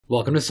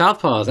Welcome to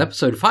Southpaws,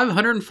 episode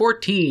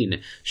 514.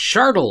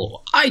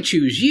 Shartle, I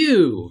choose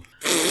you.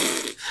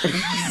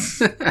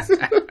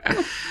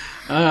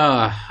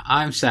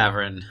 I'm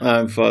Savrin.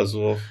 I'm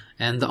Fuzzwolf.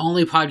 And the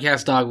only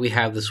podcast dog we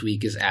have this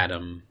week is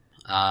Adam.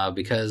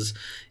 Because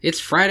it's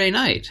Friday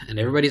night and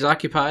everybody's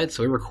occupied,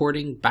 so we're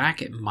recording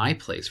back at my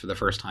place for the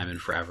first time in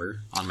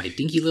forever on my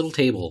dinky little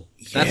table.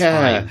 That's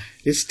fine.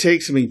 This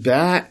takes me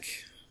back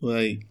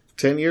like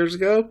 10 years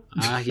ago.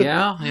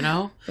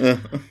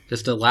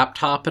 Just a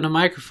laptop and a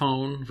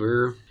microphone.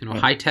 We're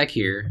high tech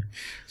here.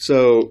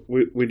 So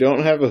we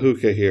don't have a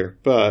hookah here,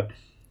 but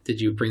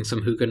did you bring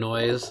some hookah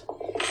noise?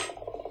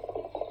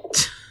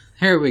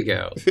 There we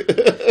go.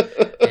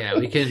 Yeah,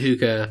 we can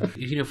hookah.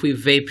 If we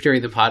vape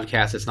during the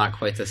podcast, it's not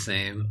quite the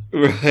same.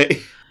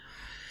 Right.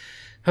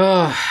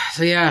 Oh,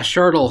 so yeah,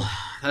 Shartle.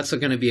 That's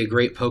going to be a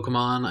great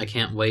Pokemon. I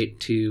can't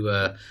wait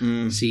to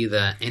see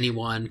that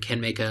anyone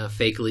can make a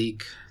fake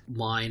leak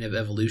line of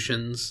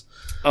evolutions.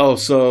 Oh,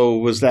 so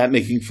was that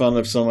making fun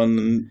of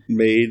someone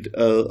made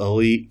a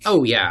leak?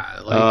 Oh, yeah.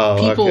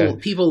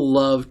 People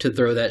love to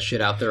throw that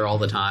shit out there all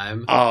the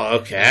time. Oh,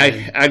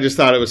 okay. I just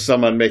thought it was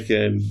someone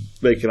making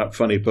up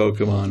funny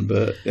Pokemon,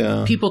 but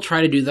yeah. People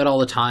try to do that all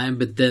the time,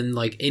 but then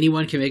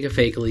anyone can make a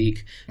fake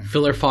leak.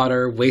 Filler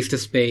fodder, waste of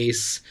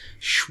space,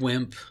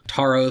 Schwimp,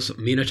 Tauros,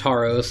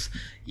 Minotaurus,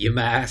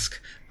 Yamask,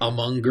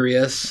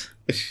 Amongrius,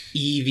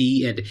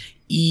 Eevee, and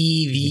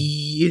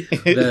Eevee,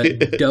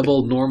 the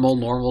double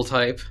normal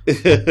type.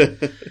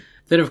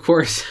 Then, of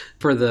course,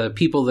 for the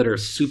people that are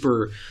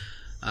super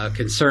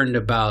concerned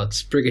about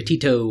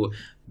Sprigatito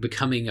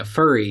becoming a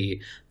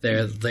furry,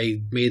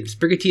 they made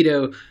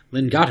Sprigatito,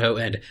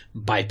 Lingato, and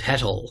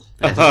Bipedal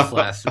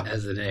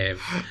as the name.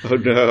 Oh,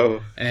 no.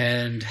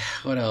 And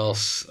what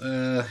else?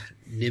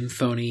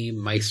 Nymphony,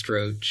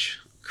 Maestroach,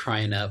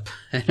 Crying-up,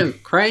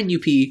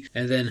 Crying-UP,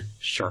 and then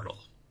Shartle.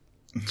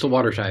 It's a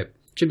water type.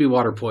 Should be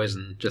water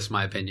poison, just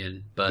my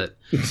opinion. But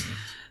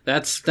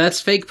that's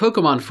fake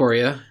Pokemon for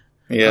you.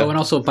 Yeah. Oh, and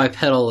also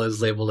Bipedal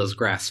is labeled as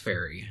Grass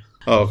Fairy.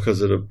 Oh, because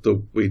of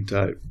the weed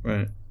type,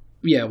 right?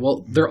 Yeah,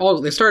 well,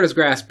 they start as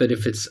grass, but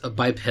if it's a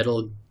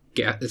bipedal,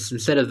 it's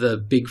instead of the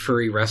big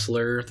furry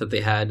wrestler that they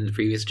had in the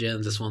previous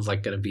gens, this one's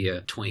going to be a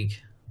twink.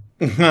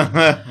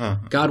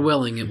 God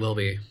willing, it will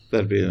be.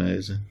 That'd be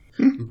amazing.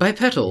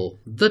 Bipedal,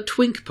 the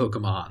twink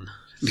Pokemon.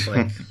 It's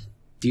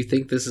do you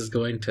think this is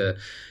going to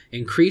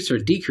increase or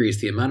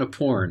decrease the amount of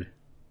porn?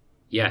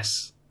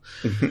 Yes.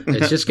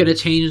 It's just going to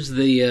change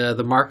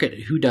the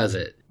market. Who does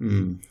it?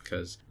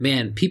 Because,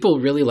 man,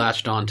 people really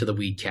latched on to the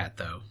Weed Cat,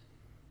 though.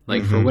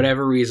 For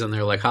whatever reason,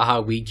 they're like,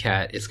 haha, Weed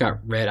Cat, it's got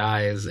red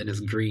eyes, and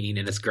it's green,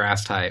 and it's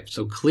grass type.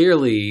 So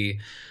clearly,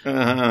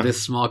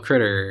 this small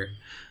critter,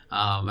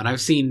 and I've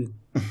seen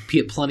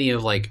plenty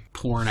of,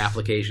 porn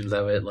applications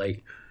of it,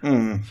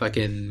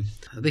 fucking,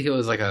 I think it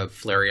was a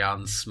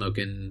Flareon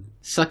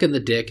sucking the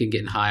dick and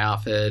getting high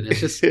off it. And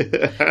it's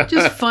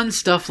just fun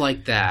stuff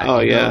like that. Oh,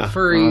 yeah.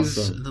 Furries,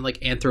 awesome. And then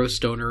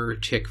Anthrostoner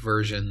chick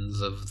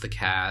versions of the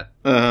cat.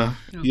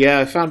 Yeah,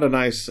 I found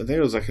I think it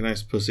was a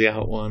nice pussy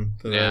out one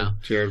that I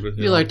shared with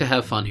you. We like to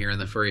have fun here in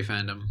the furry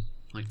fandom.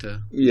 Like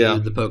to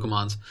read the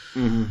Pokemons.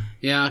 Mm-hmm.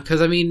 Yeah, because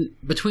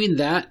between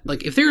that,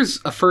 if there's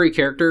a furry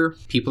character,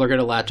 people are going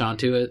to latch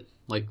onto it.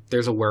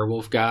 There's a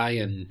werewolf guy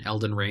in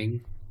Elden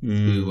Ring.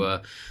 Who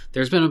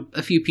there's been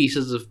a few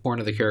pieces of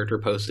porn of the character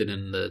posted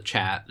in the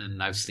chat,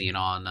 and I've seen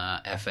on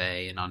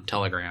FA and on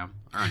Telegram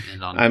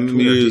and on I'm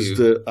Twitter amused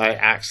too. that I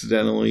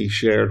accidentally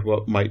shared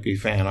what might be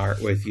fan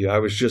art with you. I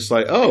was just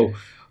like, oh,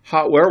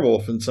 hot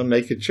werewolf and some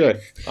naked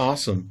chick.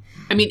 Awesome.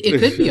 It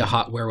could be a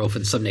hot werewolf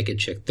and some naked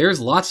chick.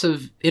 There's lots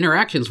of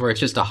interactions where it's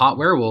just a hot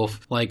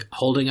werewolf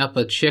holding up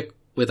a chick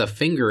with a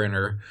finger in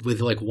her with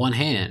one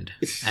hand,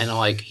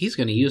 and he's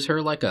going to use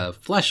her like a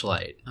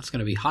fleshlight. That's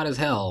going to be hot as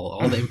hell.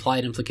 All the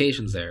implied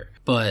implications there.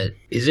 But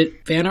is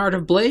it fan art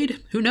of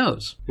Blade? Who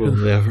knows? We'll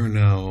never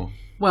know.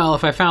 Well,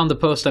 if I found the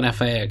post on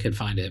FA, I could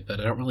find it, but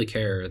I don't really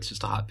care. It's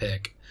just a hot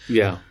pick.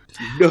 Yeah.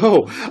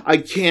 No, I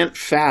can't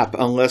fap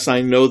unless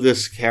I know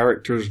this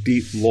character's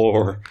deep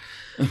lore.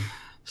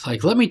 It's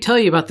let me tell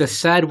you about this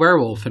sad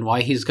werewolf and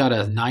why he's got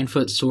a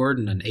 9-foot sword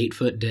and an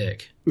 8-foot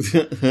dick.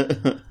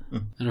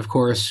 And of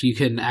course, you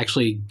can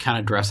actually kind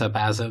of dress up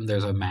as him.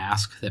 There's a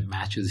mask that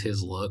matches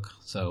his look.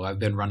 So I've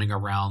been running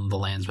around the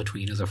lands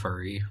between as a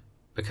furry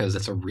because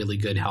it's a really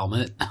good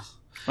helmet.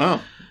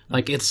 Oh.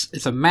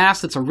 It's a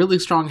mask that's a really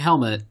strong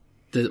helmet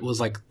that was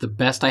the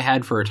best I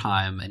had for a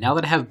time. And now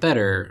that I have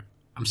better,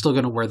 I'm still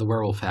going to wear the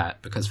werewolf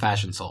hat because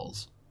fashion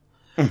souls.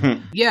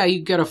 Mm-hmm. Yeah,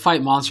 you gotta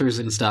fight monsters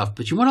and stuff,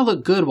 but you want to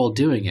look good while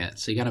doing it.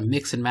 So you gotta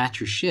mix and match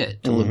your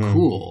shit to look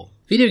cool.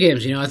 Video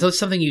games, that's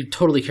something you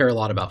totally care a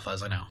lot about,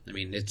 Fuzz. I know.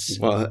 It's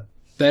what?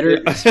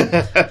 Better.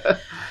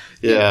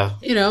 Yeah.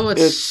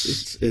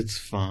 It's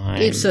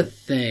fine. It's a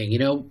thing.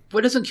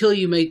 What doesn't kill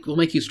you will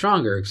make you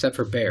stronger, except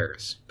for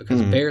bears,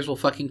 because bears will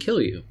fucking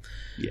kill you.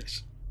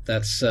 Yes.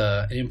 That's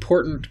an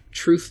important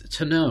truth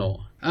to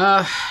know.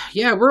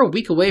 Yeah, we're a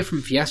week away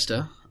from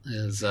Fiesta.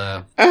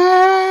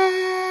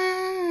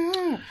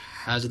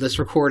 As of this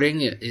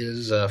recording, it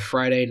is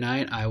Friday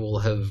night. I will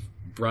have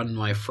run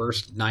my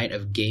first night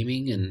of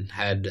gaming and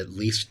had at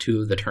least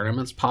 2 of the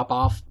tournaments pop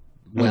off.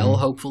 Well,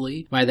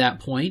 hopefully by that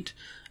point.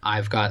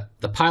 I've got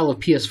the pile of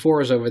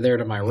PS4s over there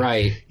to my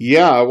right.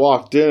 Yeah, I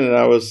walked in and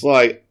I was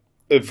like,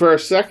 and for a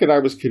second I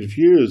was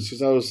confused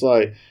because I was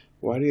like,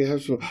 why do you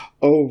have so...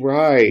 Oh,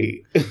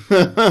 right.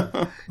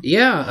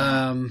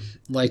 Yeah,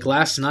 like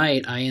last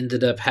night I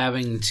ended up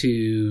having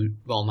to...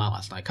 Well, not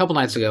last night. A couple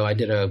nights ago I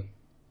did a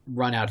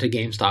run out to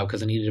GameStop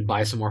because I needed to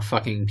buy some more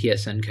fucking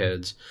PSN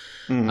codes.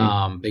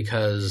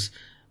 Because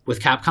with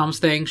Capcom's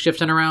thing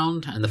shifting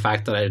around and the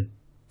fact that I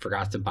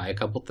forgot to buy a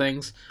couple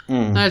things,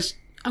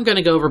 I'm going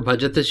to go over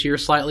budget this year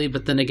slightly,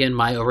 but then again,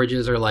 my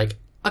overages are like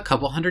a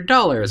couple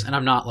 $100, and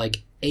I'm not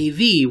like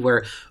AV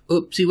where,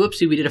 oopsie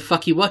whoopsie, we did a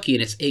fucky wucky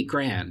and it's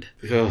 $8,000.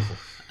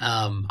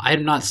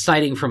 I'm not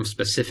citing from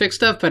specific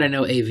stuff, but I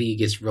know AV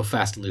gets real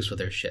fast and loose with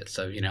their shit.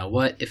 So you know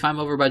what? If I'm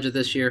over budget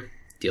this year,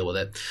 deal with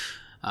it.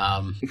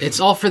 It's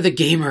all for the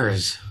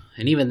gamers.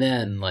 And even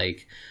then,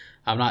 like,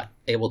 I'm not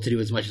able to do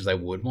as much as I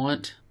would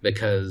want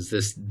because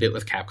this bit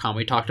with Capcom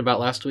we talked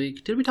about last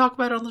week. Did we talk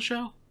about it on the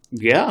show?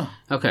 Yeah.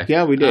 Okay.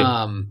 Yeah, we did.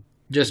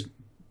 Just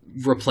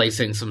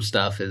replacing some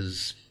stuff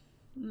it's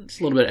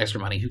a little bit extra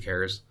money. Who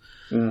cares?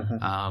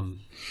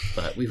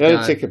 But we've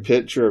got to take a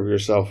picture of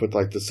yourself with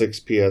like the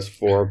 6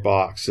 PS4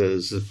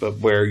 boxes, but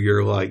where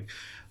you're like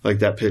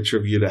that picture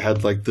of you that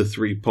had like the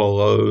 3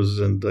 polos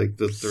and like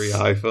the 3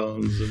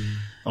 iPhones and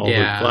all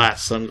the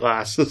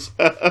sunglasses.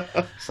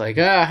 It's like,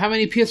 how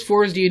many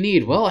PS4s do you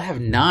need? Well, I have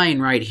 9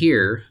 right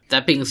here.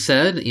 That being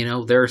said, you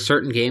know, there are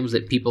certain games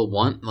that people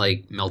want,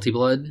 like Melty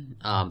Blood.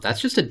 That's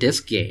just a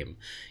disc game.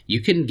 You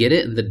can get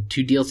it, and the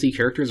 2 DLC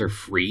characters are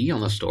free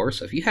on the store.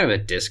 So if you have a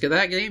disc of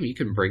that game, you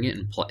can bring it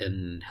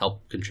and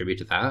help contribute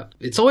to that.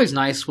 It's always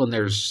nice when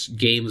there's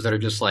games that are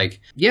just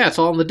like, yeah, it's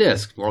all on the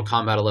disc. Mortal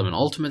Kombat 11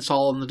 Ultimate's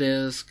all on the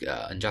disc.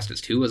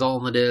 Injustice 2 is all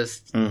on the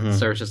disc.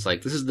 So it's just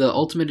like, this is the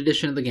Ultimate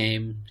Edition of the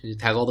game.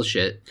 It has all the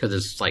shit because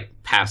it's like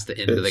past the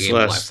end of the game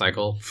life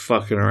cycle.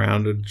 Fucking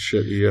around and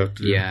shit you have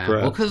to do. Yeah,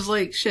 well, because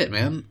like, shit,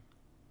 man.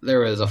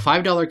 There was a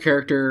 $5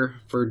 character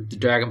for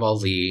Dragon Ball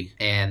Z,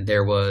 and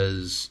there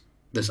was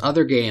this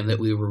other game that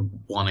we were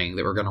wanting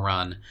that we're going to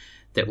run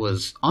that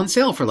was on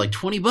sale for like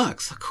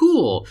 $20.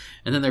 Cool.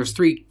 And then there's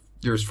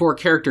 4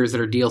 characters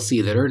that are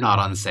DLC that are not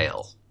on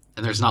sale.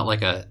 And there's not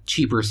like a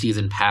cheaper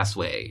season pass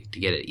way to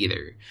get it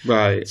either.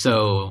 Right.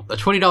 So a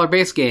 $20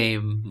 base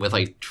game with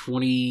like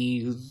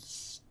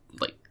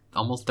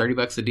almost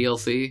 $30 of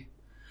DLC.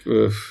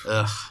 Oof.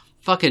 Ugh.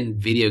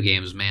 Fucking video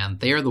games, man.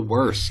 They are the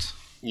worst.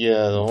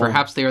 Yeah.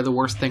 Perhaps they are the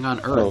worst thing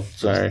on earth. Oh,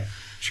 sorry.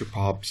 It's your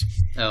pops.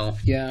 Oh,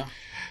 yeah.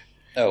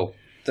 Oh,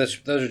 those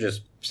are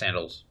just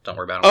sandals. Don't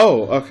worry about them.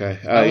 Oh, okay.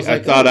 I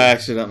thought I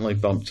accidentally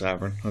bumped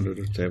Tavern under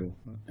the table.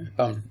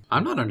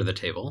 I'm not under the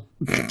table.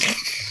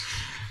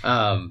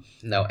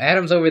 No,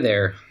 Adam's over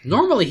there.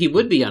 Normally he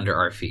would be under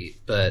our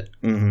feet, but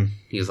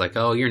he's like,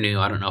 oh, you're new.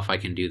 I don't know if I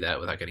can do that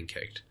without getting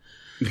kicked.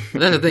 But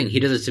that's the thing. He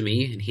does it to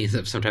me, and he ends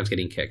up sometimes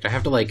getting kicked. I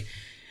have to, like,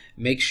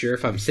 make sure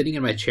if I'm sitting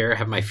in my chair, I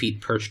have my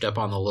feet perched up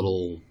on the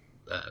little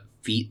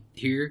feet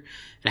here,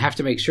 and I have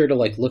to make sure to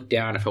like look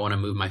down if I want to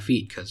move my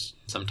feet, because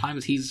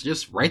sometimes he's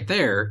just right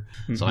there,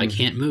 so I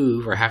can't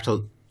move, or I have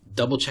to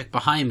double check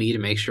behind me to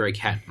make sure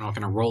I'm not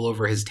going to roll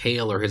over his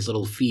tail or his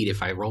little feet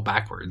if I roll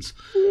backwards.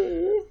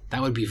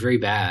 That would be very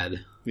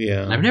bad.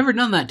 Yeah, and I've never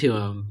done that to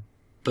him,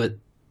 but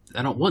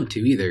I don't want to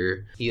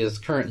either. He is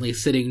currently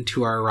sitting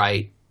to our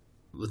right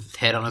with his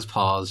head on his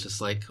paws,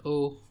 just like,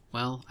 oh,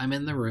 well, I'm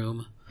in the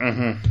room.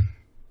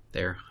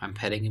 There, I'm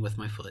petting him with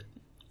my foot.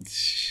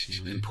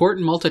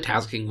 Important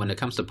multitasking when it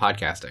comes to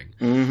podcasting.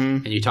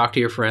 And you talk to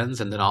your friends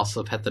and then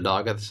also pet the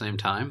dog at the same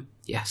time.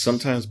 Yes.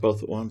 Sometimes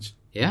both at once.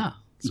 Yeah,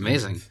 it's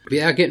amazing. But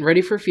yeah, getting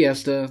ready for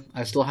Fiesta.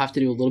 I still have to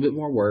do a little bit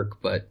more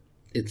work, but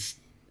it's,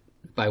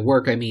 by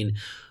work I mean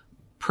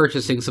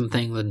purchasing some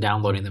things and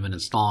downloading them and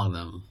installing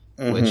them,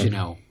 which, you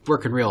know,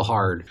 working real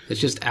hard.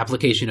 It's just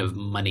application of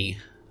money.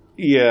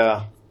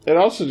 Yeah. It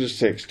also just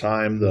takes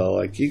time, though.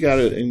 Like,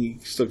 you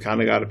still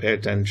kind of got to pay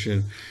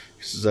attention.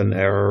 This is an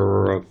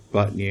error or a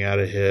button you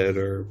gotta hit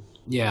or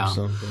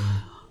something.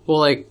 Well,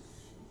 like,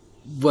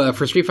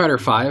 for Street Fighter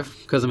V,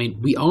 because, I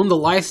mean, we own the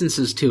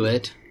licenses to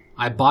it.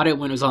 I bought it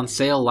when it was on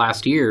sale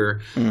last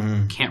year.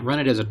 Can't run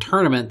it as a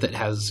tournament that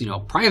has, you know,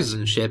 prizes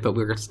and shit, but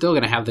we're still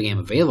going to have the game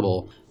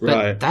available.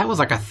 But that was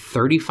like a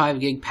 35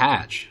 gig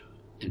patch.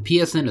 And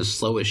PSN is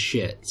slow as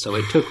shit. So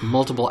it took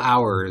multiple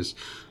hours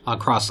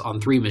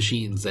on 3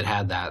 machines that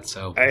had that.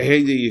 So I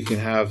hate that you can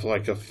have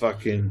like a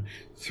fucking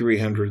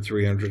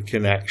 300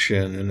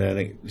 connection and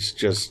then it's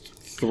just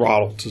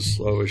throttled to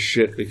slow as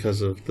shit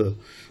because of the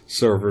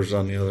servers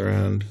on the other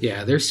end.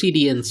 Yeah, their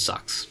CDN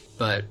sucks,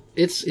 but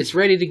it's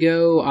ready to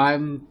go.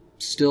 I'm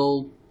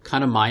still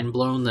kind of mind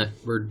blown that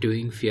we're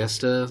doing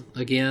Fiesta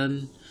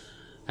again.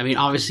 I mean,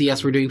 obviously,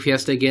 yes, we're doing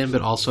Fiesta again,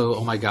 but also,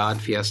 oh my god,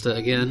 Fiesta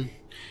again.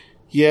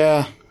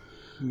 Yeah.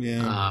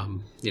 You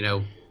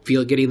know,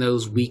 getting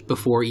those week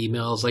before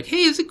emails like,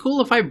 hey, is it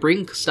cool if I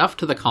bring stuff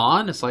to the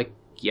con? It's like,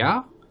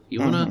 yeah, you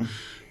want to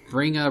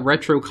bring a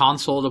retro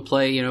console to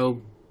play, you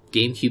know,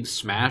 GameCube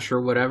Smash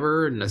or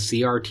whatever and a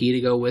CRT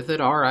to go with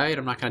it, all right,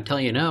 I'm not going to tell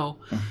you no.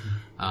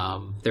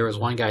 There was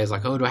one guy who's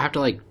like, oh, do I have to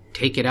like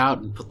take it out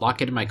and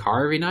lock it in my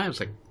car every night? I was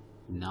like,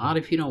 not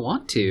if you don't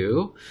want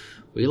to.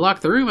 We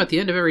lock the room at the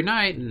end of every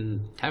night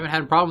and haven't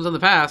had problems in the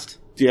past.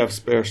 Do you have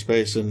spare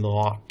space in the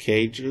lock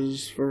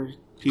cages for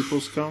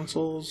people's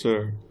consoles?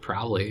 Or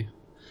probably.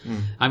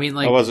 I mean,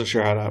 like, I wasn't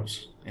sure how that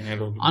was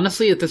handled.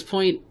 Honestly, at this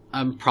point,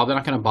 I'm probably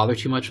not going to bother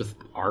too much with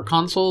our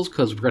consoles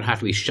because we're going to have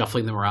to be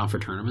shuffling them around for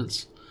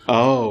tournaments.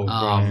 Oh,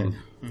 right.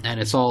 And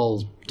it's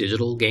all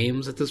digital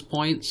games at this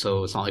point,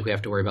 so it's not like we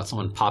have to worry about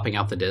someone popping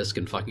out the disc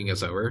and fucking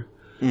us over.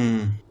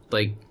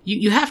 Like,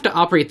 you have to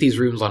operate these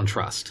rooms on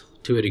trust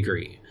to a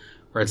degree,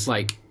 where it's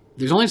like,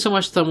 there's only so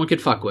much someone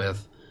could fuck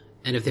with,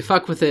 and if they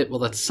fuck with it, well,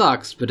 that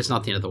sucks, but it's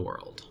not the end of the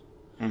world.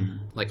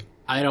 Like,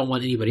 I don't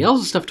want anybody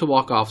else's stuff to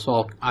walk off,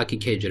 so I can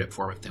cage it up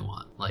for them if they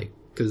want. Like,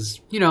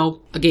 because, you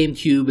know, a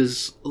GameCube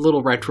is a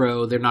little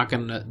retro. They're not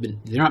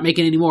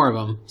making any more of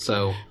them,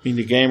 so... I mean,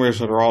 the gamers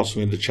that are also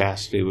into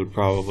chastity would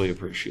probably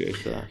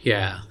appreciate that.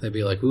 Yeah, they'd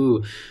be like,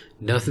 ooh,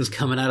 nothing's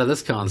coming out of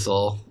this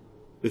console.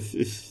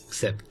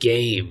 Except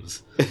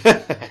games.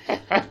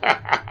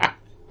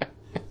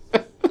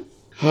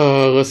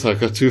 Oh, let's not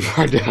go too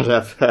far down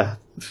that path.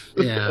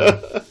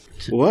 Yeah.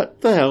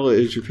 What the hell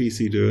is your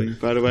PC doing,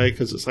 by the way?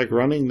 Because it's like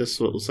running this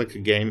what looks like a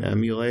game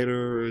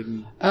emulator.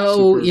 And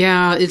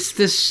yeah,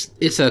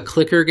 it's a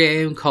clicker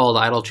game called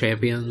Idle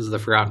Champions: The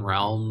Forgotten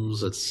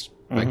Realms. It's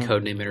by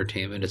Codename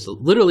Entertainment. It's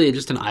literally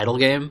just an idle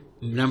game.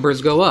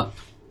 Numbers go up.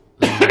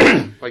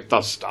 Like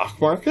the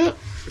stock market?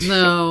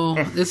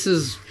 No, this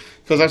is...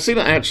 Because I've seen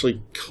it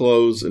actually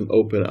close and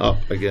open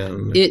up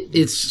again.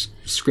 It's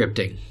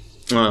scripting.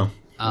 Oh,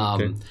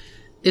 okay.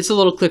 It's a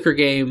little clicker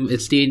game.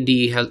 It's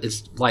D&D.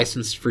 It's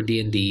licensed for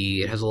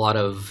D&D. It has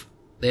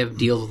they have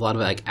deals with a lot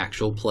of like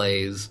actual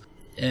plays.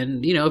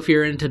 And, you know, if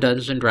you're into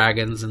Dungeons and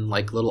Dragons and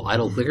like little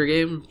idle clicker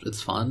games,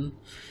 it's fun.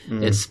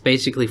 It's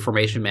basically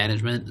formation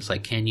management. It's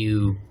like, can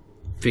you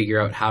figure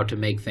out how to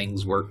make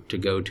things work to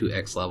go to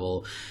X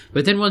level?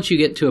 But then once you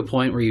get to a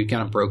point where you've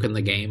kind of broken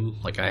the game,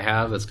 like I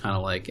have, it's kind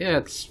of like, yeah,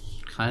 it's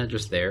kind of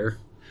just there.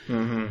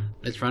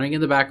 It's running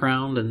in the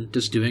background and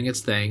just doing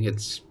its thing.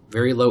 It's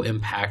very low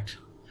impact.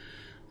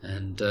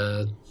 And,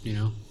 you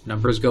know,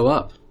 numbers go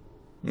up.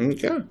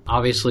 Okay.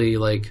 Obviously,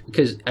 like,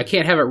 because I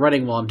can't have it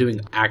running while I'm doing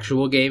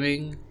actual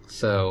gaming,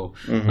 so,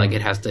 like,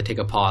 it has to take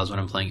a pause when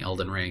I'm playing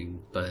Elden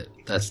Ring, but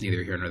that's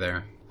neither here nor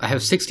there. I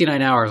have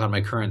 69 hours on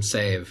my current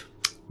save.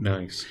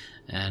 Nice.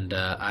 And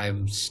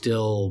I'm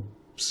still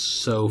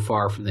so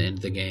far from the end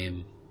of the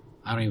game.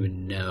 I don't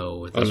even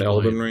know at this point.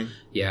 Elden Ring?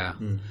 Yeah.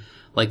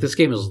 Like, this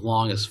game is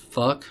long as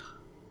fuck,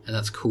 and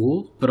that's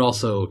cool, but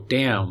also,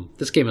 damn,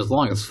 this game is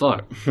long as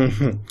fuck.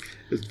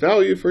 It's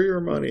value for your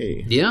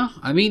money. Yeah,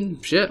 I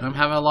mean, shit, I'm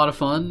having a lot of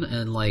fun,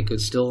 and, like,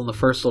 it's still in the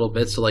first little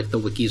bit, so, like, the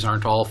wikis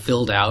aren't all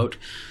filled out,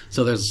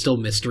 so there's still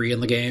mystery in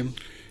the game.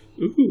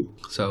 Ooh.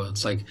 So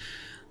it's like,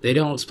 they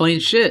don't explain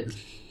shit.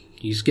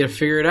 You just gotta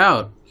figure it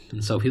out.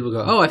 And so people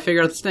go, oh, I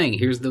figured out this thing.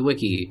 Here's the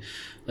wiki.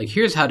 Like,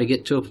 here's how to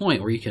get to a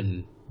point where you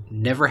can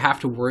never have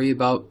to worry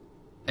about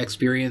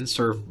experience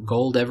or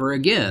gold ever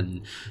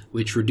again,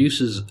 which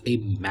reduces a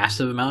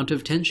massive amount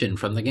of tension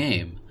from the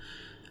game.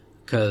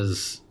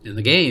 Because in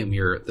the game,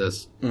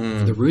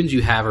 the runes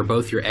you have are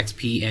both your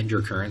XP and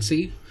your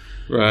currency.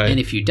 Right. And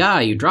if you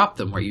die, you drop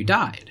them where you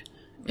died.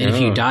 And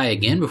if you die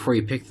again before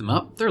you pick them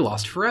up, they're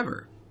lost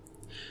forever.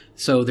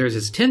 So there's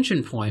this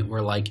tension point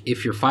where, like,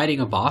 if you're fighting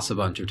a boss a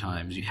bunch of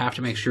times, you have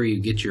to make sure you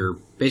get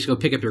basically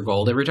pick up your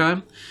gold every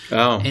time.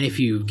 Oh. And if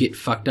you get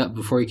fucked up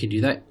before you can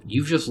do that,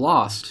 you've just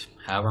lost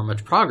however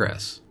much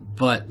progress.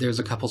 But there's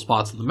a couple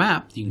spots on the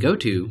map you can go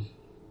to,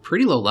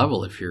 pretty low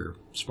level if you're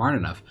smart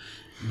enough,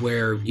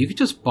 where you can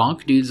just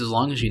bonk dudes as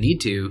long as you need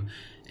to,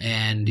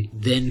 and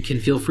then can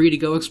feel free to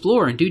go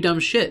explore and do dumb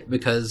shit,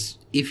 because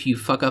if you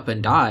fuck up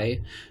and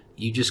die,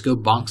 you just go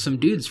bonk some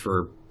dudes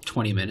for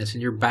 20 minutes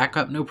and you're back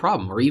up no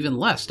problem, or even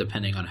less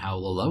depending on how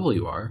low level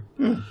you are.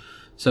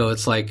 So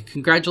it's like,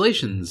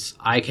 congratulations,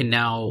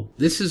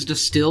 this has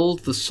distilled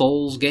the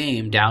Souls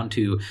game down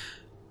to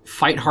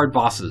fight hard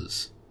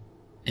bosses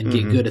and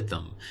get good at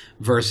them,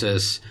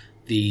 versus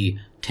the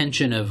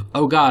tension of,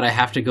 oh god, I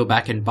have to go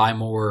back and buy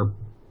more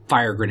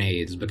fire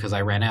grenades because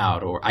I ran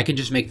out, or I can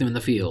just make them in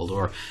the field,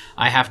 or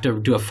I have to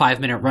do a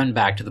 5-minute run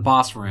back to the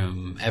boss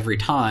room every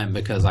time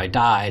because I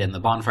died and the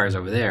bonfire's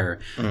over there.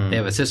 They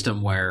have a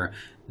system where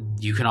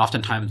you can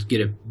oftentimes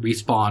get a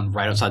respawn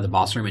right outside the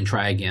boss room and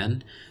try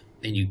again,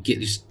 and you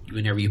get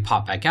whenever you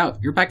pop back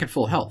out, you're back at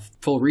full health,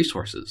 full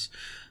resources.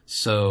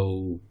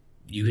 So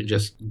you can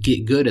just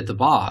get good at the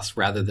boss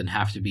rather than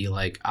have to be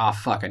like,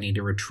 fuck, I need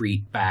to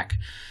retreat back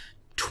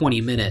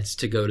 20 minutes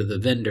to go to the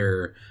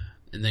vendor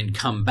and then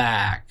come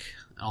back,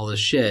 all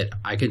this shit.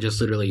 I could just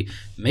literally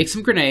make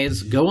some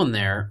grenades, go in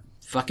there,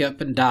 fuck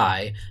up and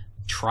die,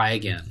 try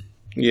again.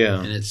 Yeah.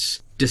 And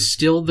it's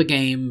distilled the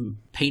game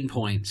pain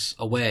points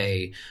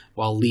away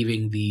while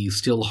leaving the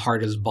still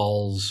hard as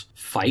balls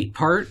fight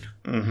part.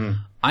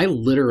 I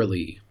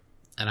literally,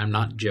 and I'm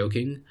not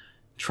joking,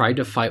 tried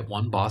to fight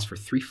one boss for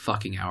 3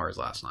 fucking hours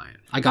last night.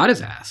 I got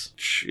his ass.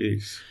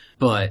 Jeez.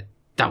 But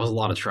that was a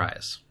lot of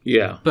tries.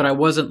 Yeah. But I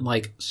wasn't,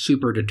 like,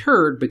 super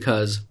deterred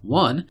because,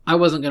 one, I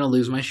wasn't going to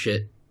lose my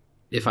shit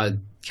if I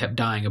kept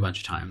dying a bunch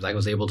of times. I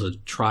was able to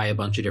try a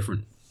bunch of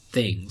different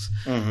things.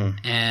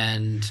 Mm-hmm.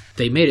 And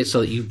they made it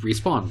so that you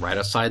respawn right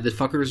outside the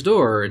fucker's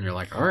door, and you're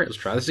like, all right, let's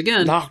try this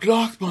again. Knock,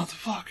 knock,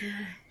 motherfucker.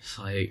 It's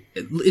like,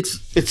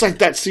 it's like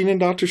that scene in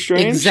Doctor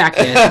Strange.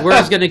 Exactly. That's where I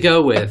was going to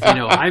go with,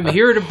 I'm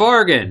here to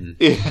bargain.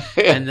 Yeah.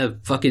 And the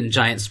fucking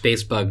giant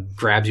space bug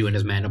grabs you in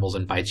his mandibles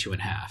and bites you in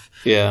half.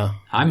 Yeah.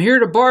 I'm here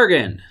to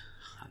bargain.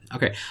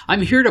 Okay.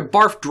 I'm here to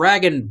barf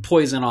dragon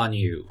poison on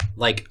you.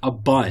 Like a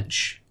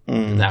bunch.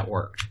 That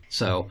worked.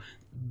 So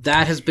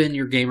that has been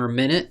your Gamer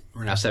Minute.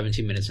 We're now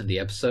 17 minutes into the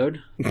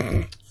episode.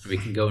 We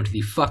can go into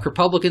the Fuck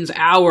Republicans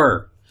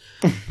hour.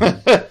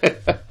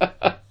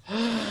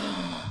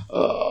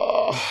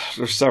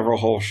 There's several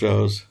whole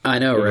shows. I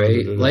know,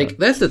 right? Like,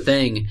 that's the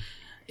thing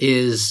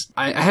is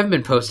I haven't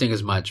been posting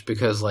as much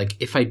because, like,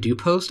 if I do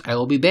post, I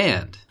will be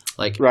banned.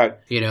 Like, right.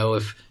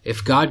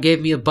 If God gave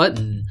me a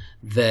button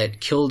that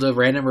killed a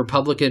random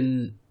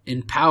Republican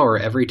in power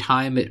every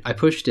time I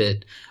pushed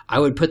it, I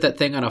would put that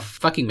thing on a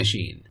fucking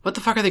machine. What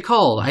the fuck are they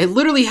called? I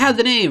literally had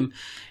the name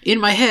in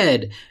my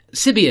head.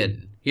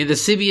 Sybian. The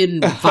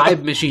Sybian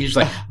vibe machine is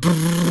like...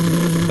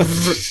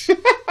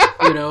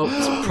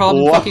 it's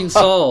problem fucking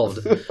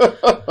solved.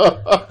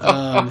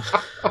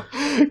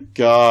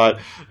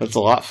 God, that's a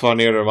lot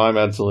funnier than my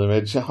mental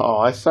image. Oh,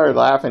 I started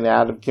laughing.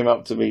 Adam came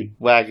up to me,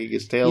 wagging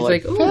his tail.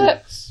 He's like,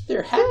 "Pets,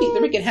 they're happy.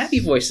 They're making happy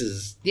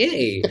voices.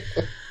 Yay!"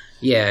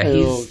 Yeah,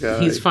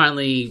 he's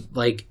finally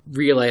like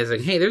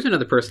realizing, hey, there's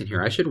another person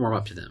here. I should warm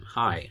up to them.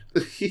 Hi.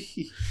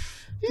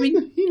 I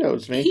mean, he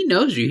knows me. He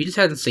knows you. He just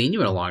hasn't seen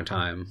you in a long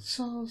time.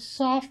 So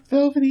soft,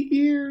 velvety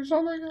ears.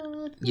 Oh my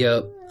god.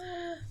 Yep.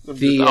 I'm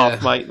just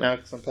off mic now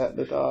because I'm petting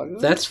the dog.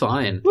 That's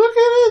fine. Look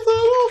at his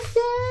little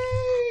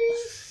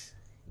face.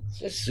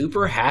 Just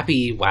super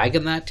happy,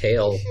 wagging that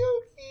tail.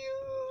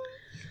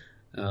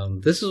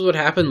 This is what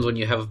happens when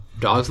you have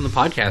dogs in the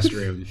podcast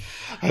room.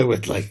 I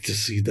would like to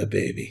see the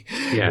baby.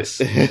 Yes.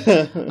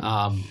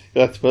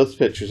 That's both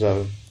pictures of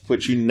him,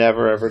 which you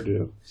never ever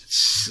do.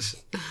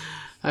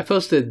 I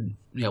posted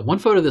one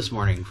photo this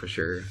morning for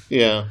sure.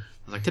 Yeah.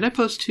 I was like, did I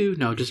post 2?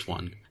 No, just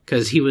 1.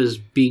 Because he was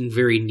being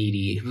very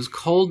needy. It was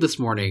cold this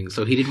morning,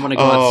 so he didn't want to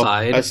go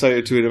outside. I saw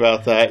your tweet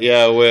about that.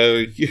 Yeah,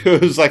 where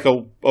it was like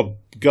a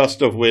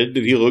gust of wind,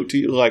 and he looked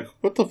at you like,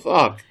 what the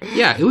fuck?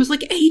 Yeah, it was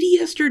like 80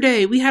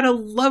 yesterday. We had a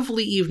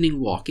lovely evening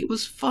walk. It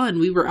was fun.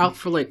 We were out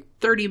for like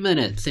 30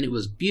 minutes, and it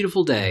was a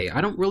beautiful day.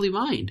 I don't really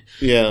mind.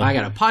 Yeah. I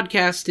got a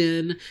podcast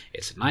in.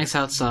 It's nice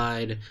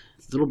outside.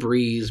 It's a little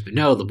breeze. But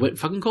no, the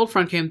fucking cold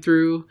front came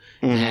through,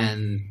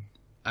 and...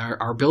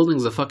 Our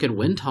building's a fucking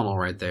wind tunnel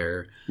right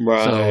there.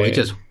 Right. So it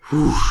just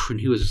whoosh,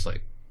 and he was just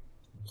like,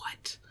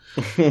 what?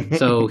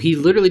 So he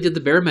literally did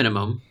the bare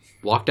minimum,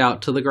 walked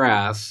out to the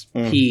grass,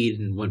 peed,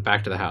 and went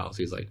back to the house.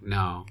 He's like,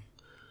 no.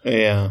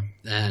 Yeah.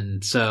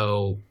 And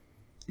so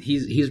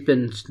he's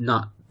been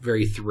not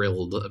very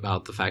thrilled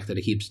about the fact that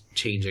it keeps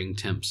changing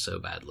temps so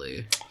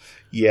badly.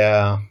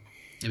 Yeah.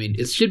 I mean,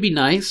 it should be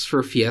nice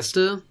for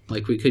Fiesta.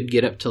 Like, we could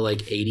get up to,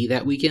 like, 80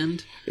 that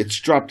weekend. It's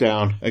dropped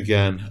down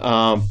again.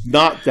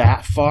 Not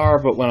that far,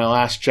 but when I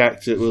last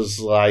checked, it was,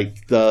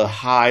 like, the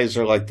highs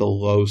are, like, the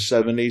low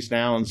 70s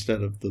now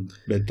instead of the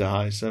mid to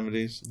high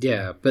 70s.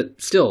 Yeah,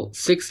 but still,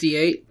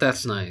 68,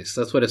 that's nice.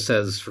 That's what it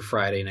says for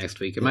Friday next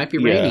week. It might be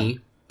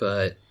rainy,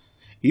 but...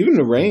 Even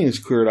the rain's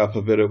cleared up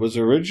a bit. It was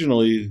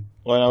originally...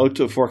 When I looked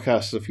at the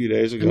forecast a few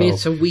days ago... I mean,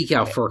 it's a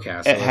week-out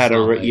forecast. So it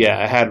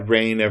had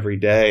rain every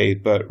day,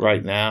 but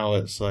right now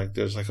it's like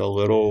there's like a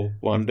little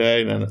one day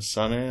and then it's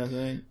sunny, I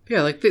think.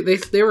 Yeah, like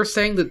they were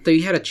saying that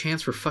they had a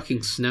chance for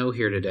fucking snow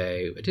here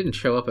today. It didn't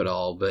show up at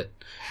all, but...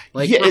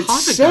 Like, yeah,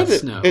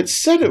 it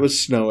said it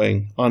was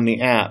snowing on the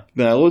app,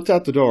 but I looked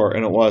out the door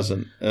and it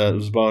wasn't. It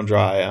was bone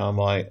dry. I'm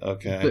like,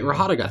 okay. But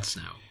Rahata got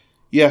snow.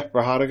 Yeah,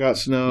 Rahata got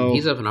snow.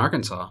 He's up in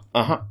Arkansas.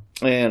 Uh-huh.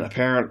 And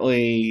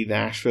apparently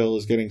Nashville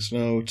is getting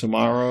snow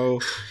tomorrow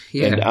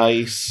and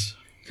ice.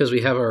 Because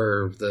we have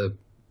the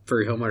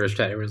furry homeowners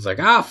chat. Everyone's like,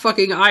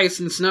 fucking ice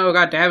and snow.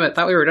 God damn it.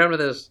 Thought we were done with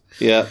this.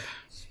 Yeah.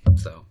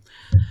 So,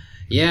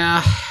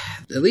 yeah.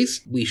 At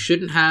least we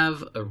shouldn't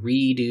have a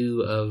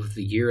redo of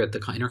the year at the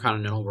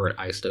Intercontinental where it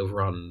iced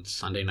over on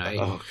Sunday night.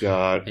 Oh,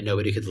 God. And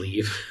nobody could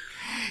leave.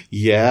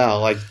 Yeah.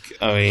 Like,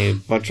 I mean, a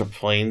bunch of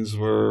flights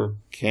were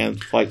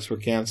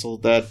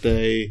canceled that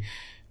day.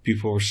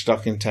 People were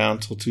stuck in town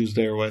till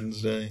Tuesday or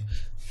Wednesday.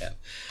 Yeah.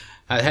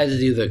 I had to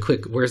do the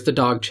quick, where's the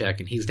dog check?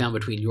 And he's down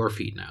between your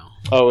feet now.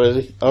 Oh,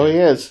 is he? Oh, he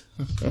is.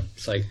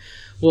 It's like,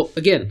 well,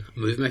 again,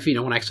 I'm moving my feet. I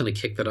don't want to accidentally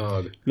kick the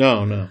dog.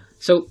 No.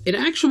 So, in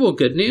actual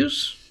good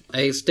news,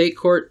 a state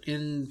court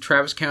in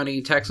Travis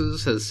County,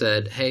 Texas has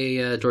said,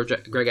 hey,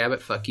 Greg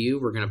Abbott, fuck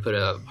you. We're going to put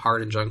a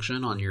hard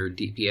injunction on your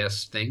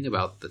DPS thing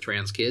about the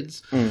trans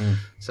kids.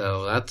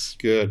 So that's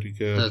good.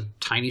 A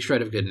tiny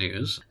shred of good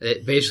news.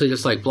 It basically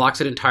just like blocks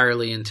it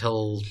entirely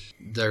until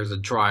there's a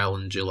trial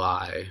in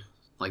July.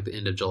 like the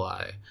end of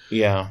July.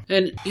 Yeah.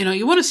 And,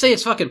 you want to say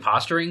it's fucking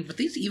posturing, but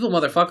these evil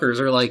motherfuckers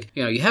are like,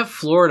 you have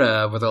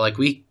Florida where they're like,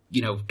 we,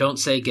 don't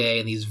say gay,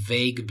 and these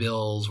vague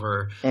bills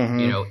where,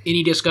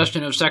 any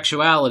discussion of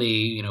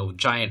sexuality,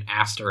 giant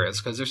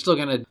asterisk, because they're still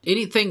going to,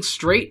 anything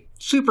straight,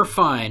 super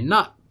fine,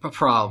 not a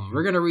problem.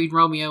 We're going to read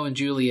Romeo and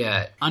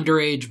Juliet,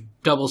 underage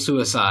double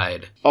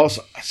suicide.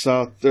 Also,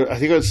 so I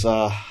think it's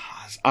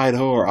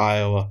Idaho or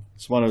Iowa.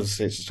 It's one of the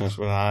states that starts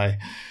with I.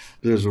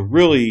 There's a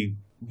really,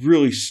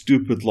 really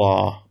stupid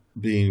law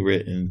being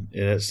written,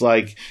 and it's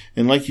like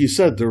you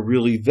said, they're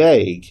really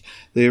vague.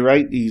 They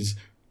write these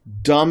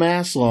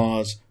dumbass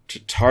laws to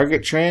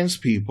target trans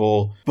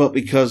people, but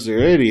because they're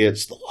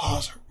idiots, the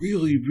laws are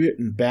really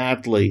written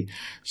badly.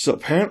 So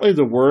apparently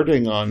the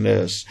wording on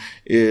this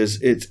is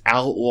it's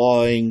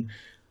outlawing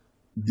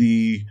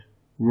the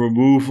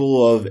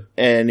removal of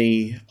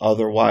any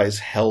otherwise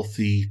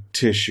healthy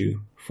tissue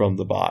from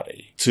the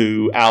body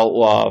to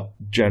outlaw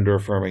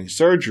gender-affirming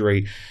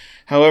surgery.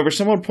 However,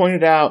 someone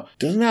pointed out,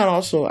 doesn't that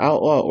also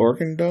outlaw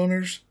organ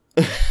donors?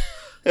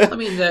 I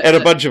mean, and a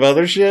bunch of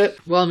other shit.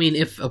 Well, I mean,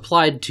 if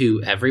applied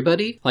to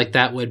everybody, like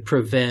that would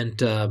prevent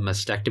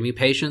mastectomy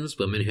patients,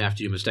 women who have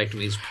to do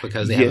mastectomies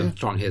because they have a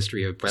strong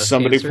history of breast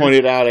Somebody cancer.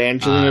 Pointed out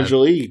Angelina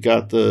Jolie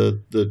got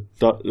the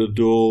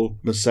dual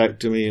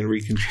mastectomy and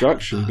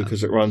reconstruction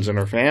because it runs in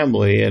her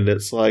family, and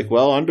it's like,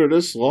 well, under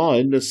this law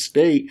in this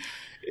state,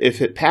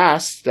 if it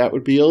passed, that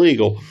would be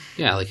illegal.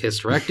 Yeah, like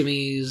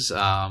hysterectomies.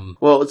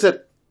 Well, it's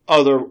at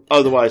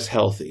otherwise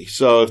healthy.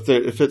 So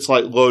if it's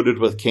like loaded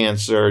with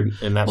cancer,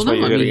 and that's why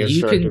you're getting a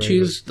hysterectomy. You can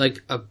choose,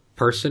 like, a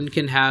person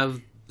can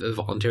have a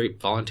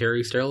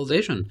voluntary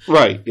sterilization,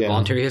 right? Yeah,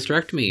 voluntary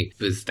hysterectomy.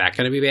 Is that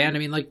going to be banned? I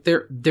mean, like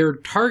they're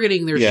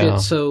targeting their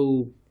shit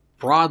so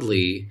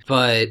broadly,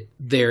 but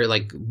they're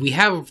like, we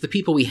have the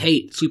people we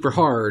hate super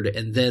hard,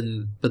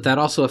 but that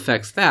also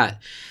affects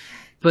that.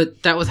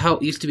 But that was how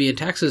it used to be in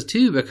Texas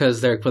too,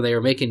 because when they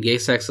were making gay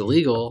sex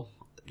illegal,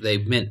 they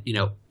meant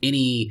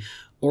any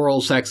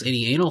oral sex,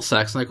 any anal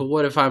sex. Like, well,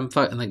 what if I'm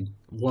fucking, like,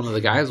 one of the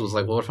guys was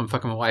like, well, what if I'm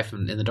fucking my wife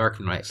in the dark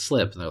and I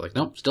slip? And they're like,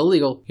 nope, still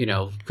legal,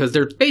 because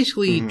they're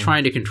basically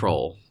trying to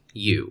control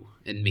you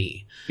and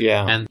me.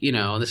 Yeah. And,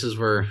 this is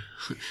where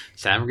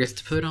Sam gets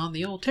to put on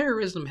the old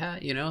terrorism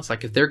hat, It's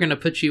like, if they're going to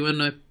put you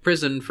in a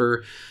prison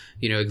for,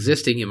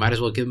 existing, you might as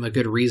well give them a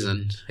good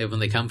reason when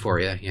they come for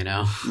you,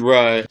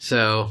 Right.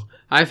 So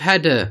I've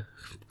had to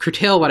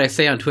curtail what I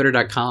say on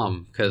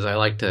Twitter.com because I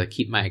like to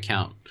keep my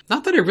account.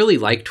 Not that I really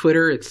like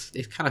Twitter.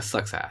 It kind of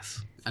sucks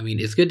ass. I mean,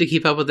 it's good to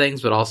keep up with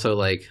things, but also,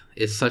 like,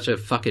 it's such a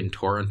fucking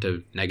torrent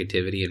of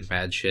negativity and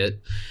bad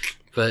shit.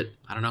 But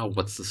I don't know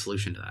what's the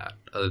solution to that.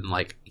 Other than,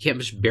 like, you can't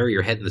just bury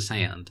your head in the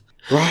sand.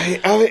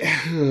 Right.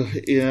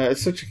 Yeah,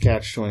 it's such a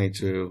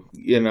catch-22.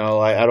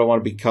 I don't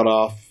want to be cut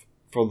off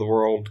from the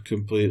world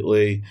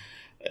completely.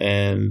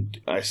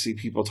 And I see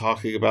people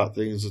talking about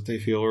things that they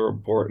feel are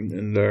important.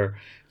 And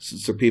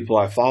since they're people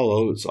I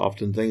follow, it's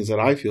often things that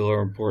I feel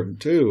are important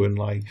too. And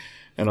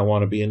I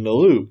want to be in the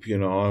loop, I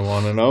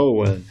want to know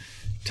when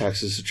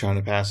Texas is trying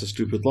to pass a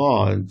stupid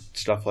law and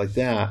stuff like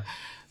that.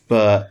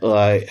 But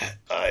like,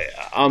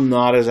 I'm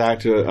not as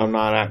active. I'm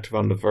not active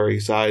on the furry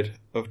side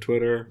of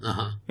Twitter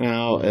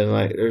now, and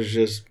like,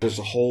 there's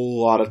a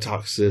whole lot of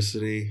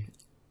toxicity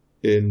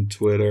in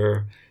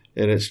Twitter,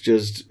 and it's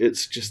just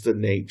the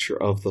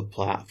nature of the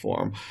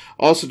platform.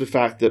 Also, the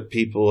fact that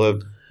people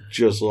have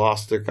just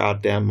lost their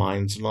goddamn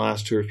minds in the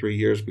last 2 or 3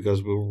 years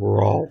because we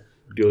were all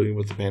dealing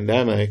with the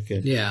pandemic,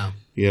 and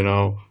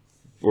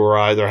we're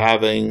either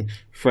having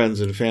friends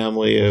and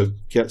family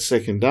get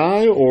sick and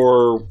die,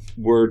 or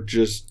we're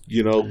just,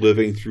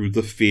 living through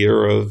the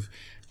fear of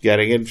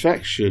getting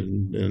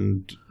infection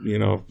and,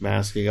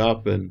 masking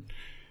up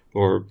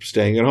or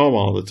staying at home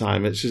all the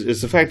time.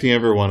 It's affecting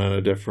everyone in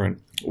a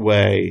different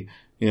way,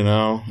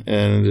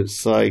 and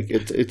it's like,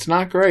 it's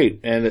not great,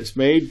 and it's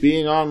made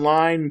being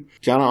online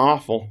kind of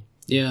awful.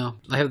 Yeah.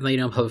 I have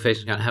the public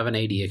facing account, I have an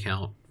AD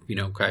account,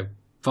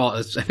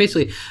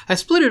 I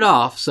split it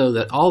off so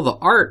that all the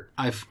art,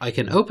 I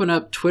can open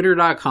up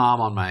twitter.com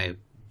on my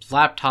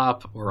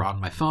laptop or on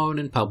my phone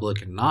in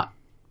public and not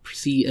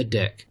see a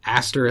dick.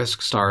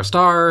 Asterisk ***,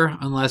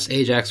 unless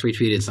Ajax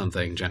retweeted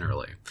something,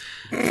 generally.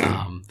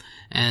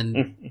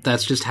 And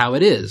that's just how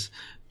it is.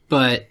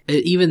 But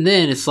even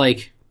then, it's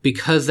like,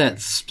 because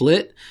that's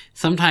split,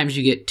 sometimes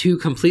you get two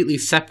completely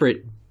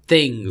separate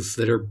things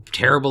that are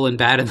terrible and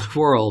bad in the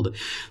world.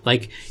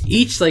 Like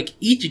each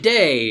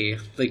day,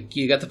 like,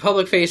 you got the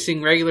public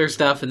facing regular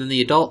stuff, and then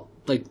the adult,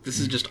 like, this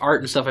is just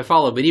art and stuff I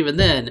follow. But even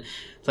then,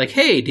 it's like,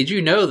 hey, did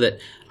you know that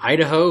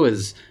Idaho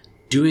is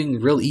doing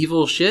real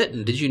evil shit?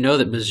 And did you know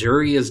that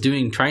Missouri is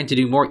trying to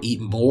do more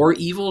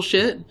evil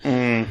shit?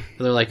 They're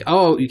like,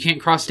 oh, you can't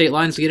cross state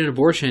lines to get an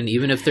abortion,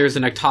 even if there's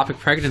an ectopic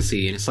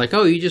pregnancy. And it's like,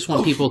 oh, you just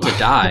want people to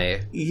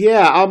die.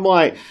 Yeah, I'm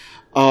like,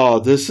 oh,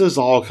 this is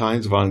all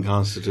kinds of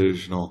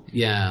unconstitutional.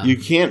 Yeah. You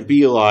can't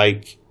be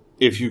like,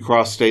 if you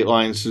cross state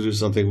lines to do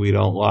something we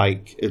don't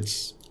like,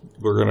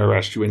 we're going to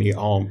arrest you when you get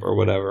home or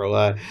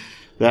whatever.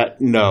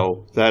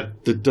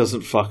 That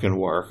doesn't fucking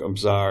work. I'm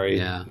sorry.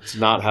 Yeah. It's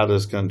not how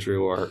this country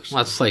works.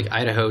 Well, it's like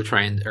Idaho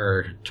trying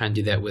to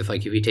do that with,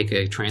 like, if you take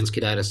a trans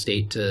kid out of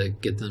state to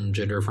get them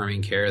gender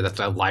affirming care, that's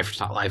a life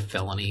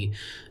felony.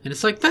 And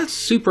it's like, that's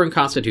super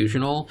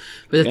unconstitutional.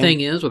 But the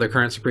thing is, with the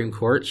current Supreme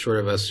Court, short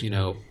of us,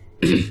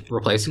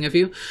 replacing a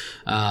few,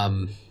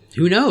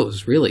 who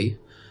knows, really?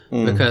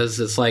 Because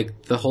it's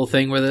like the whole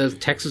thing where the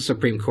Texas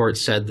Supreme Court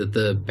said that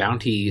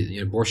the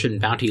abortion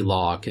bounty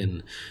law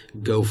can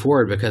go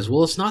forward because,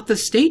 well, it's not the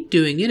state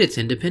doing it, it's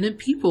independent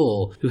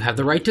people who have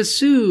the right to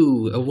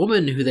sue a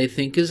woman who they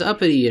think is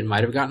uppity and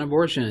might have gotten an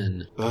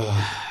abortion.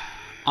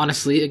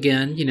 Honestly,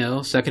 again,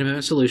 Second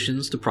Amendment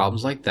solutions to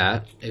problems like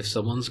that. If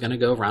someone's going to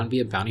go around and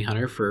be a bounty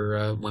hunter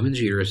for women's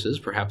uteruses,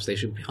 perhaps they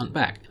should hunt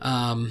back.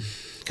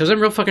 Because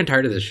I'm real fucking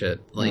tired of this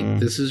shit. Like,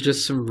 this is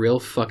just some real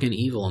fucking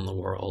evil in the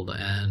world.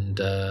 And,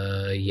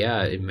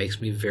 it makes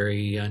me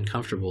very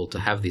uncomfortable to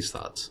have these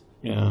thoughts.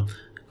 Yeah.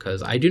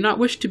 Because I do not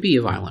wish to be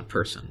a violent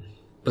person.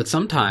 But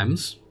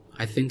sometimes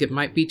I think it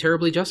might be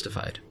terribly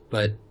justified.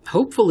 But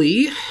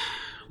hopefully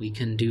we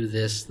can do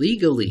this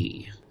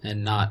legally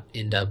and not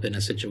end up in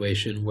a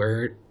situation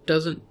where it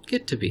doesn't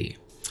get to be.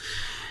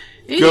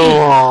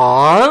 Go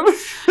on.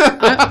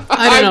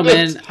 I don't know,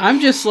 man. I'm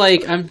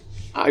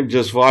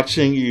just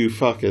watching you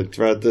fucking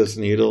thread this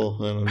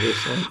needle, and I'm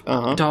just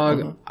like,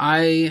 dog,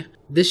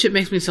 this shit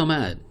makes me so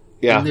mad.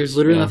 Yeah. And there's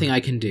literally nothing I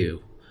can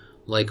do.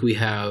 Like, we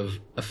have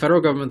a federal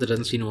government that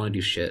doesn't seem to want to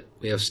do shit.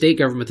 We have state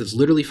government that's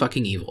literally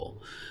fucking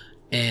evil.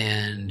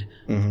 And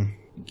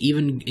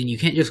you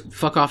can't just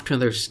fuck off to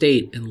another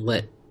state and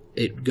let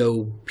it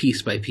go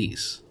piece by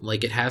piece.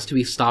 Like, it has to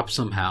be stopped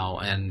somehow,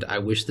 and I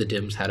wish the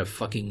Dems had a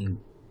fucking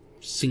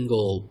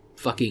single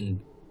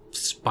fucking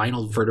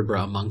spinal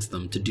vertebra amongst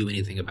them to do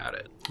anything about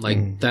it.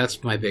 Like,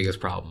 that's my biggest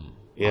problem,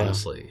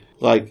 honestly.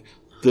 Like,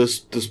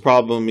 this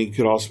problem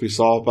could also be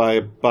solved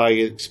by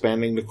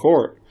expanding the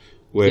court,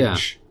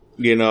 which,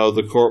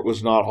 the court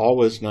was not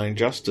always 9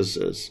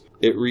 justices.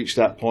 It reached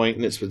that point,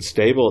 and it's been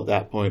stable at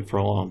that point for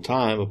a long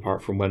time,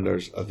 apart from when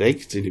there's a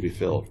vacancy to be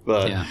filled.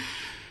 But,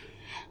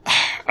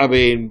 I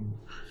mean,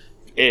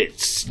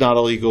 it's not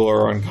illegal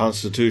or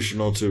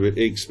unconstitutional to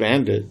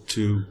expand it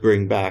to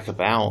bring back a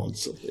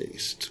balance, at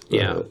least.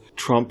 But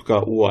Trump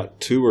got,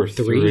 2 or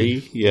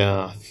 3?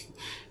 Yeah.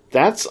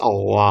 That's a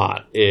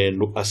lot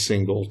in a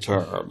single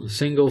term.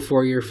 Single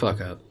 4-year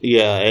fuck-up.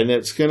 Yeah, and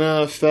it's going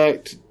to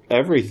affect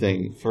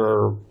everything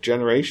for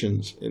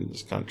generations in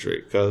this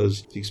country,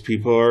 because these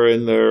people are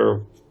in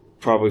their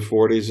probably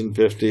 40s and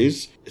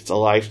 50s. It's a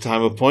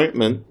lifetime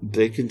appointment.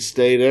 They can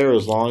stay there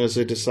as long as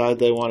they decide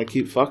they want to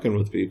keep fucking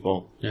with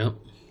people. Yep.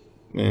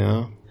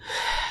 Yeah.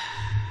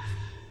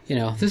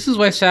 This is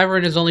why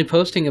Saverin is only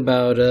posting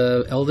about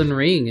Elden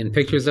Ring and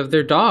pictures of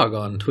their dog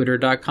on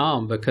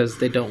Twitter.com, because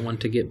they don't want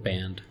to get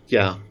banned.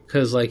 Yeah.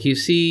 Because, you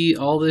see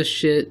all this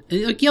shit.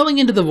 And, yelling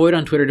into the void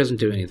on Twitter doesn't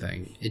do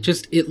anything.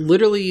 It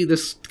literally,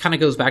 this kind of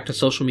goes back to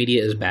social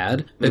media is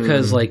bad.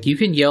 Because, you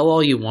can yell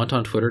all you want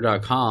on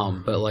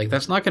Twitter.com, but,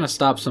 that's not going to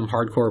stop some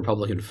hardcore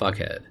Republican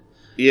fuckhead.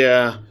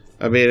 Yeah.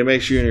 I mean, it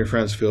makes you and your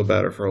friends feel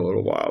better for a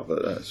little while,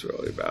 but that's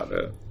really about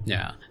it.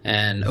 Yeah.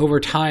 And over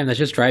time, that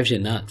just drives you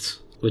nuts.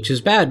 Which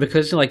is bad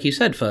because, like you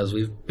said, Fuzz,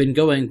 we've been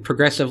going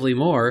progressively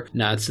more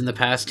nuts in the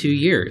past 2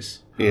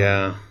 years.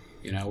 Yeah.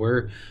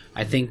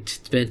 I think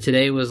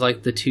today was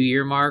the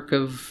 2-year mark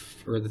or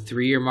the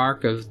 3-year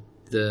mark of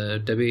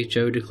the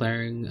WHO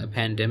declaring a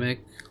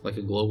pandemic, like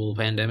a global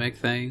pandemic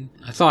thing.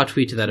 I saw a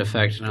tweet to that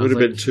effect. And it would have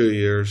been 2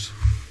 years.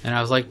 And I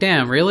was like,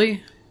 damn,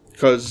 really?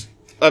 Because,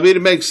 it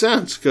makes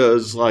sense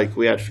because,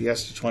 we had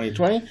Fiesta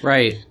 2020.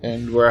 Right.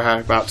 And we're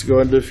about to go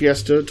into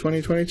Fiesta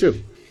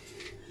 2022.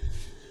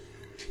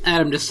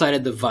 Adam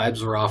decided the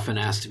vibes were off and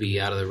asked to be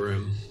out of the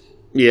room.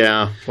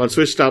 Yeah. Once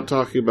we stopped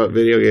talking about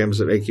video games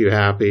that make you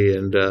happy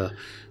and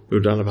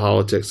moved on to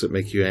politics that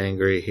make you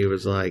angry,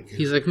 he's like,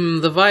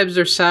 the vibes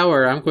are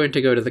sour. I'm going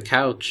to go to the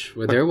couch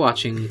where they're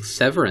watching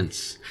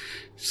Severance.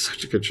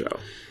 Such a good show.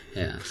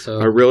 Yeah.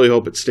 So I really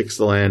hope it sticks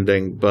the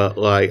landing, but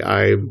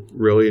I'm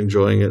really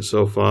enjoying it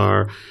so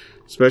far.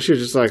 Especially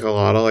just a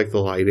lot of the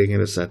lighting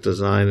and the set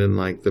design and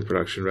the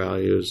production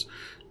values.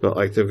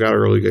 But they've got a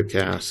really good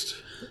cast.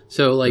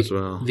 So,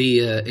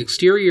 the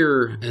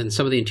exterior and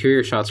some of the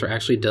interior shots are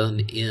actually done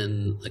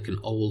in, an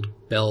old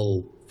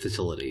Bell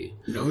facility.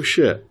 No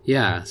shit.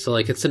 Yeah, so,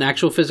 it's an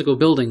actual physical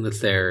building that's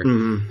there.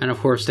 Mm-hmm. And, of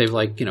course, they've,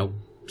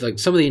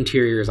 some of the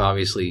interior is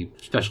obviously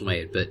special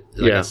made, but,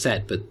 a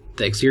set. But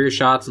the exterior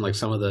shots and,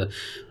 some of the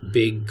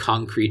big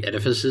concrete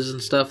edifices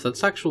and stuff,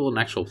 that's an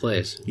actual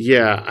place.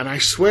 Yeah, and I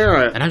swear...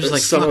 And I'm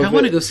just fuck, I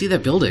want to go see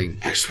that building.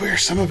 I swear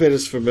some of it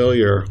is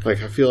familiar. I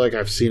feel like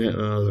I've seen it in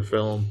another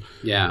film.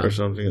 Yeah. Or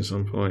something at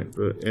some point,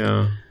 but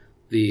yeah.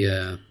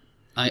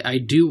 I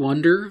do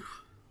wonder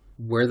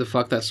where the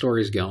fuck that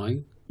story's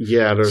going.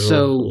 Yeah, there's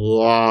a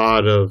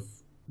lot of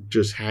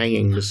just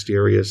hanging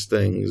mysterious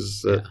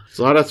things. There's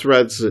a lot of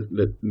threads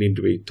that need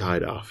to be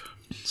tied off.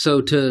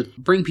 So to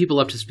bring people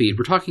up to speed,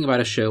 we're talking about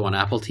a show on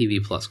Apple TV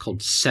Plus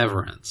called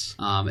Severance.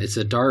 It's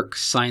a dark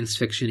science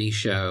fiction-y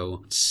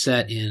show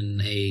set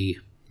in a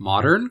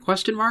modern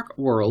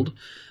world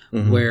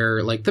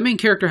where like the main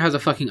character has a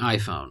fucking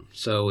iPhone.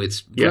 So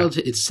it's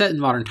it's set in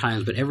modern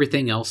times, but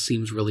everything else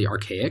seems really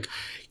archaic.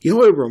 You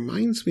know, it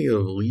reminds me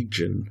of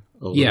Legion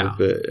a little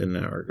bit in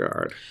that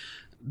regard.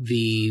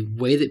 The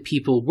way that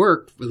people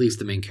work, at least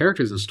the main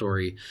characters in the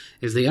story,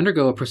 is they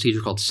undergo a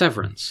procedure called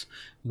severance,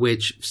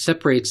 which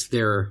separates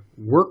their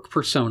work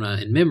persona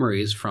and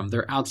memories from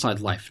their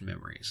outside life and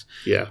memories.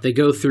 Yeah. They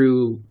go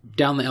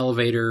down the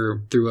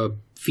elevator through a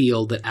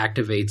field that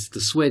activates the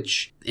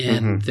switch,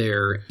 and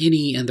their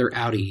innie and their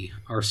outie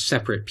are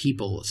separate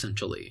people,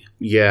 essentially.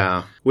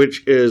 Yeah,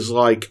 which is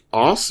like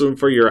awesome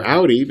for your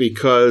outie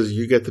because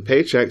you get the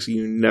paychecks,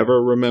 you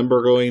never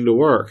remember going to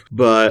work.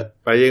 But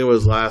I think it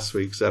was last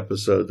week's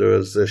episode, there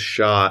was this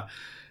shot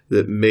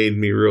that made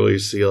me really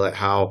see like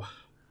how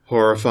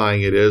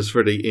horrifying it is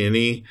for the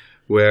innie,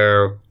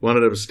 where one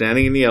of them is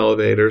standing in the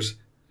elevators,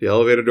 the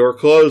elevator door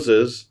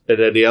closes, and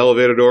then the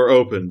elevator door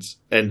opens,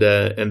 and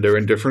they're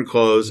in different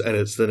clothes, and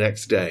it's the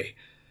next day.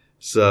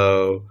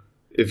 So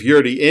if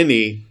you're the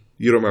innie,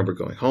 you don't remember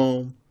going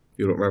home,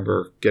 you don't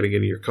remember getting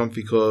into your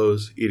comfy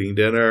clothes, eating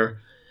dinner,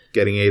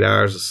 getting 8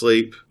 hours of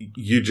sleep.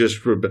 You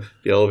just the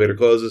elevator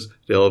closes,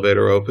 the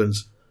elevator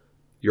opens,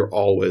 you're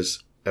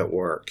always at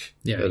work.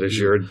 Yeah, that is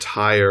your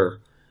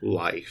entire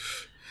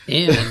life.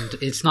 And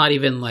it's not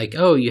even like,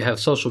 oh, you have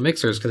social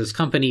mixers, because this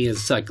company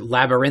is like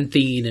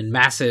labyrinthine and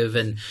massive.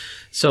 And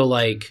so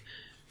like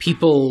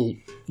people,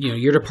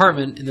 your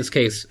department in this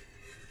case,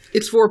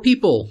 it's 4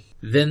 people.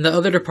 Then the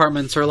other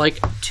departments are like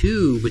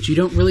 2, but you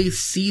don't really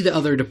see the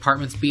other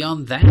departments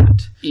beyond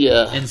that.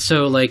 Yeah. And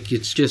so like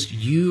it's just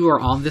you are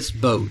on this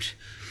boat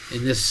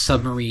in this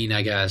submarine,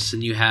 I guess,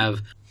 and you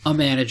have a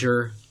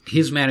manager,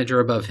 his manager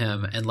above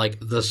him, and like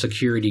the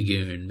security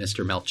goon,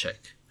 Mr.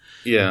 Melchick.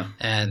 Yeah.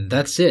 And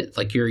that's it.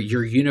 Like your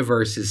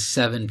universe is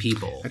 7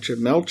 people.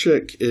 Actually,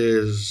 Melchick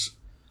is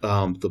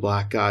the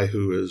black guy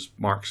who is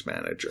Mark's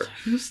manager.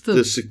 Who's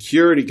the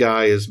security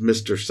guy is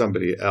Mr.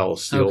 Somebody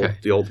else,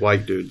 the old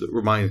white dude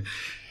that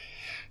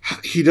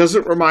he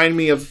doesn't remind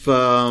me of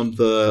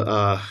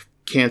the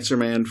Cancer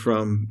Man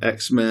from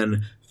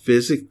X-Men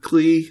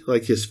physically,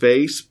 like his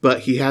face, but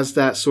he has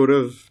that sort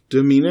of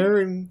demeanor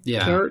and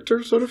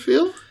character sort of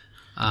feel.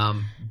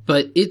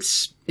 But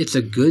it's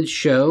a good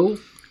show.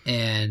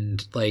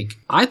 And like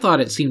I thought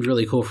it seemed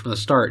really cool from the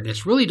start, and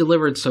it's really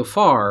delivered so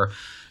far.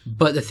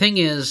 But the thing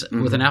is,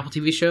 with an Apple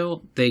TV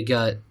show,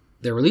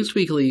 they're released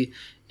weekly,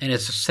 and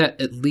it's set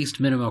at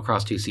least minimum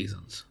across 2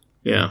 seasons.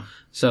 Yeah.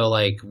 So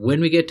like when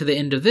we get to the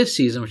end of this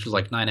season, which is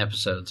like 9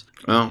 episodes,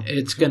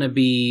 it's going to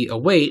be a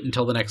wait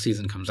until the next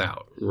season comes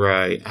out.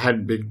 Right. I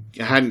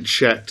hadn't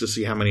checked to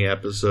see how many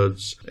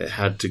episodes it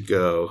had to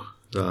go.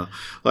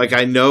 Like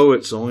I know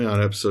it's only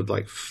on episode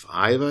like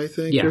 5, I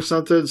think, or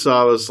something. So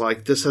I was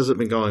like, this hasn't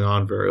been going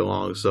on very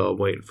long, so I'm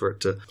waiting for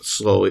it to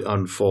slowly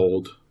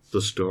unfold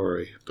the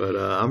story. But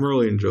I'm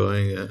really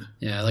enjoying it.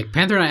 Yeah, like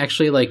Panther and I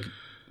actually like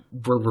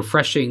were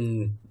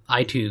refreshing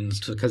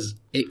iTunes because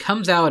it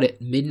comes out at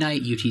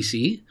midnight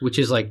UTC, which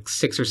is like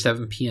 6 or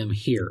 7 p.m.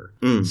 here.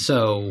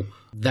 So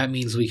that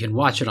means we can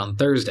watch it on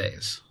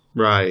Thursdays.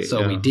 Right.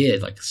 So we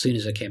did, like, as soon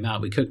as it came out,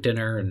 we cooked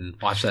dinner and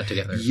watched that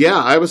together. Yeah,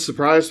 I was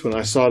surprised when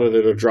I saw that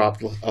it had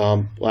dropped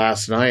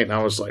last night, and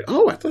I was like,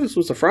 oh, I thought this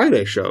was a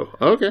Friday show.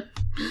 Okay.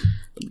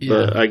 Yeah.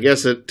 But I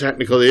guess it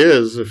technically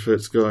is if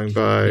it's going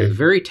by... It's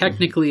very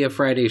technically a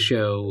Friday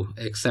show,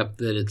 except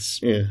that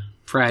it's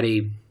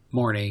Friday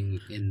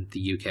morning in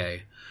the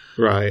UK.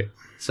 Right.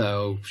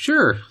 So,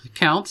 sure, it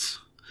counts.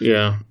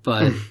 Yeah.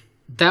 But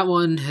that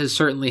one has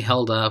certainly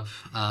held up.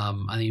 I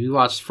mean, we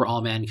watched For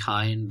All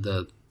Mankind,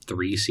 the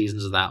 3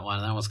 seasons of that one,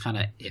 and that was kind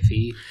of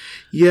iffy.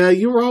 Yeah,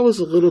 you were always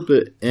a little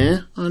bit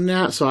on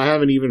that, so I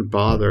haven't even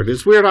bothered.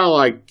 It's weird how,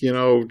 like,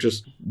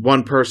 just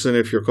one person,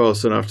 if you're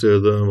close enough to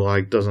them,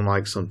 like, doesn't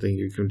like something,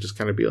 you can just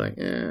kind of be like,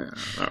 I'm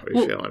not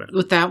really feeling it.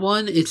 With that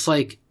one, it's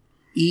like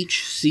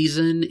each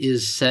season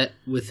is set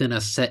within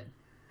a set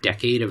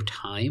decade of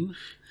time.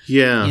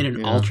 Yeah. In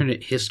an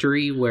alternate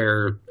history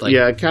where, like...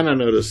 Yeah, I kind of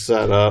know the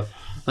setup.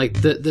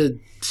 Like, the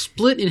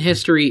split in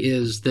history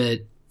is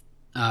that...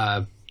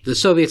 the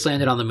Soviets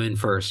landed on the moon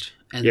first,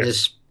 and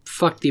this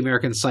fucked the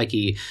American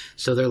psyche.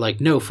 So they're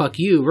like, no, fuck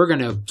you. We're going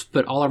to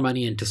put all our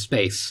money into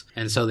space.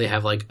 And so they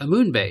have like a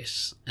moon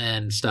base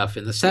and stuff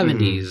in the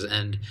 70s.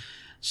 And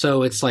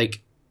so it's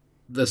like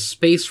the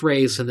space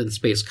race and then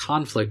space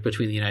conflict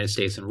between the United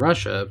States and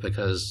Russia,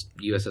 because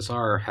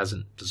USSR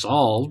hasn't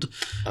dissolved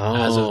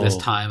as of this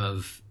time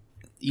of,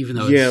 even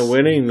though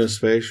winning the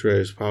space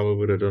race probably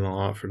would have done a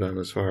lot for them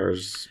as far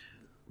as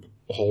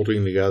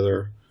holding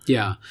together.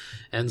 Yeah.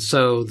 And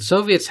so the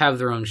Soviets have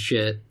their own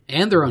shit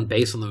and their own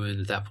base on the moon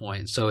at that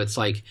point. So it's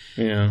like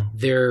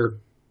they're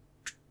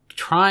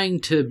trying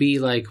to be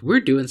like, we're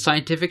doing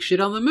scientific shit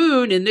on the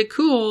moon, isn't it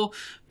cool?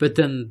 But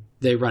then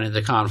they run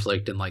into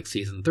conflict in like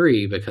season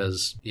 3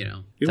 because,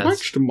 You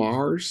watched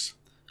Mars?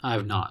 I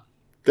have not.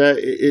 that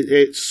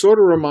it sort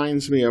of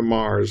reminds me of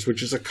Mars,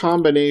 which is a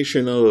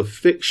combination of a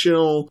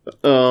fictional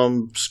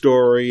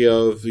story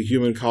of the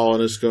human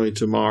colonists going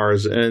to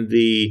Mars and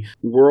the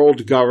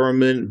world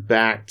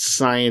government-backed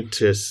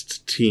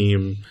scientist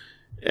team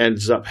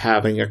ends up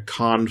having a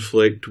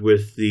conflict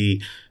with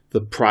the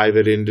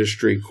private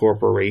industry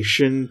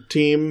corporation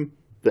team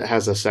that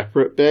has a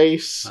separate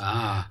base.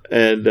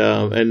 And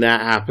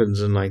that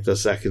happens in like the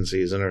second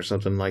season or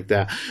something like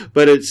that.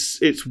 But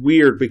it's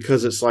weird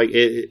because it's like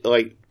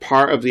like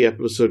part of the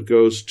episode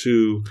goes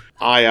to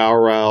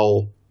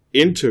IRL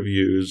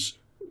interviews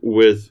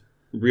with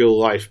real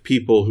life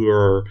people who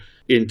are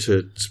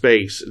into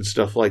space and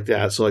stuff like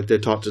that. So like they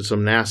talk to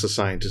some NASA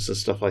scientists and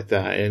stuff like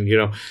that. And, you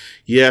know,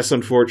 yes,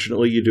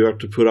 unfortunately you do have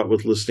to put up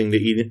with listening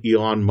to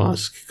Elon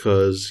Musk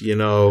because, you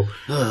know,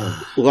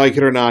 like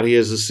it or not, he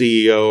is the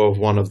CEO of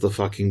one of the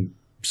fucking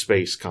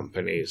space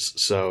companies.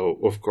 So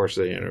of course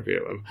they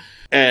interview him.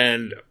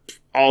 And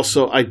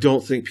also, I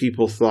don't think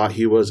people thought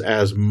he was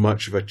as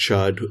much of a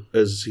chud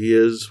as he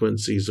is when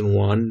season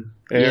 1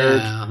 aired.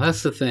 Yeah,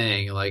 that's the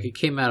thing. Like, it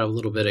came out a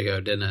little bit ago,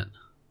 didn't it?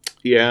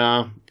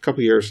 Yeah, a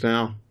couple years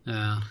now.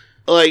 Yeah.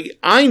 Like,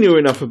 I knew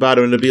enough about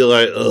him to be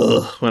like,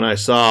 ugh, when I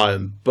saw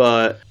him.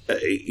 But,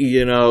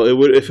 you know, it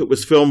would if it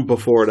was filmed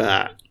before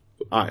that.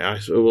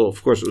 Well,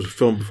 of course it was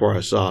filmed before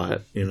I saw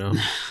it, you know.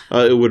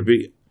 It would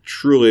be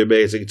truly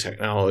amazing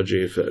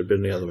technology if it had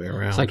been the other way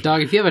around. It's like,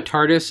 dog, if you have a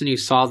TARDIS and you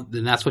saw,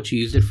 then that's what you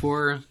used it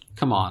for?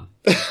 Come on.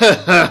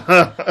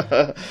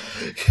 I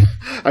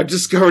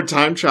discovered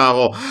time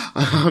travel.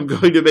 I'm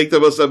going to make the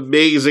most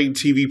amazing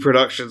TV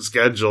production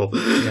schedule.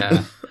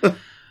 Yeah.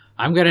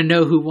 I'm going to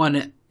know who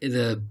won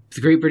the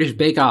Great British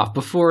Bake Off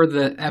before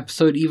the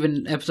episode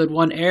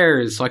 1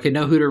 airs, so I can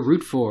know who to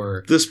root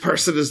for. This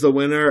person is the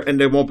winner, and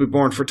they won't be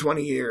born for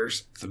 20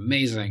 years. It's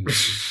amazing.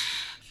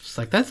 It's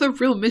like, that's a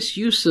real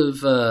misuse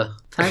of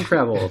time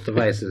travel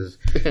devices.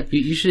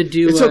 You should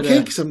do... It's okay,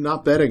 because I'm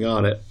not betting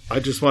on it. I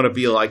just want to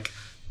be like,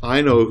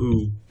 I know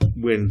who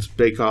wins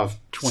Bake Off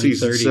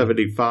season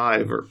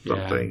 75 or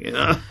something. Yeah. You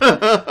know?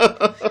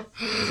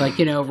 It's like,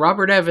 you know,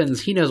 Robert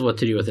Evans, he knows what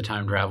to do with a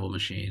time travel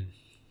machine.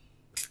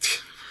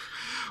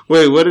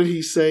 Wait, what did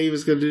he say he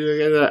was going to do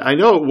again? I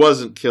know it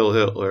wasn't kill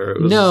Hitler.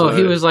 It was,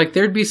 he was like,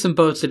 there'd be some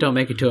boats that don't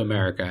make it to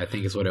America, I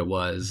think is what it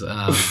was.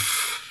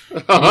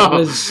 It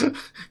was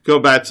go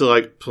back to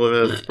like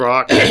Plymouth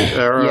Rock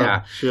era.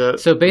 Yeah.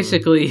 Shit. So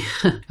basically,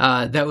 they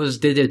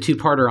did a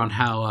 2-parter on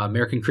how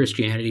American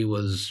Christianity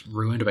was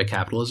ruined by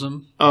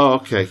capitalism. Oh,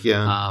 okay,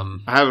 yeah.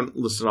 I haven't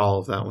listened to all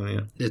of that one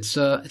yet.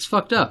 It's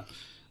fucked up.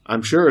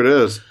 I'm sure it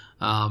is.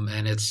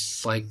 And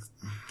it's like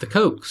the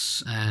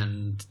Kochs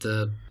and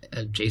the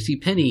J.C.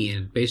 Penney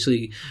and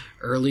basically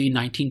early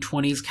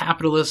 1920s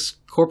capitalist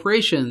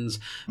corporations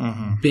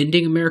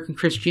bending American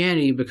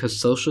Christianity because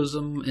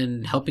socialism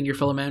and helping your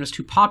fellow man was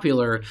too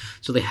popular.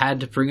 So they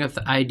had to bring up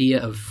the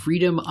idea of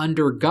freedom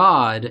under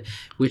God,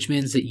 which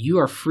means that you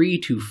are free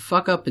to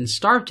fuck up and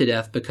starve to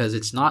death because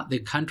it's not the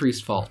country's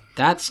fault.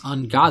 That's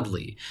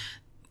ungodly.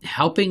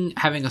 Having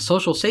a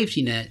social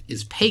safety net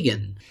is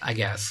pagan, I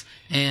guess.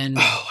 And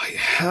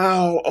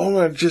how?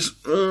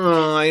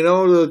 I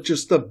know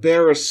just the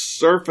barest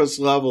surface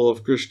level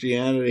of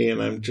Christianity,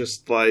 and I'm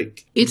just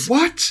like,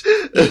 what?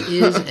 It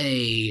is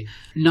a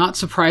not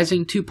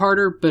surprising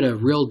 2-parter, but a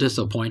real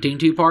disappointing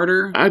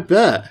 2-parter. I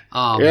bet.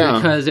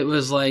 Because it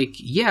was like,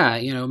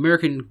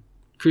 American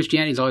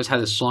Christianity's always had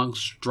a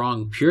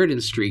strong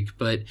Puritan streak,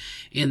 but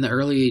in the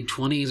early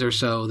 20s or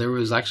so, there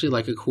was actually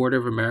like a quarter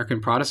of American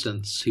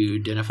Protestants who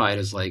identified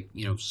as like,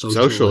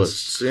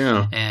 socialists.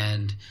 Yeah.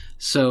 And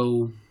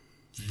so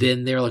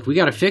then they're like, we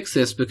got to fix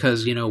this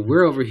because,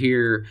 we're over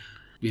here,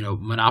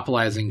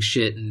 monopolizing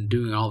shit and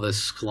doing all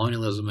this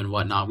colonialism and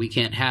whatnot. We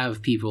can't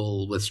have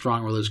people with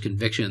strong religious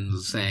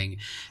convictions saying,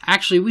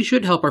 actually, we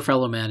should help our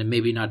fellow man and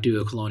maybe not do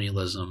a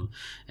colonialism.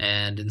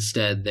 And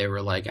instead they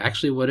were like,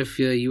 actually, what if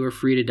you were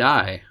free to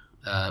die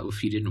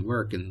if you didn't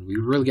work? And we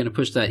were really going to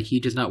push that he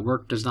does not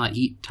work, does not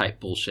eat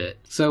type bullshit.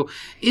 So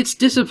it's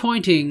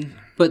disappointing.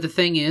 But the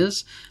thing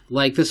is,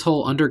 like, this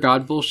whole under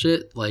God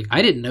bullshit, like,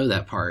 I didn't know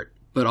that part.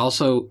 But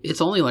also, it's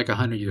only like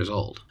 100 years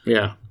old.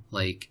 Yeah.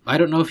 Like, I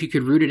don't know if you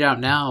could root it out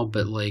now,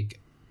 but, like,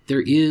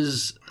 there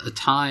is a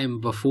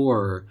time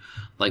before.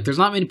 Like, there's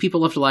not many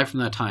people left alive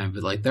from that time,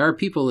 but, like, there are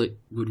people that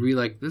would really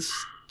like this,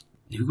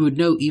 who would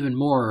know even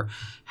more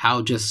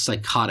how just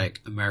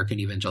psychotic American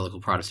evangelical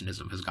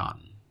Protestantism has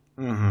gotten.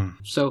 Mm-hmm.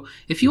 So,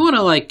 if you want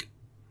to, like,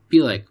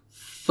 be like,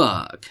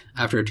 fuck,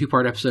 after a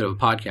 2-part episode of a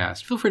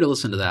podcast, feel free to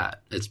listen to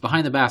that. It's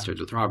Behind the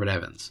Bastards with Robert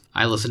Evans.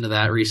 I listened to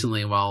that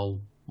recently while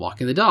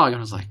walking the dog, and I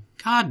was like,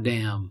 God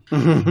damn.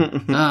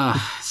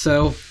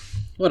 So,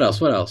 what else?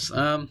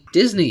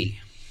 Disney.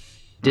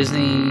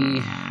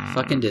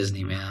 Fucking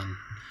Disney, man.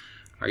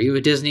 Are you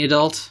a Disney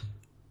adult?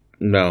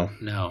 No.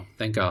 No,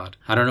 thank God.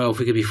 I don't know if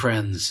we could be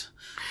friends.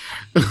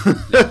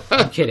 No,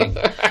 I'm kidding.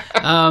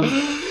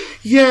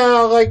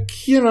 Yeah, like,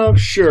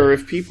 sure,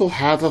 if people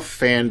have a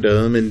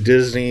fandom, and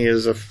Disney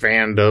is a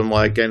fandom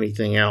like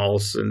anything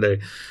else, and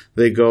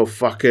they go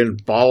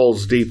fucking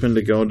balls deep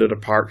into going to the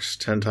parks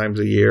 10 times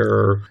a year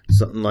or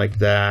something like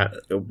that.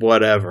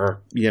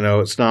 Whatever.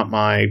 It's not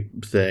my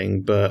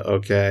thing, but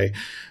okay.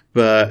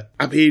 But,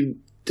 I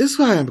mean, this is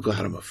why I'm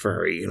glad I'm a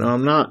furry.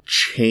 I'm not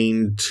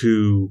chained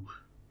to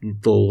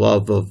the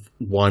love of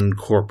one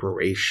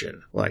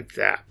corporation like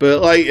that.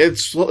 But, like,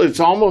 it's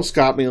almost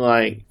got me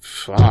like,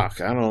 fuck,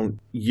 I don't...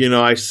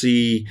 I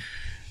see,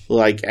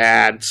 like,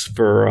 ads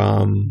for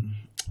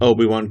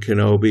Obi-Wan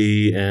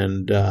Kenobi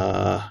and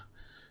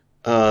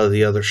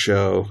the other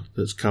show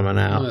that's coming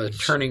out.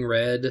 Turning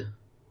Red?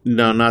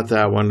 No, not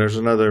that one. There's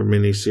another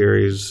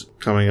miniseries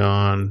coming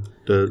on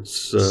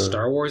that's...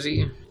 Star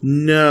Wars-y?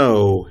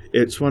 No,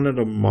 it's one of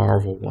the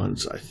Marvel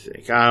ones, I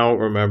think. I don't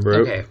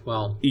remember. Okay,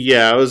 well...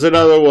 Yeah, it was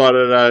another one,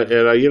 and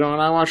when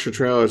I watched the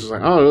trailer, it's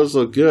like, oh, those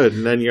look good.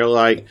 And then you're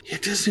like, yeah,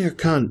 Disney are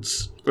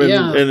cunts.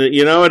 And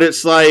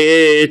it's like,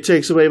 it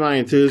takes away my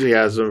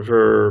enthusiasm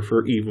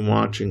for even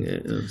watching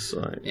it. It's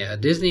like... Yeah,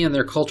 Disney and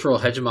their cultural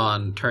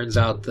hegemon turns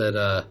out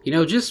that,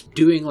 just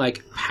doing,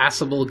 like,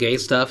 passable gay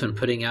stuff and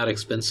putting out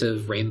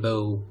expensive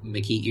rainbow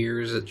Mickey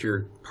ears at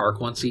your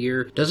park once a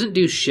year doesn't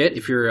do shit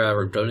if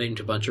you're donating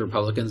to a bunch of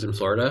Republicans in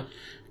Florida.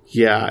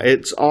 Yeah,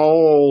 it's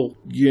all,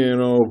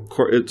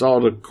 it's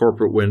all the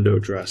corporate window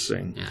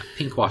dressing. Yeah,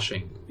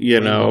 pinkwashing.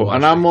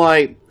 And I'm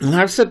like, and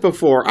I've said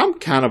before, I'm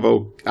kind of,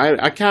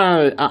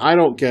 I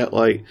don't get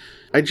like,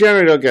 I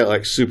generally don't get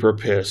like super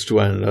pissed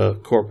when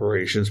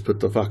corporations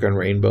put the fucking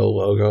rainbow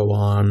logo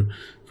on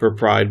for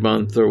Pride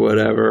Month or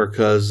whatever,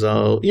 because,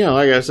 like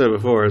I said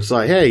before, it's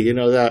like, hey,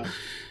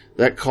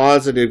 that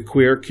closeted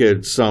queer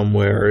kid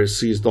somewhere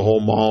sees the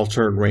whole mall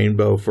turn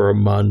rainbow for a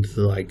month.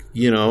 Like,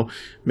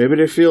 maybe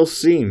they feel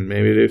seen.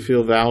 Maybe they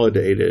feel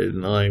validated.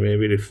 And like,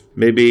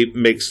 maybe it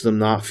makes them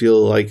not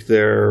feel like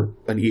they're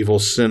an evil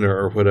sinner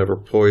or whatever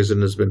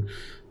poison has been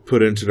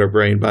put into their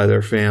brain by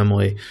their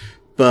family.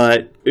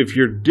 But if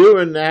you're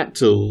doing that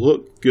to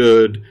look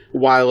good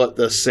while at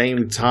the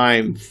same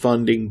time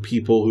funding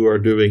people who are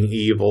doing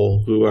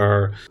evil, who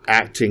are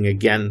acting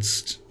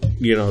against,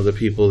 the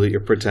people that you're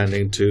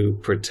pretending to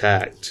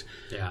protect,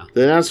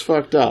 then that's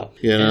fucked up,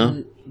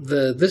 And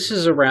this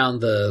is around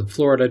the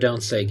Florida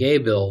Don't Say Gay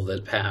bill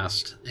that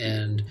passed,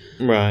 and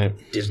right.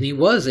 Disney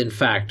was, in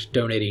fact,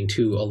 donating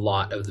to a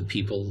lot of the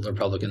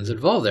Republicans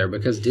involved there,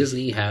 because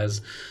Disney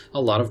has a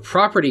lot of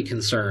property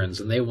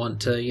concerns, and they want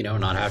to,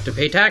 not have to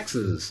pay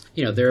taxes.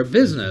 They're a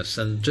business,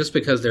 and just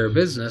because they're a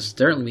business,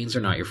 that means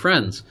they're not your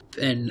friends.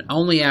 And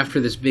only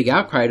after this big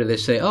outcry do they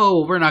say,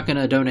 oh, we're not going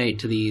to donate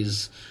to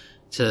these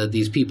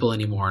people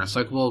anymore. And it's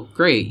like, well,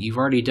 great, you've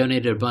already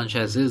donated a bunch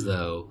as is,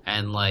 though,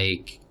 and,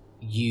 like...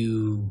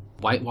 you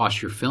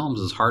whitewash your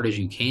films as hard as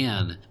you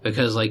can,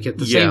 because like at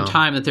the same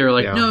time that they're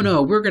like,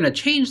 no, we're going to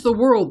change the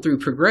world through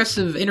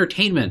progressive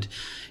entertainment,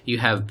 you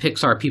have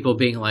Pixar people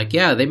being like,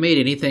 yeah, they made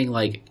anything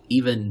like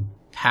even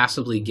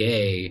passably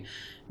gay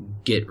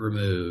get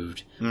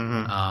removed.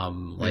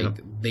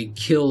 They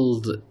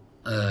killed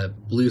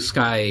Blue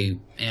Sky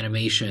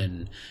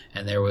Animation,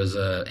 and there was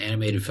a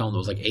animated film that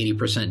was like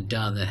 80%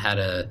 done that had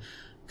a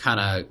kind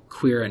of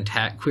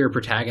queer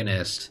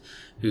protagonist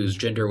whose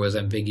gender was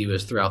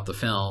ambiguous throughout the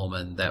film,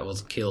 and that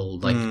was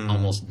killed, like,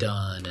 almost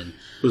done. And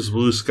was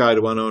Blue Sky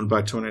the one owned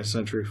by 20th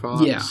Century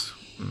Fox? Yeah.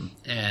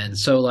 And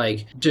so,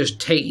 like, just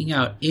taking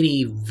out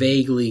any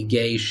vaguely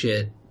gay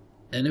shit.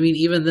 And, I mean,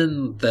 even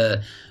then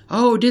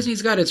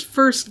Disney's got its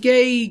first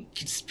gay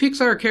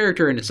Pixar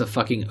character, and it's a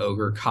fucking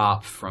ogre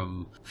cop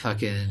from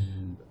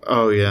fucking...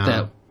 Oh, yeah.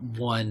 That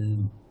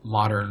one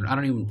modern... I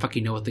don't even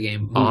fucking know what the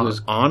game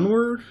was.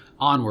 Onward?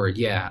 Onward,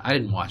 yeah. I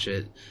didn't watch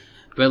it.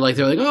 But, like,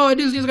 they're like, oh,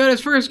 Disney's got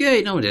its first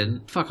gay. No, it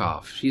didn't. Fuck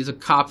off. She's a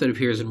cop that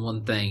appears in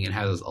one thing and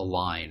has a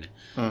line.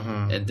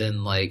 And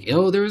then, like,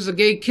 oh, there was a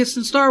gay kiss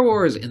in Star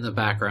Wars in the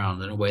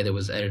background in a way that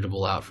was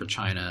editable out for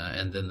China.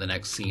 And then the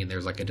next scene,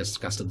 there's, like, a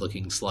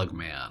disgusted-looking slug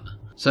man.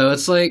 So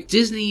it's like,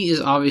 Disney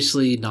is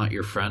obviously not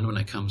your friend when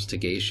it comes to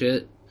gay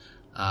shit.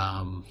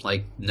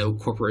 Like, no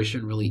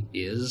corporation really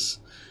is.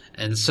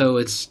 And so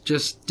it's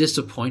just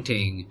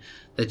disappointing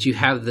that you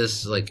have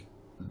this, like,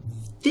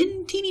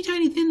 teeny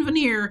tiny thin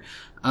veneer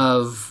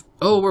of,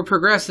 oh, we're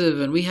progressive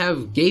and we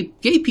have gay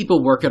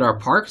people work at our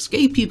parks.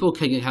 Gay people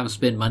can have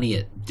spend money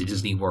at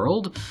Disney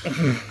World.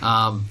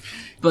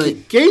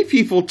 But gay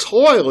people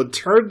toil and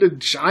turn the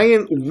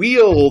giant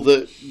wheel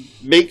that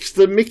makes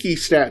the Mickey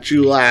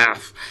statue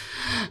laugh.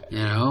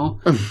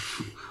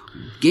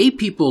 Gay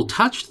people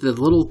touch the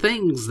little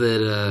things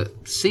that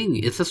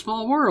sing It's a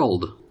Small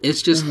World.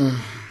 It's just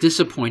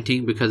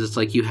disappointing, because it's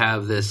like you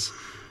have this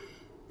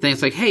thing.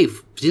 It's like, hey,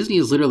 Disney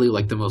is literally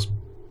like the most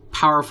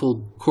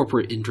powerful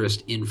corporate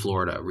interest in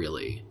Florida,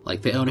 really.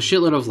 Like, they own a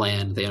shitload of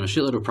land, they own a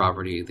shitload of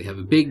property, they have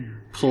a big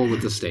pull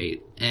with the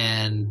state,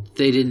 and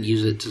they didn't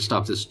use it to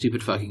stop this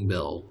stupid fucking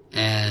bill.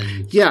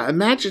 And yeah,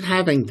 imagine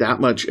having that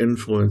much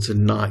influence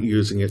and not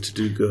using it to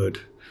do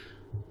good.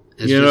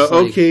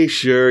 Okay,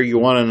 sure, you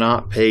want to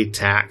not pay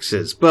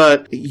taxes,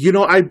 but,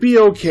 I'd be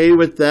okay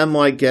with them,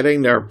 like,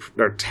 getting their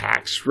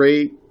tax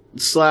rate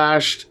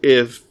slashed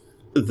if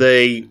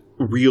they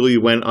really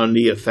went on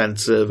the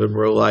offensive and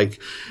were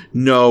like,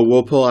 no,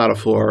 we'll pull out of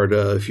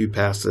Florida if you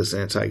pass this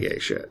anti-gay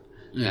shit.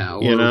 Yeah,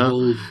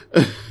 or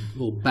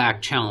we'll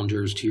back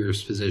challengers to your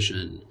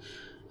position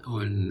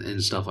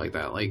and stuff like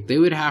that. Like, they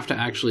would have to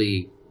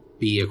actually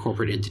be a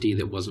corporate entity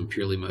that wasn't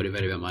purely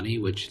motivated by money,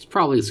 which is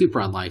probably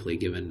super unlikely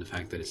given the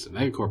fact that it's a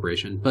mega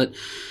corporation. But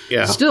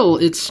still,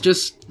 it's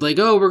just like,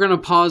 oh, we're going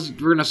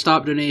to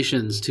stop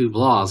donations to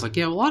blah. It's like,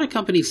 yeah, a lot of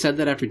companies said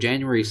that after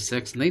January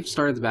 6th, and they've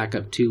started the back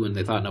up too when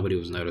they thought nobody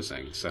was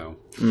noticing. So,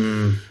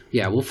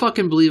 yeah, we'll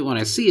fucking believe it when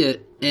I see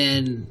it.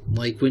 And,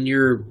 like, when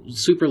you're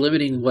super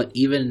limiting what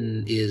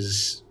even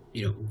is,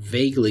 you know,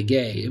 vaguely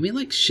gay, I mean,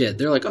 like, shit,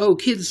 they're like, oh,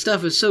 kids'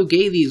 stuff is so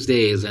gay these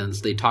days, and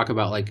they talk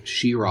about, like,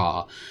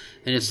 She-Ra.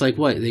 And it's like,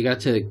 what, they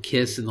got to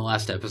kiss in the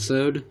last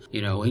episode?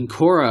 You know, in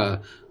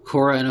Korra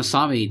and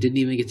Asami didn't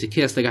even get to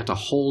kiss. They got to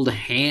hold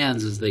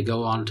hands as they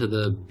go onto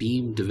the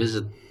beam to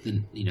visit,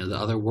 you know, the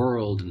other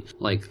world. And,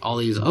 like, all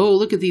these, oh,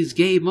 look at these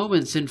gay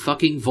moments in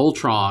fucking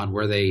Voltron,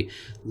 where they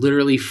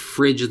literally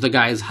fridge the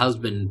guy's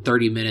husband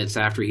 30 minutes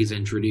after he's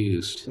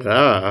introduced.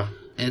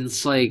 And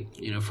it's like,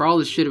 you know, for all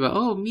this shit about,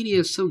 oh,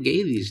 media is so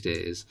gay these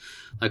days.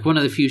 Like, one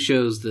of the few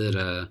shows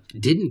that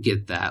didn't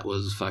get that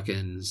was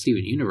fucking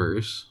Steven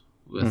Universe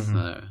with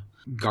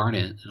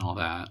Garnet and all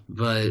that.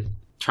 But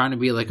trying to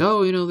be like,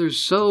 oh, you know, there's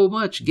so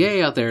much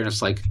gay out there, and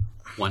it's like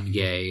one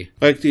gay.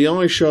 Like, the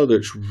only show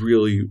that's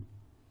really,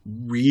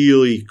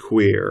 really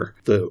queer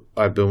that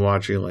I've been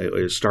watching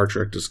lately is Star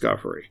Trek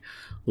Discovery.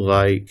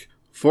 Like,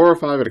 4 or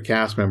 5 of the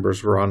cast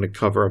members were on the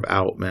cover of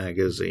Out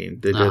magazine.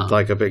 They did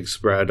like a big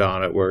spread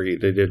on it where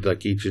they did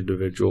like each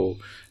individual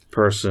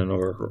person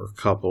or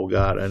couple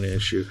got an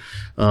issue.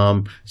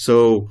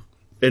 So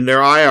in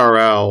their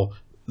IRL,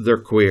 they're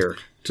queer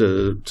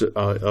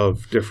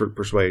of different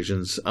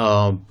persuasions,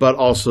 but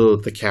also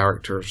the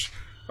characters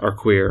are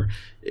queer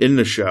in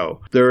the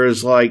show. There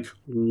is like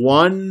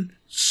one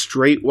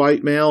straight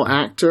white male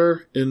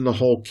actor in the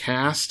whole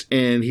cast,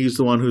 and he's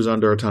the one who's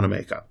under a ton of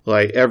makeup.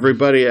 Like,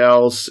 everybody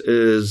else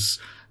is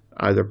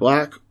either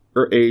black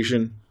or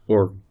Asian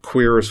or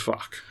queer as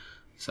fuck.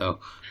 So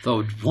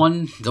the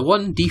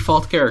one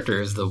default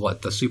character is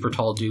the super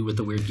tall dude with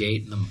the weird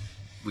gait and the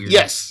weird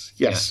yes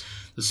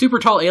the super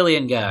tall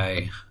alien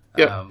guy.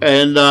 Yep.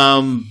 And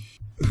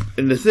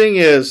the thing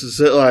is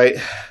that, like,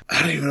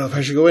 I don't even know if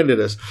I should go into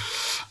this.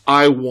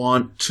 I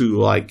want to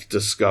like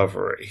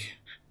Discovery.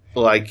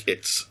 Like,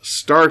 it's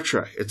Star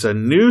Trek. It's a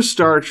new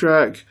Star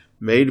Trek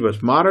made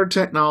with modern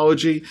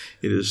technology.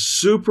 It is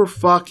super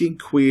fucking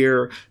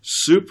queer,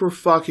 super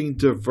fucking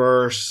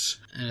diverse.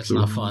 And it's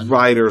not fun.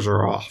 Writers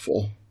are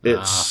awful.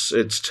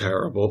 It's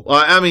terrible.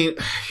 I mean,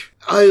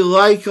 I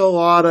like a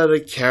lot of the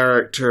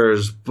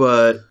characters,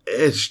 but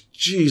it's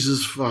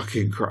Jesus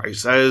fucking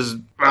Christ.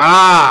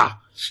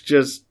 It's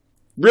just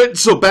written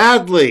so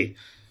badly.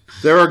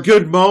 There are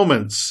good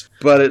moments,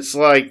 but it's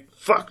like,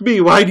 fuck me,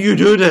 why do you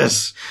do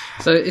this?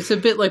 So it's a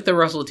bit like the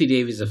Russell T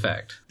Davies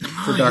effect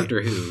for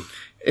Doctor Who.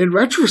 In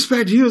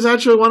retrospect, he was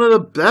actually one of the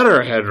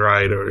better head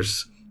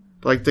writers.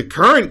 Like, the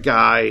current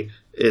guy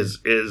is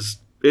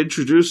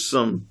introduced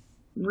some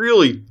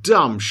really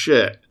dumb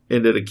shit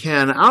into the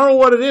canon. I don't know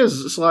what it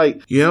is. It's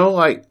like, you know,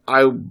 like,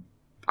 I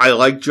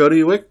like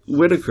Jodie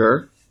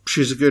Whittaker.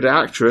 She's a good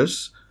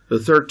actress. The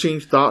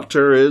 13th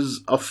Doctor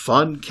is a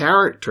fun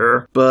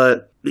character,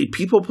 but the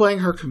people playing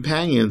her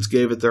companions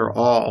gave it their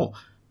all.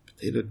 But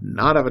they did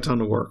not have a ton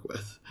to work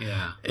with.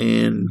 Yeah.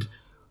 And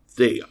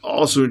they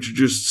also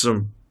introduced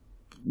some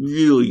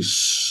really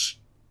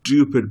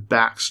stupid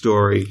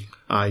backstory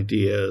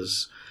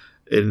ideas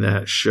in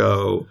that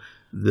show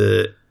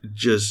that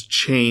just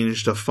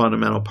changed a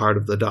fundamental part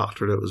of the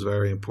Doctor that was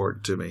very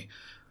important to me.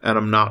 And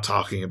I'm not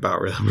talking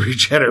about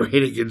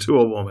regenerating into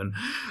a woman.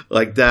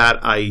 Like that,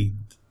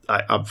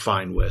 I'm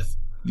fine with,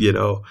 you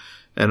know.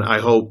 And I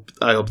hope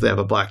they have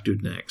a black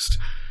dude next.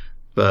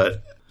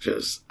 But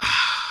just,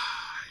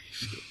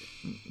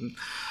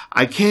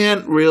 I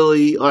can't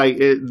really, like,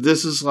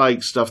 this is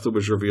like stuff that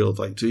was revealed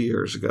like 2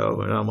 years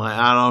ago. And I'm like,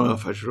 I don't know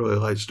if I should really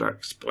like start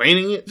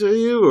explaining it to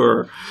you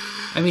or.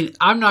 I mean,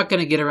 I'm not going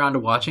to get around to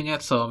watching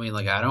it. So, I mean,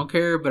 like, I don't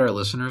care, but our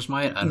listeners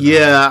might.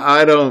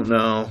 I don't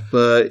know.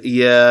 But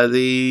yeah,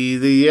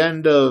 the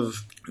end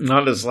of,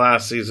 not this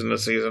last season, the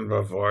season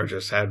before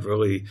just had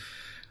really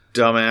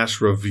dumbass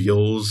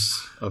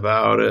reveals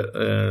about it.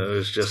 And it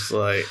was just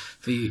like.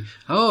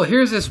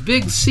 Here's this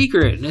big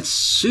secret and it's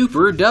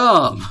super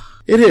dumb.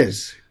 It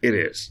is.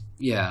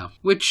 Yeah,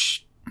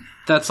 which,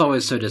 that's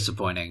always so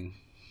disappointing.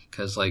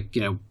 Because, like,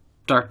 you know,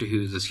 Doctor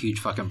Who's this huge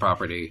fucking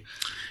property.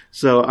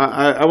 So,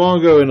 I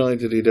won't go into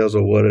the details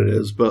of what it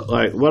is, but,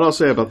 like, what I'll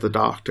say about the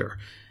Doctor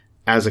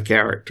as a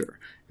character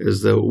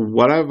is that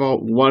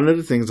one of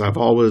the things I've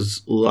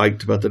always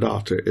liked about the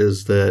Doctor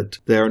is that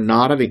they're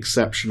not an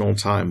exceptional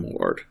Time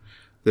Lord.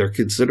 They're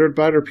considered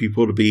by other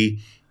people to be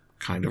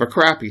kind of a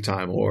crappy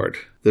Time Lord.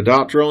 The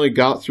Doctor only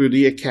got through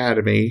the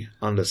Academy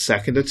on the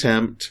second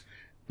attempt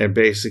and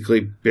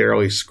basically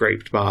barely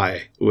scraped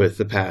by with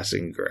the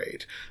passing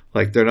grade.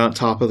 Like, they're not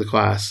top of the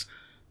class.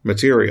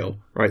 material,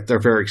 right? They're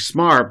very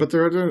smart, but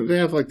they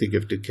have like the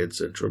gifted kid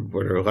syndrome,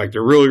 where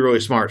they're really, really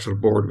smart, sort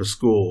of bored with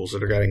schools,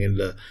 and they're getting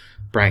into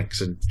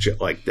pranks and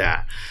shit like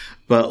that.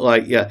 But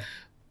like, yeah,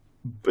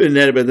 but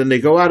then they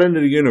go out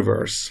into the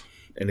universe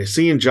and they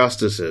see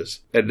injustices,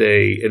 and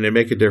they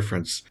make a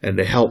difference, and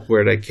they help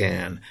where they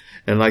can.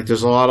 And like,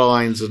 there's a lot of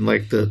lines in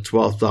like the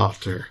 12th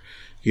Doctor.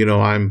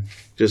 I'm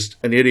just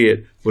an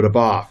idiot with a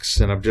box,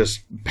 and I'm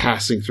just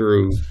passing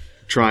through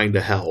trying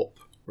to help,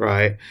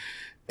 right?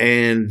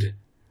 And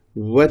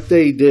what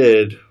they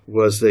did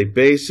was they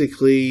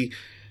basically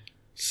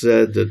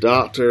said the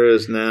Doctor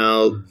is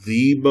now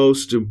the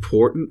most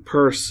important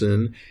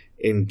person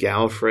in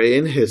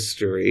Gallifreyan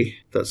history.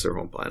 That's their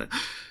home planet.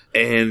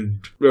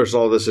 And there's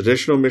all this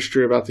additional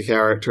mystery about the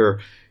character.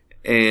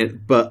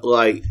 But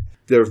like,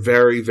 they're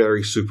very,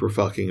 very super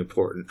fucking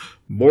important.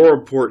 More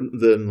important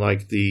than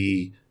like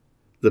the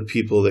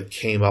people that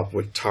came up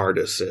with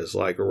TARDISes,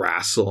 like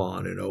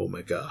Rassilon and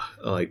Omega,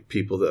 like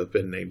people that have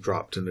been name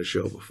dropped in the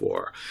show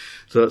before.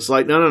 So it's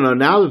like, no.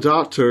 Now the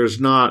Doctor is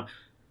not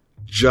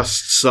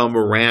just some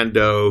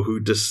rando who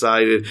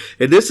decided,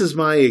 and this is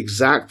my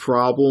exact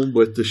problem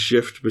with the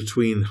shift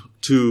between,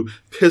 to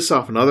piss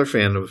off another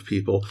fandom of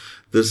people,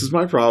 this is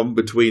my problem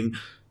between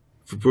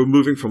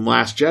moving from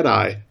Last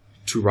Jedi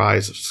to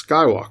Rise of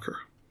Skywalker.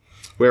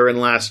 Where in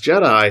Last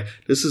Jedi,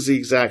 this is the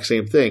exact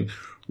same thing.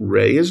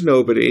 Rey is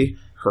nobody.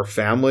 Her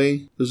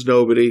family is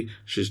nobody.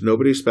 She's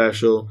nobody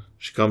special.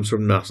 She comes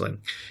from nothing.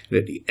 And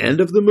at the end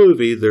of the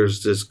movie,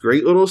 there's this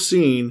great little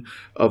scene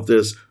of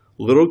this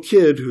little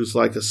kid who's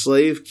like a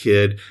slave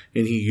kid,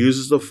 and he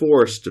uses the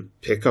Force to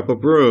pick up a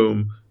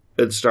broom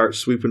and start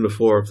sweeping the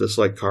floor of this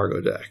like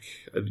cargo deck.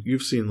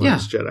 You've seen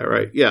Last Jedi,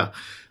 right? Yeah.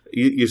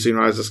 You've seen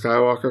Rise of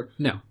Skywalker?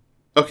 No.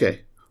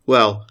 Okay.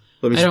 Well,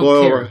 let me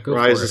spoil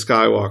Rise of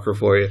Skywalker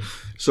for you.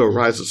 So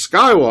Rise of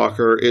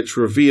Skywalker, it's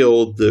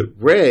revealed that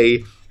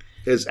Rey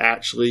is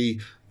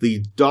actually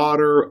the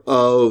daughter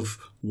of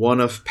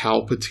one of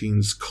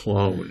Palpatine's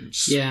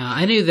clones. Yeah,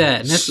 I knew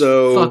that, and that's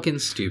fucking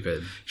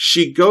stupid.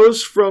 She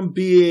goes from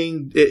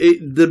being...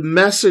 the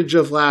message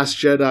of Last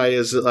Jedi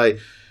is that, like,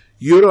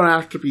 you don't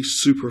have to be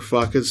super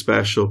fucking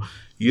special.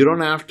 You don't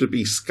have to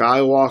be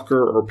Skywalker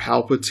or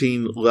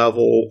Palpatine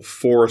level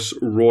Force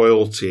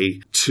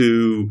royalty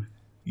to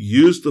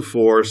use the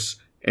Force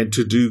and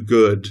to do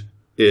good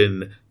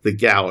in the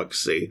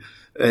galaxy.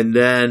 And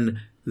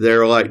then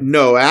they're like,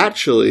 no,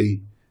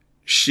 actually,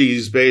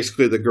 she's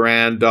basically the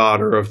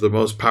granddaughter of the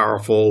most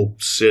powerful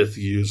Sith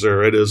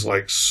user. It is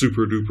like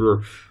super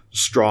duper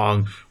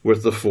strong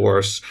with the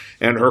Force.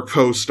 And her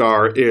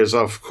co-star is,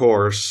 of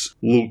course,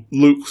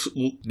 Luke's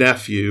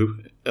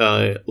nephew,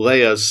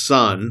 Leia's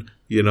son.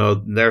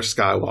 They're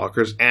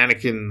Skywalkers.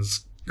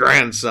 Anakin's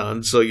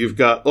grandson. So you've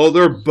got,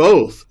 they're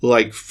both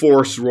like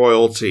Force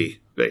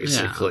royalty,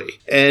 basically.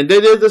 Yeah. And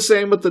they did the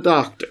same with the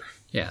Doctor.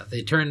 Yeah,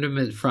 they turned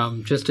him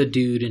from just a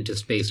dude into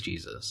Space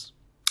Jesus.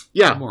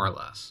 Yeah. More or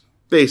less.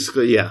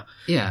 Basically, yeah.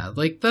 Yeah,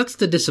 like, that's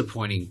the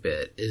disappointing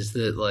bit, is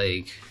that,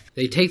 like,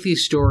 they take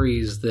these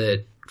stories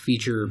that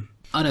feature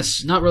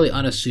not really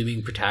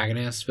unassuming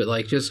protagonists, but,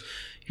 like, just,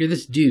 you're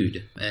this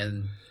dude,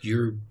 and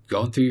you're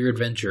going through your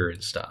adventure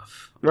and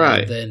stuff.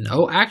 Right. And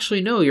then, actually,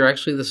 no, you're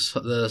actually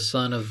the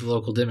son of the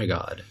local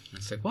demigod. And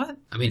it's like, what?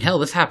 I mean, hell,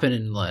 this happened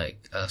in,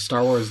 like,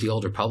 Star Wars The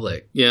Old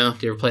Republic. Yeah.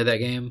 Did you ever play that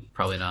game?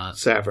 Probably not.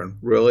 Savern,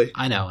 really?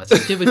 I know, it's a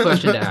stupid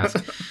question to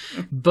ask.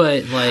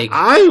 But, like...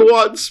 I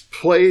once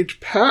played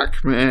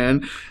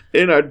Pac-Man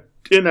in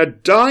a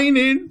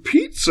dine-in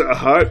Pizza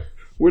Hut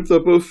with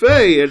a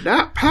buffet, and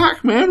that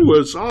Pac-Man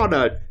was on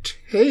a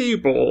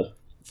table.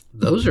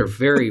 Those are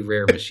very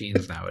rare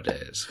machines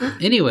nowadays.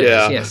 Anyways,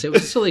 yes, it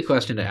was a silly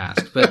question to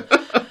ask, but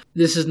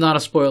this is not a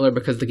spoiler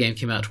because the game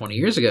came out 20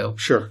 years ago.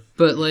 Sure.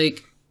 But,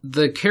 like,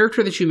 the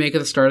character that you make at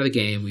the start of the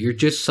game, you're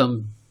just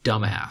some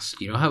dumbass.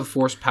 You don't have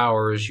Force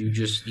powers.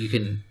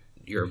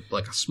 You're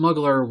like a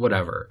smuggler,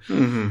 whatever.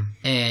 Mm-hmm.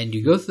 And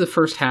you go through the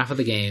first half of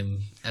the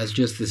game as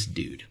just this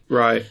dude.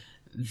 Right.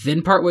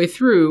 Then partway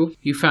through,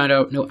 you found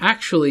out, no,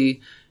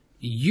 actually,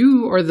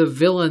 you are the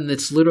villain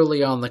that's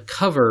literally on the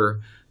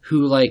cover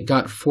who, like,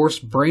 got Force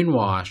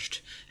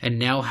brainwashed and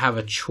now have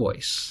a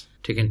choice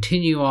to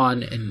continue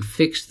on and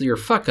fix your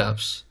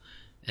fuck-ups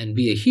and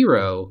be a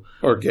hero.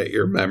 Or get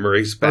your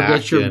memories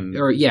back.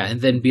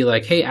 And then be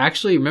like, hey,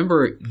 actually,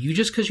 remember,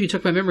 just because you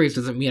took my memories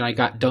doesn't mean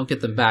don't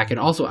get them back. And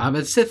also, I'm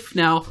a Sith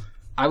now.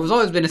 I've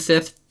always been a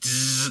Sith.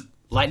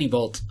 Lightning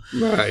bolt.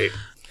 Right.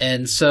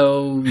 And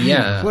so,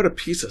 yeah. What a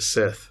piece of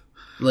Sith.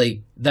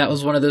 Like, that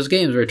was one of those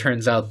games where it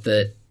turns out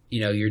that,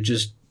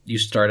 you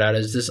start out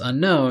as this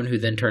unknown who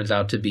then turns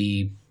out to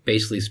be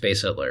basically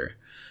Space Hitler.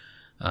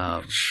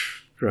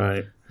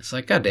 Right. It's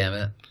like, God damn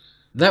it.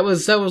 That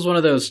was one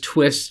of those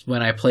twists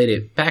when I played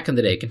it back in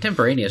the day.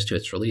 Contemporaneous to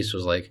its release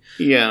was like,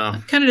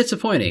 kind of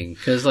disappointing.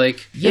 Because,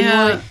 like,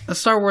 a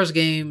Star Wars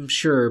game,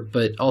 sure,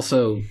 but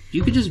also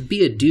you could just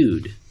be a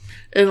dude.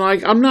 And,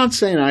 like, I'm not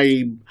saying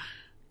I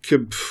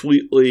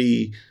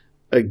completely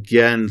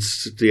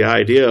against the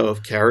idea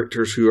of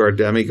characters who are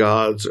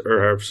demigods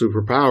or have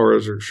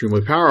superpowers or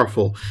extremely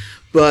powerful.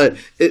 But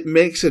it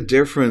makes a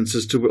difference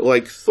as to,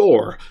 like,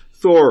 Thor.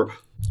 Thor,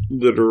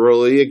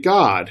 literally a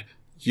god,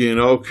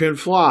 can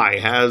fly,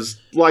 has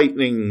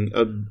lightning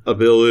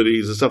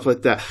abilities and stuff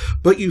like that.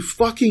 But you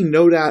fucking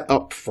know that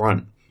up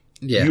front.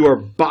 Yeah. You are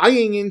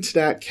buying into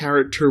that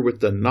character with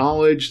the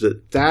knowledge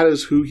that that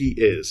is who he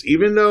is.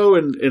 Even though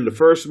in the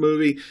first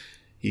movie,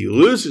 he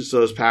loses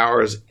those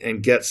powers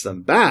and gets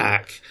them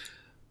back,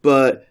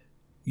 but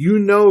you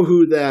know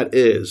who that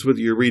is, whether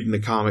you're reading the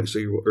comics or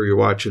you're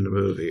watching the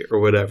movie or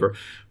whatever.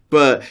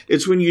 But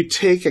it's when you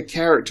take a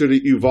character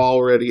that you've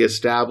already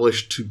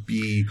established to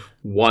be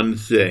one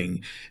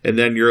thing, and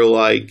then you're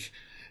like,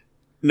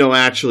 no,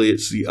 actually,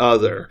 it's the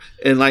other.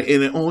 And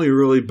it only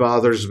really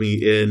bothers me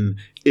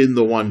in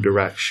the one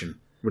direction,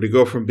 where to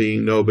go from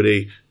being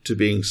nobody to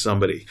being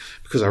somebody,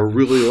 because I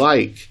really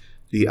like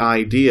the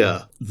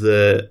idea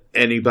that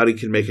anybody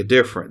can make a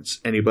difference.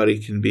 Anybody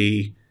can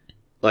be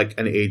like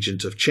an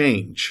agent of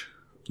change,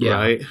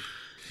 right?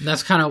 And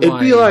that's kind of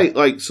why... It'd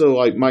be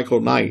like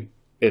Michael Knight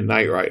in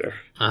Knight Rider.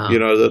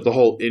 Uh-huh. The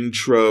whole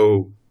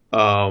intro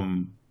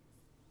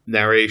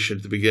narration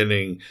at the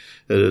beginning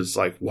is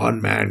like,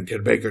 one man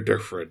can make a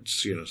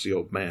difference. It's the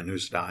old man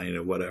who's dying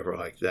and whatever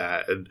like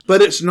that.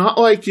 But it's not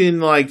like in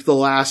like the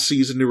last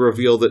season to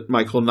reveal that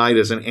Michael Knight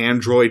is an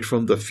android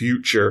from the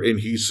future and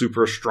he's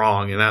super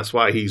strong and that's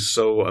why he's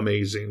so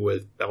amazing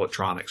with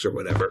electronics or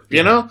whatever.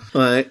 You know?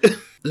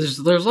 There's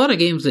a lot of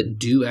games that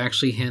do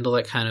actually handle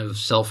that kind of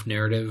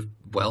self-narrative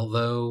well,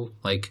 though.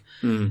 Like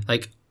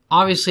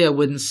obviously I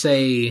wouldn't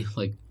say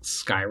like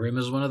Skyrim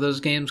is one of those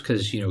games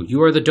because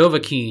you are the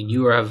Dovahkiin,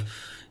 you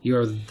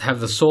have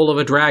the soul of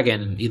a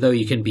dragon, though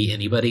you can be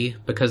anybody,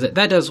 because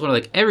that does one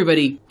like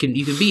you can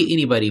be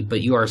anybody,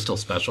 but you are still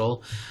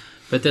special.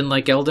 But then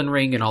like Elden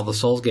Ring and all the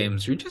Souls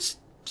games, you're just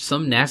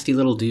some nasty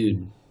little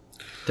dude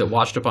that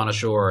washed up on a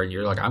shore, and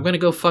you're like, I'm gonna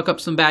go fuck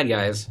up some bad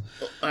guys.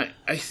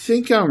 I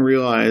think I'm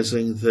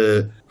realizing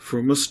that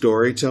from a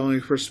storytelling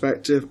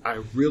perspective,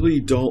 I really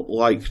don't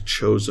like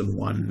chosen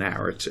one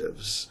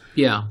narratives.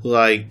 Yeah.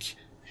 Like,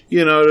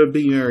 to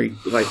be very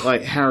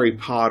like Harry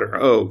Potter.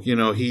 Oh,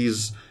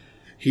 he's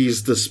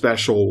the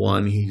special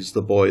one. He's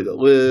the boy that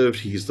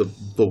lived. He's the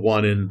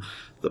one in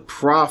the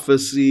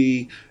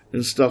prophecy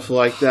and stuff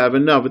like that.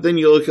 But then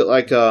you look at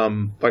like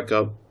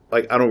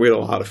I don't read a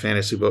lot of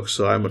fantasy books,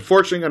 so I'm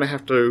unfortunately going to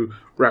have to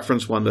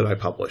reference one that I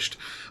published.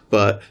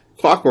 But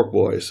Clockwork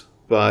Boys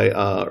by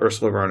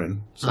Ursula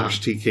Vernon /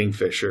 T.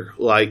 Kingfisher.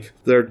 Like,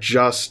 they're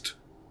just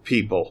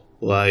people.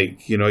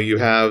 Like, you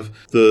have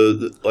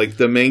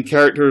the main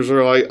characters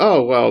are like,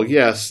 oh, well,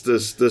 yes,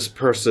 this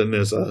person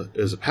is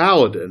a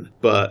paladin,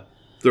 but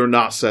they're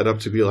not set up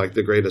to be like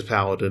the greatest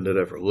paladin that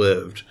ever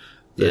lived.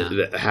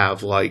 That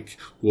have like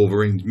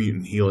Wolverine's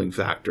mutant healing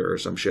factor or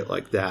some shit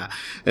like that.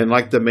 And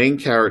like the main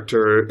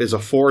character is a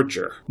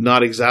forger.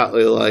 Not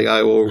exactly like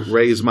I will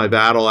raise my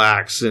battle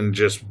axe and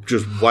just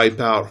wipe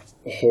out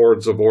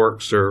hordes of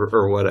orcs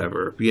or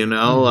whatever.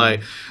 Mm-hmm.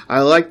 Like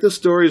I like the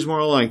stories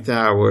more like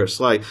that, where it's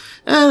like,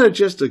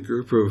 just a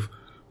group of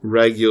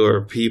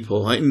regular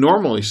people. Like,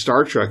 normally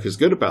Star Trek is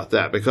good about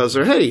that because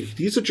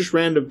these are just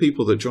random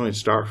people that join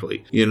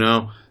Starfleet,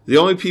 The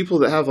only people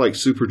that have like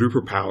super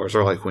duper powers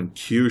are like when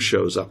Q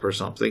shows up or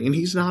something and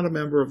he's not a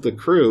member of the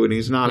crew and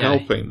he's not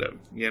helping them,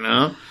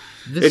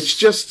 It's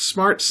just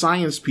smart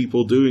science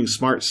people doing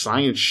smart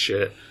science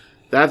shit.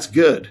 That's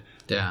good.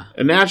 Yeah.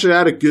 And naturally I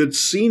had a good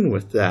scene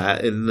with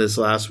that in this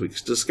last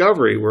week's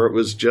Discovery, where it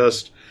was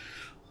just,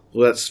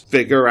 let's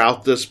figure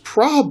out this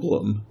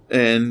problem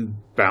and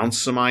bounce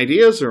some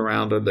ideas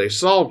around, and they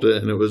solved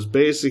it. And it was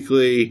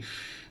basically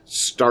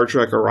Star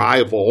Trek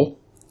Arrival,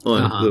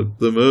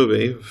 the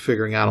movie,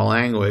 figuring out a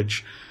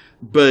language.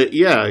 But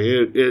yeah,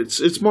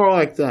 it's more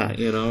like that,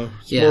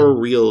 It's more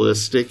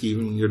realistic,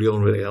 even when you're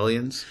dealing with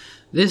aliens.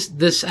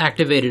 This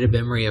activated a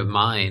memory of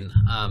mine.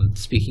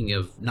 Speaking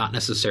of not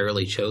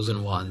necessarily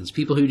chosen ones,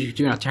 people who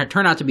do not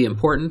turn out to be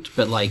important,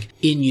 but like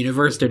in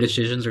universe, their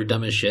decisions are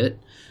dumb as shit.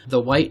 The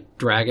White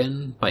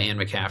Dragon by Anne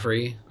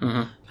McCaffrey.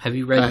 Uh-huh. Have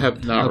you read? I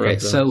have not read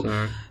that. So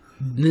sorry.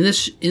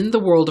 In the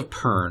world of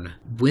Pern,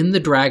 when the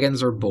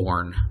dragons are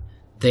born,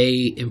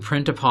 they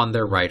imprint upon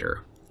their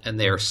writer, and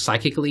they are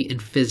psychically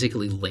and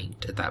physically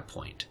linked at that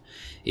point.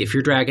 If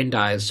your dragon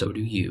dies, so do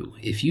you.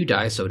 If you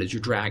die, so does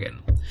your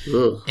dragon.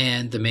 Ugh.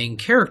 And the main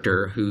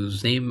character,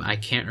 whose name I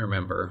can't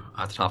remember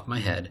off the top of my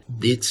head,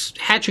 it's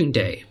hatching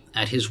day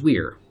at his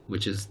weir,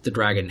 which is the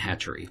dragon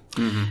hatchery.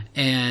 Mm-hmm.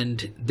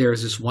 And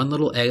there's this one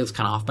little egg that's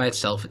kind of off by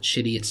itself. It's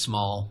shitty, it's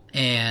small.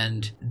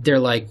 And they're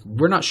like,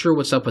 we're not sure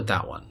what's up with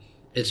that one.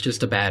 It's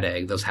just a bad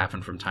egg. Those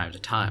happen from time to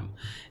time.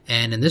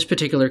 And in this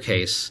particular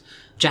case,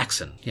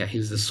 Jackson,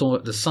 he's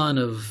the son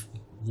of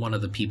one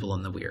of the people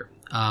in the weir.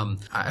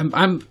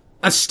 I'm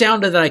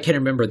astounded that I can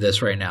remember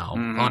this right now,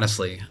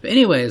 honestly. But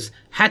anyways,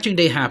 hatching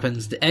day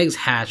happens, the eggs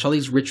hatch, all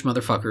these rich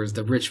motherfuckers,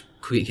 the rich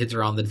kids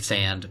are on the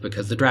sand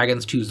because the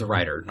dragons choose the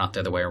rider, not the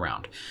other way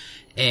around.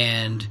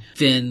 And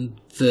then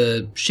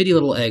the shitty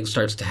little egg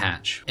starts to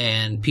hatch.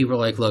 And people are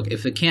like, look,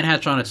 if it can't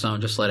hatch on its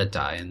own, just let it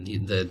die. And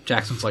the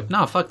Jackson's like,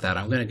 no, fuck that.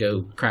 I'm going to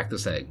go crack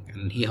this egg.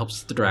 And he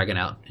helps the dragon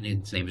out, and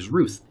his name is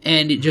Ruth.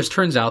 And it just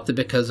turns out that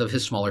because of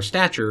his smaller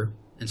stature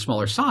and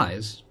smaller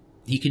size,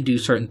 he can do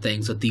certain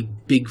things that the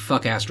big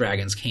fuck-ass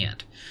dragons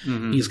can't.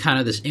 Mm-hmm. He's kind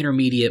of this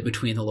intermediate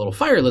between the little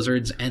fire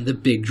lizards and the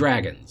big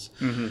dragons.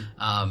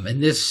 Mm-hmm.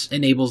 And this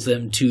enables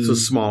them to... So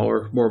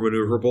smaller, more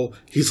maneuverable.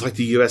 He's like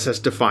the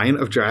USS Defiant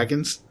of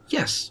dragons?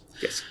 Yes.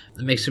 It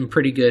makes him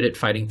pretty good at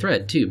fighting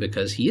Thread, too,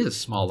 because he is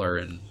smaller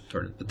and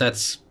sort of... But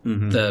that's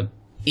the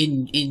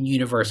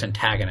in-universe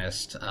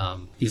antagonist.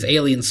 These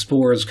alien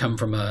spores come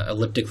from a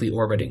elliptically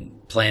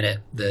orbiting planet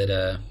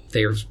that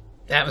they're...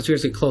 atmosphere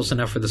is close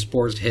enough for the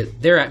spores to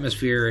hit their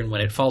atmosphere, and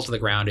when it falls to the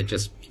ground, it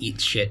just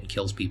eats shit and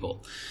kills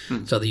people.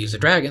 So they use the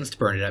dragons to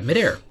burn it up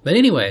midair. But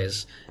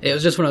anyways, it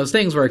was just one of those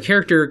things where a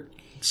character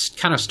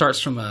kind of starts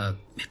from a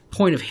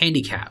point of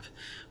handicap,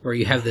 where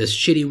you have this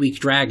shitty, weak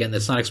dragon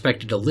that's not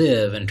expected to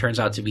live, and turns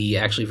out to be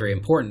actually very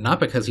important, not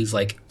because he's,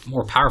 like,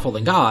 more powerful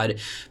than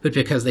God, but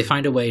because they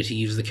find a way to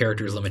use the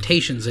character's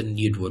limitations in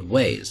Yudewood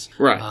ways.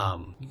 Right.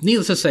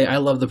 Needless to say, I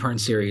love the Pern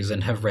series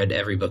and have read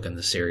every book in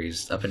the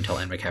series up until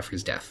Anne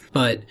McCaffrey's death.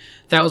 But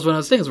that was one of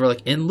those things where,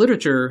 like, in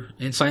literature,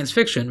 in science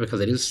fiction, because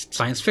it is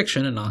science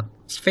fiction and not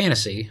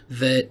fantasy,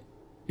 that,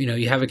 you know,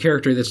 you have a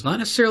character that's not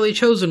necessarily a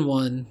chosen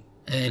one,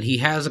 and he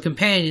has a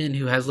companion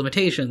who has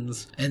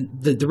limitations. And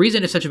the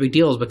reason it's such a big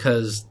deal is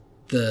because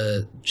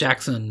the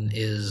Jackson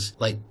is,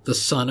 like, the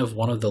son of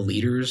one of the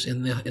leaders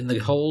in the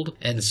hold.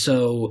 And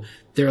so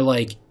they're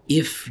like,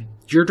 if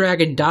your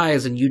dragon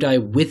dies and you die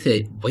with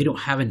it, we don't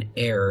have an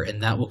heir,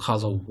 and that will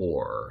cause a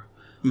war.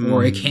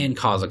 Or it can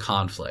cause a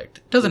conflict.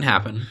 It doesn't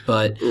happen,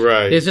 but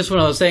it's just one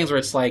of those things where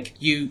it's like,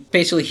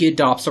 he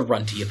adopts a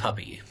runty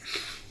puppy.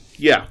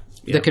 Yeah.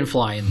 That can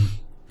fly and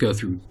go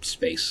through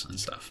space and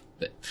stuff.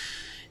 But...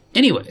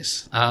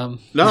 anyways,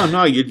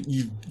 no,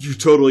 you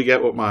totally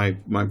get what my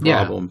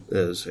problem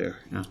is here.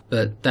 Yeah.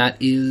 But that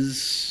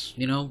is,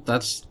 you know,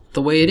 that's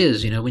the way it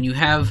is. You know, when you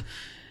have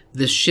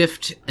this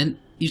shift, and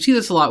you see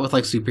this a lot with,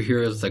 like,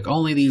 superheroes, like,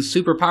 only these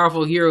super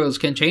powerful heroes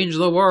can change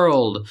the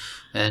world,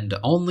 and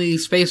only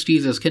Space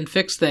Jesus can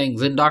fix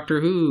things in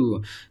Doctor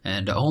Who,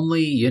 and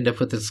only you end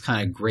up with this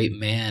kind of great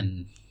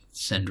man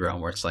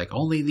syndrome where it's like,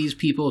 only these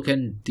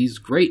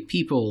great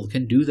people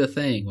can do the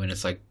thing, when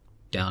it's, like,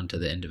 down to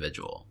the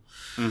individual.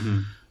 Mm-hmm.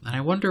 And I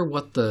wonder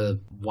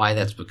why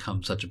that's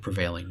become such a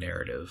prevailing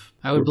narrative.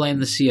 I would blame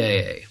the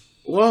CIA.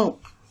 Well,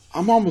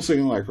 I'm almost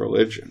thinking like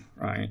religion,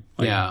 right?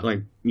 Like,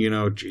 Like, you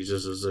know,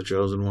 Jesus is the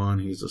chosen one.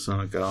 He's the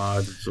son of God.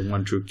 It's the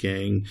one true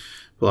king.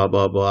 Blah,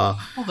 blah, blah.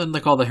 Well, then,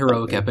 like, all the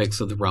heroic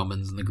epics of the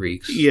Romans and the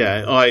Greeks.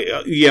 Yeah.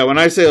 When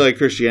I say, like,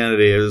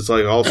 Christianity, it's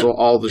like also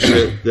all the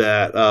shit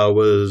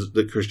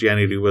that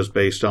Christianity was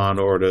based on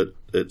or that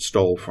it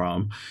stole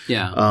from.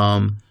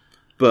 Yeah.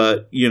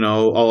 But, you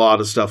know, a lot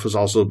of stuff has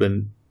also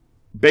been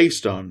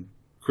based on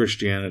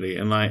Christianity.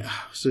 And, like,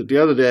 so the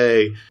other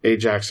day,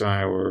 Ajax and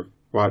I were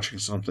watching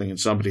something, and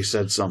somebody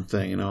said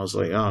something, and I was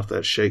like, oh,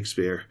 that's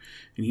Shakespeare.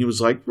 And he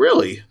was like,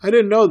 really? I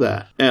didn't know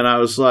that. And I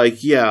was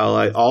like, yeah,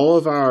 like, all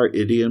of our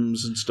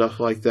idioms and stuff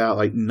like that,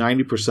 like,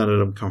 90% of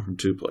them come from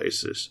two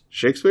places.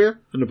 Shakespeare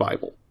and the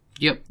Bible.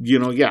 Yep. You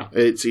know, yeah,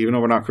 it's, even though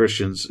we're not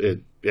Christians,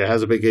 it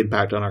has a big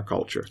impact on our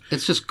culture.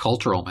 It's just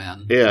cultural,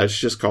 man. Yeah, it's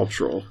just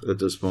cultural at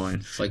this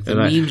point. It's like the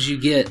memes you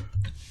get.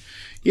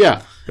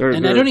 Yeah. I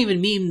don't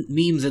even mean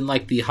memes in,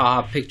 like, the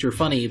ha picture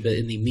funny, but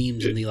in the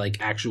memes in the, like,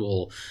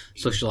 actual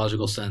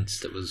sociological sense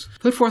that was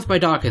put forth by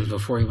Dawkins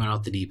before he went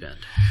out the deep end.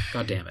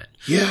 God damn it.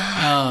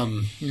 Yeah.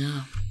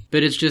 Yeah.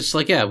 But it's just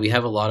like, yeah, we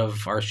have a lot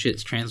of our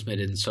shits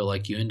transmitted, and so,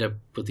 like, you end up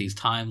with these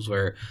times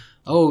where,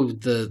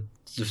 the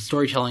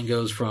storytelling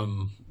goes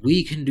from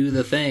we can do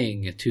the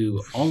thing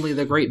to only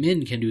the great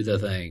men can do the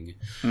thing.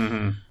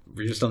 Mm-hmm.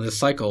 We're just on this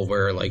cycle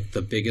where, like,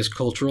 the biggest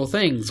cultural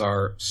things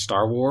are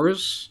Star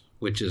Wars,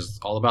 which is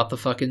all about the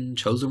fucking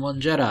chosen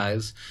one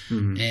Jedis,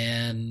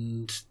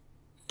 and,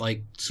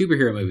 like,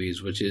 superhero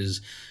movies, which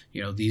is,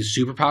 you know, these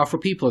super powerful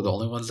people are the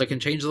only ones that can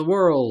change the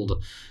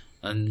world,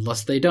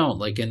 unless they don't,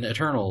 like in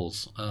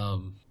Eternals.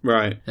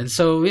 Right. And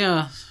so,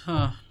 yeah,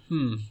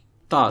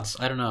 thoughts,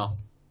 I don't know.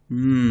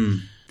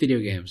 Video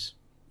games.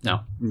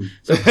 No.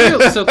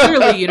 So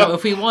clearly, you know,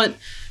 if we want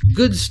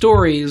good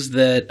stories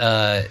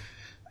that...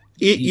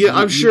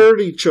 I'm sure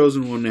the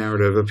chosen one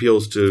narrative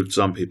appeals to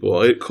some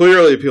people. It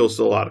clearly appeals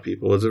to a lot of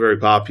people. It's a very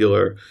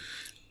popular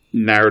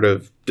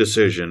narrative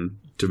decision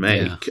to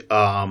make.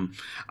 Yeah.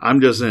 I'm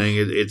just saying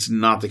it's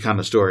not the kind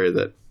of story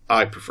that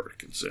I prefer to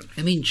consume.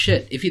 I mean,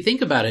 shit. If you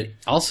think about it,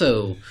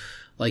 also,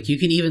 like, you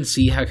can even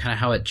see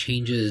how it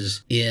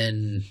changes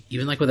in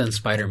even, like, within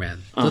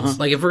Spider-Man.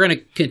 Like, if we're going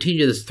to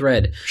continue this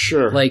thread,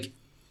 sure. Like,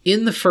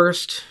 in the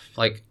first,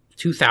 like,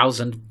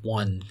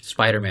 2001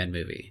 Spider-Man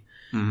movie,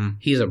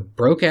 he's a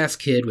broke-ass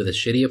kid with a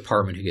shitty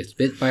apartment who gets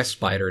bit by a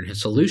spider, and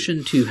his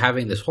solution to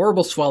having this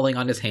horrible swelling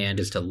on his hand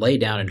is to lay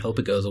down and hope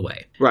it goes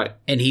away. Right.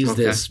 And he's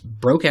this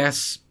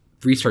broke-ass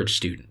research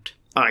student.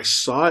 I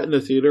saw it in the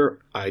theater.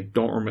 I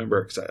don't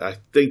remember because I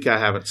think I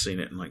haven't seen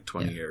it in like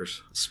 20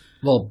 years.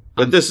 Well,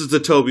 but this is the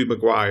Tobey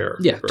Maguire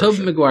version.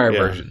 Tobey Maguire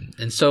version.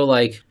 And so,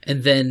 like,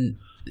 and then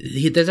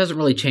that doesn't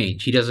really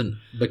change. He doesn't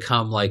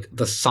become, like,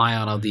 the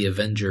scion of the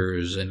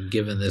Avengers and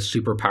given this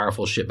super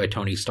powerful shit by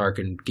Tony Stark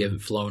and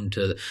flown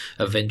to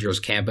Avengers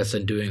campus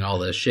and doing all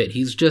this shit.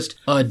 He's just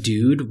a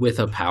dude with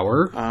a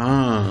power.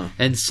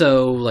 And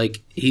so,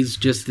 like, he's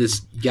just this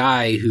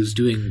guy who's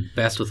doing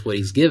best with what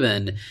he's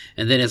given.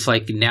 And then it's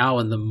like now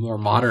in the more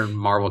modern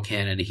Marvel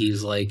canon,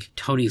 he's like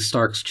Tony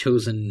Stark's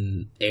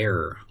chosen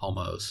heir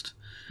almost.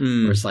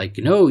 Where it's like,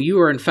 no,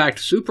 you are in fact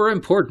super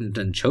important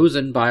and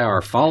chosen by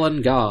our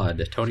fallen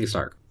god, Tony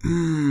Stark.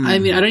 I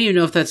mean, I don't even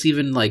know if that's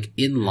even like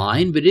in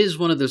line, but it is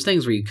one of those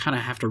things where you kind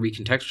of have to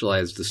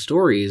recontextualize the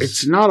stories.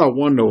 It's not a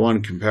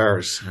one-to-one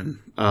comparison,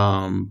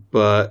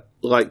 but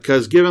like,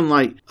 because given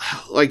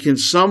like in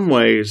some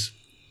ways,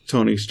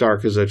 Tony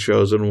Stark is a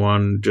chosen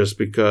one just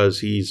because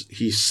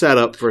he's set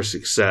up for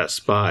success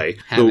by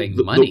having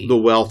money, the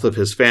wealth of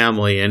his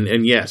family,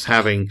 and yes,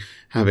 having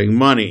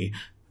money.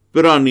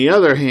 But on the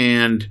other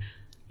hand,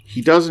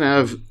 he doesn't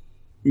have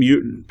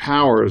mutant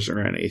powers or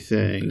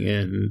anything.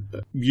 And,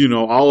 you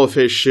know, all of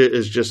his shit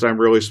is just, I'm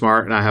really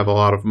smart and I have a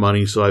lot of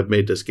money, so I've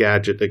made this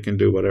gadget that can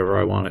do whatever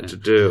I want it to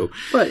do.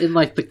 But in,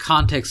 like, the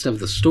context of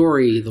the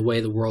story, the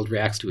way the world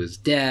reacts to his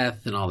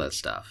death and all that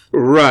stuff.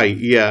 Right,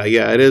 yeah.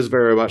 It is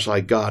very much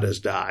like God has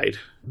died.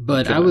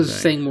 But I was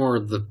saying more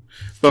of the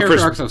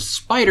character arcs of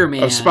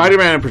Spider-Man. Of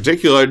Spider-Man in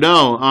particular,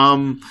 no.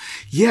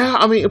 Yeah,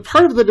 I mean,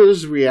 part of it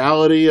is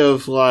reality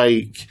of,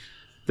 like,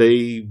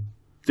 they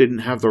didn't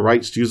have the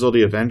rights to use all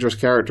the Avengers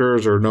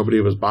characters, or nobody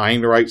was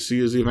buying the rights to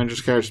use the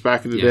Avengers characters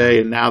back in the day,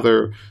 and now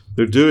they're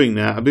doing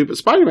that. I mean, but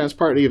Spider-Man's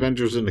part of the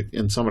Avengers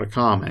in some of the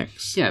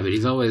comics. Yeah, but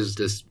he's always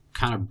this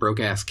kind of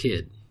broke-ass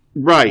kid.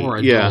 Right, or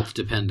adult,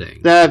 depending.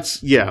 That's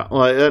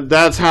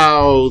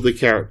how the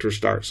character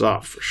starts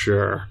off, for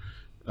sure.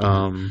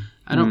 I'm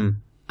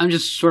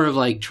just sort of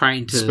like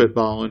trying to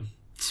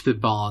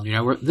spitballing. You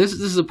know, this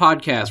is a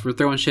podcast. We're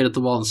throwing shit at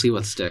the wall and see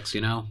what sticks.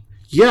 You know.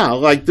 Yeah,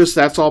 like this.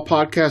 That's all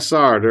podcasts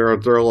are.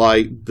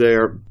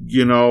 They're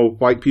you know,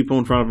 white people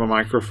in front of a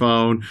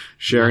microphone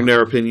sharing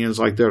their opinions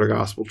like they're the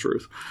gospel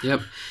truth.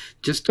 Yep,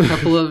 just a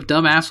couple of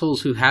dumb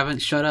assholes who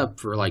haven't shut up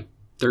for like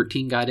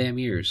 13 goddamn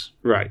years.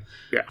 Right.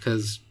 Yeah.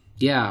 Because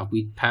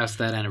we passed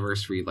that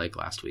anniversary like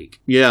last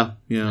week. Yeah,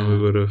 we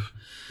would have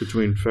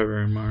between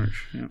February and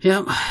March.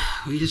 Yeah,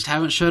 we just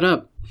haven't shut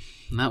up.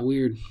 Isn't that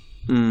weird?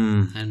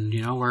 And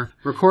you know, we're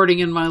recording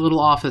in my little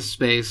office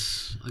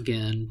space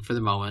again for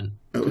the moment.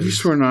 At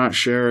least we're not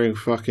sharing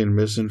fucking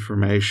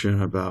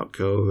misinformation about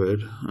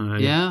COVID.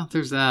 Yeah,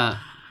 there's that.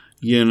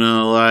 You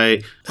know,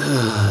 like,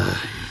 I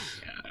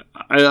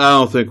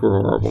don't think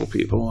we're horrible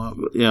people.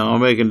 You know,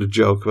 I'm making a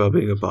joke about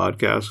being a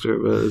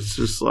podcaster, but it's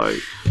just like,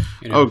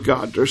 oh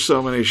God, there's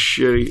so many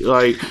shitty,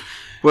 like,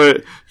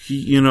 but,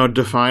 you know,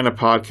 define a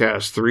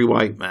podcast, 3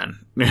 white men.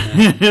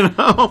 You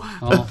know?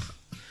 Well,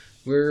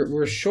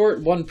 we're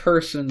short one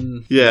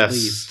person, yes. At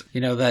least.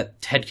 You know,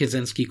 that Ted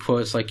Kaczynski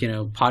quotes, like, you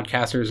know,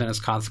 podcasters and its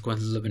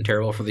consequences have been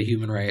terrible for the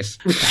human race.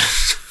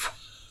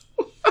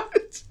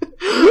 What?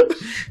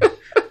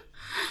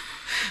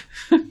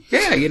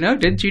 Yeah, you know,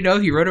 didn't you know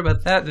he wrote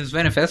about that in his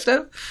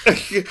manifesto?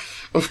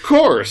 Of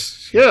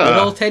course, yeah. Good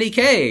old Teddy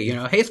K, you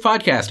know, hates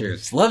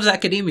podcasters, loves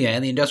academia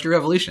and the Industrial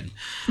Revolution.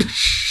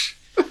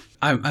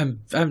 I'm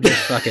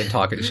just fucking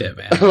talking shit,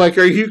 man. Like,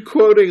 are you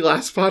quoting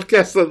last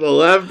podcast on the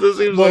left? This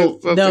seems like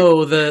something...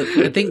 No,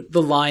 I think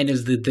the line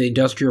is that the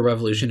Industrial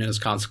Revolution and its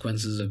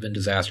consequences have been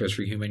disastrous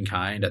for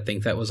humankind. I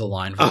think that was a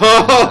line from the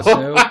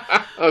manifesto.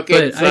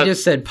 Okay, but I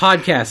just said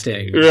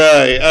podcasting.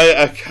 Right.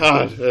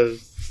 God,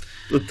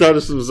 I thought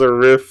this was a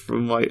riff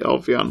from like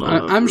Alfion.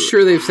 I'm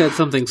sure they've said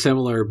something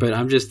similar, but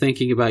I'm just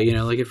thinking about, you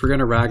know, like if we're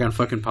gonna rag on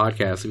fucking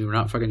podcasts, I mean, we're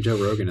not fucking Joe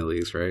Rogan at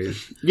least, right?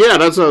 Yeah,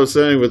 that's what I was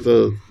saying with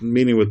the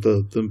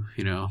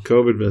you know,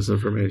 COVID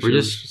misinformation. We're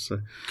just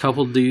a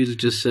couple dudes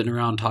just sitting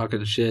around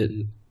talking shit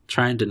and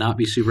trying to not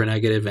be super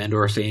negative and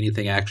or say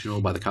anything actionable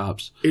by the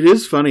cops. It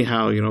is funny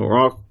how, you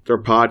know, they're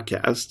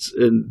podcasts,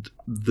 and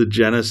the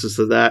genesis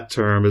of that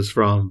term is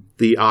from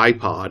the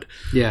iPod,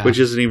 which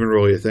isn't even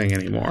really a thing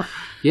anymore.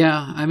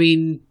 Yeah, I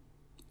mean,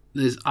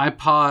 there's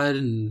iPod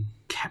and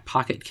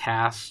Pocket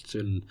Cast,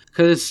 and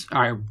because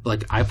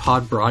like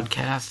iPod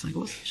Broadcast, like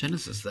what's the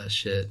genesis of that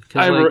shit?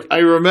 I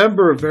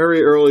remember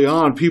very early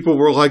on, people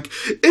were like,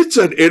 "It's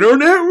an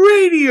internet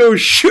radio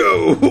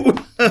show."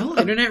 Well,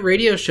 internet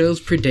radio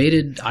shows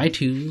predated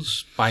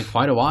iTunes by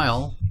quite a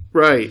while.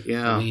 Right?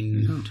 Yeah. I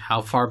mean,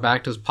 how far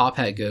back does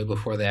Pophead go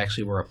before they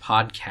actually were a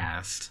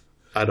podcast?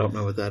 I don't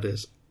know what that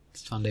is.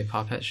 Sunday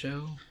Pophead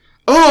Show.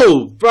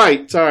 Oh,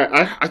 right. Sorry,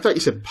 I thought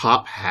you said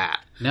Pop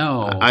Hat.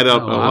 No, I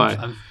don't know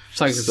why. It's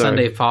like the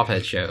Sunday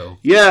Pophead Show.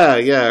 Yeah,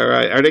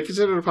 right. Are they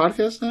considered a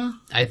podcast now?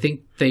 I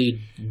think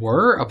they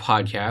were a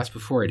podcast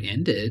before it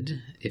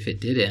ended. If it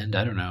did end,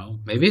 I don't know.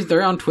 Maybe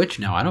they're on Twitch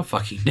now. I don't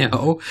fucking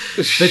know.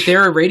 But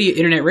they're a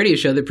internet radio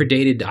show that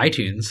predated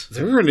iTunes.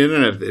 They were an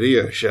internet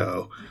video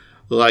show.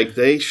 Like,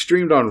 they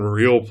streamed on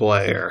Real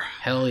Player.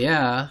 Hell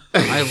yeah.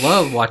 I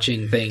love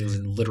watching things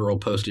in literal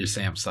postage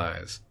stamp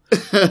size.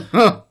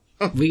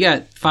 We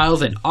got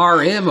files in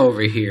RM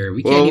over here.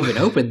 We can't even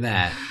open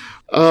that.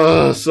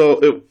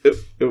 So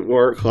it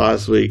worked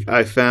last week.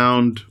 I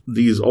found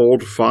these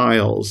old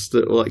files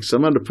that, like,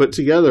 someone had put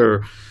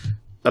together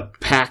a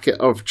packet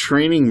of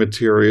training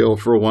material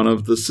for one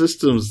of the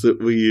systems that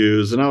we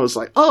use. And I was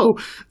like, oh,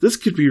 this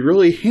could be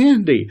really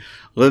handy.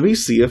 Let me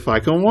see if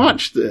I can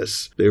watch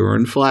this. They were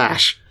in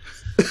Flash.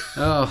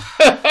 Oh.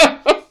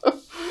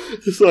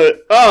 It's like,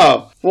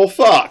 oh, well,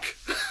 fuck.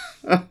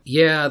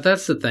 Yeah,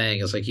 that's the thing.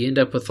 It's like you end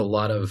up with a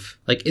lot of...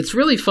 Like, it's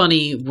really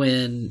funny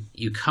when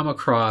you come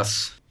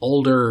across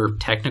older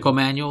technical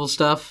manual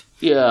stuff.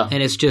 Yeah.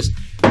 And it's just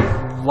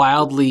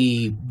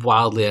wildly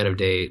out of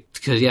date.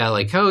 Because, yeah,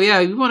 like, oh, yeah,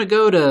 you want to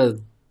go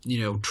to,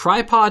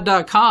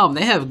 tripod.com.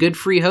 They have good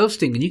free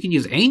hosting, and you can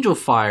use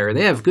AngelFire.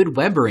 They have good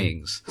web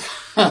rings.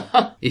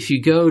 If you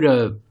go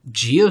to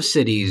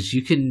GeoCities,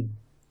 you can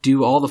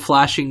do all the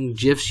flashing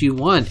GIFs you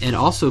want and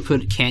also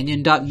put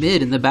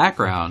canyon.mid in the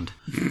background.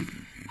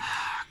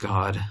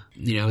 God.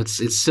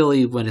 It's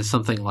silly when it's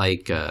something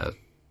like, the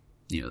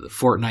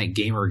Fortnite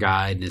Gamer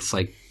Guide, and it's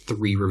like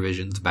 3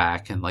 revisions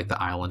back, and like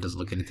the island doesn't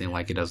look anything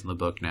like it does in the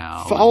book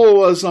now.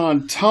 Follow us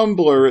on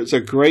Tumblr. It's a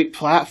great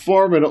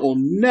platform, and it will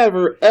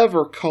never,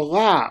 ever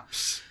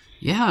collapse.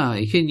 Yeah,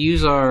 you can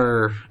use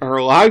our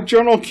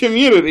LiveJournal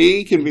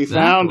community can be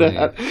found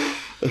at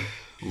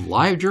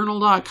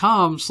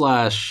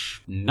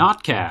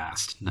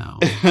livejournal.com/notcast. No.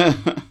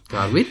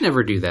 God, we'd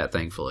never do that,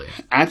 thankfully.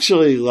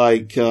 Actually,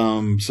 like,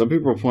 some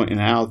people are pointing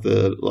out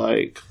that,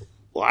 like,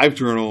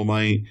 LiveJournal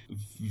might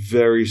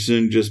very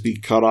soon just be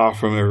cut off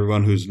from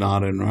everyone who's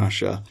not in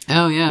Russia.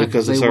 Oh, yeah.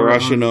 Because it's a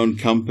Russian-owned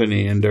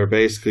company, and they're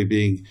basically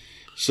being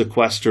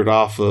sequestered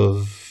off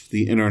of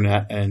the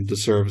internet and the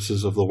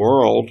services of the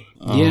world.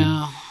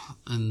 Yeah,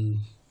 and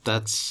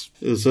that's...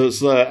 So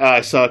it's like, I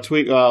saw a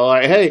tweet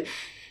like, hey,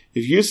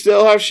 if you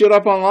still have shit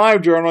up on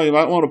LiveJournal, you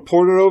might want to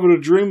port it over to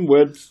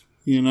Dreamwidth,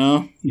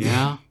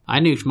 Yeah, I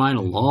nuked mine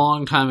a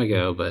long time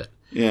ago, but...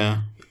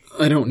 Yeah.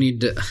 I don't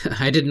need to...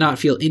 I did not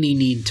feel any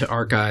need to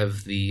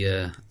archive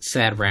the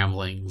sad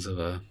ramblings of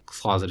a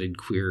closeted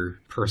queer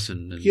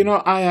person. And,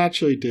 I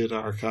actually did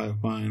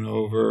archive mine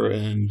over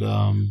and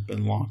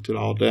locked it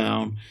all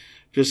down.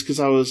 Just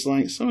because I was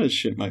like, some of this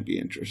shit might be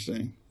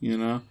interesting,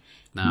 No.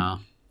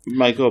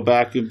 Might go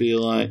back and be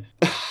like...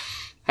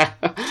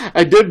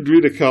 I did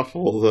read a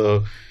couple,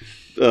 though.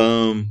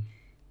 The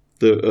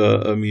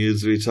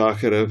amused me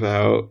talking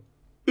about...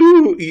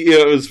 Ooh,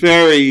 it was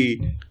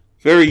very...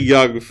 Very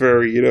young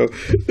furry, ooh,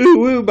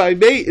 woo, my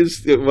mate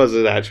is... It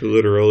wasn't actually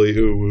literally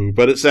ooh, woo,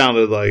 but it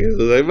sounded like,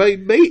 my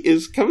mate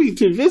is coming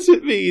to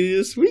visit me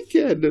this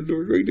weekend, and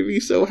we're going to be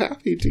so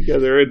happy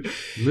together. And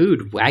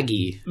Mood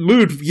waggy.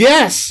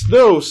 Yes!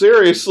 No,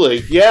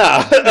 seriously,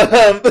 yeah.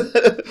 And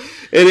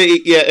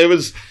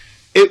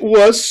it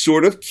was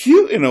sort of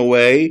cute in a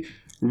way,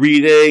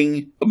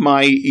 reading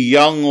my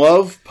young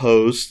love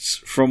posts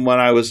from when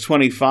I was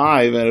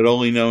 25 and had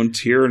only known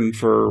Tieran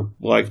for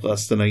like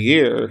less than a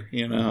year,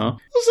 Well,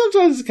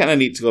 sometimes it's kind of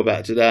neat to go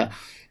back to that.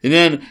 And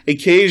then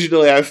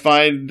occasionally I'll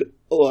find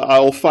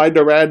a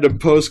random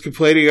post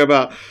complaining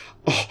about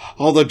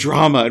all the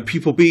drama and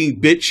people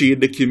being bitchy in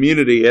the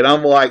community. And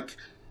I'm like,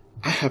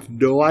 I have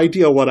no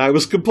idea what I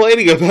was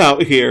complaining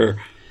about here.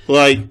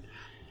 Like,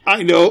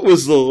 I know it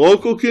was the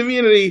local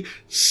community.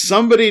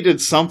 Somebody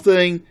did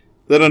something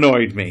that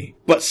annoyed me.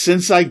 But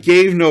since I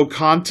gave no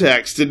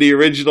context in the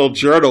original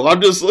journal,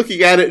 I'm just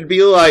looking at it and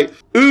be like,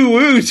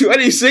 ooh,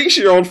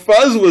 26-year-old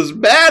Fuzz was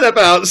mad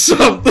about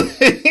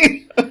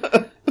something.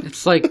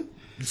 It's like a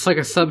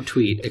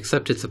subtweet,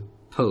 except it's a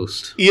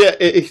post. Yeah,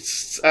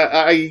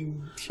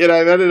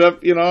 I've ended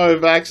up,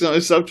 I've accidentally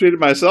subtweeted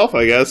myself,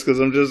 I guess,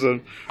 because I'm just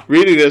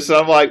reading this, and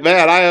I'm like,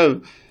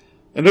 man,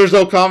 and there's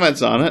no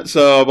comments on it,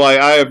 so I'm like,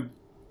 I have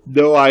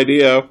no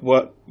idea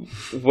what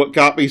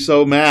got me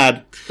so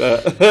mad.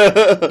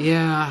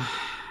 Yeah.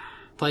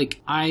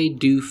 Like, I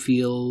do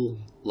feel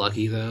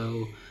lucky,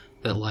 though,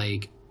 that,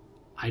 like,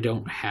 I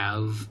don't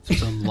have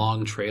some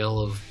long trail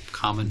of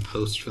common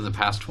posts from the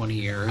past 20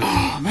 years.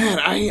 Oh, man,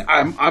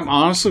 I'm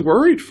honestly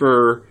worried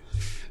for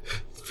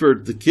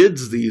the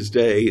kids these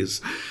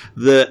days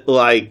that,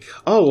 like,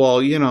 oh,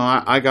 well,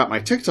 I got my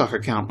TikTok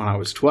account when I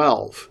was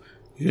 12,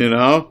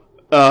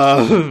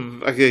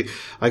 Okay,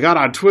 I got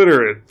on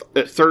Twitter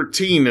at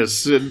 13.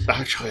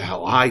 Actually, I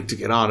lied to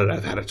get on it.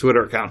 I've had a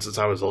Twitter account since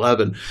I was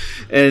 11.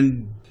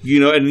 And,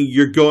 and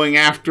you're going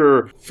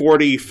after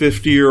 40,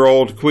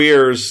 50-year-old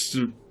queers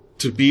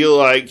to be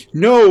like,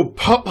 no,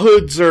 pup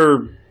hoods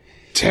are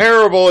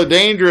terrible and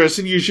dangerous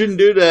and you shouldn't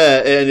do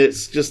that. And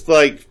it's just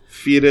like,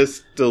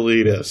 fetus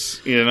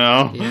deletus,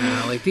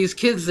 Yeah, like these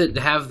kids that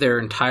have their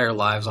entire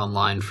lives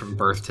online from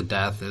birth to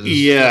death is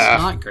it's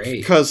not great.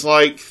 Because,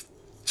 like,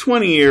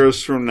 20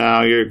 years from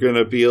now, you're going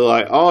to be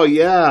like, oh,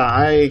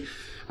 yeah,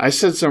 I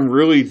said some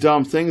really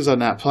dumb things on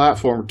that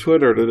platform,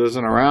 Twitter, that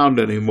isn't around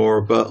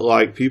anymore, but,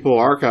 like, people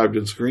archived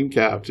and screen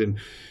capped, and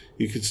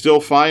you can still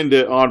find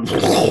it on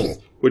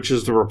which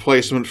is the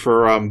replacement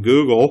for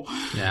Google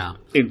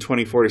in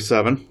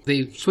 2047.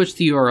 They switched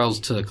the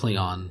URLs to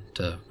Klingon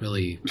to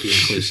really be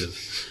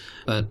inclusive.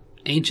 But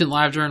Ancient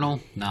LiveJournal,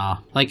 nah.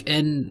 Like,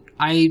 and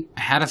I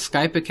had a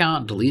Skype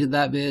account, deleted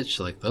that bitch.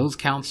 Like, those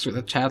accounts,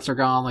 the chats are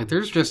gone. Like,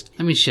 there's just,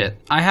 I mean,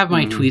 shit. I have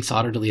my tweets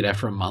auto-delete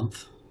after a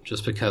month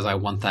just because I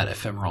want that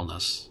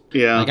ephemeralness.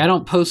 Yeah. Like, I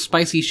don't post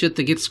spicy shit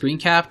that gets screen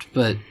capped,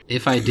 but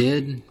if I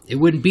did, it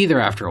wouldn't be there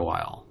after a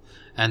while.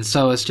 And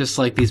so it's just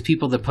like these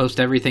people that post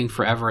everything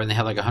forever and they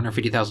have like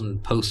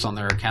 150,000 posts on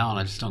their account.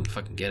 I just don't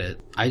fucking get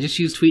it. I just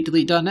use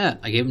tweetdelete.net.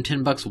 I gave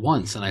them $10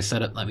 once and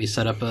let me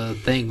set up a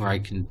thing where I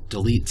can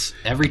delete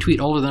every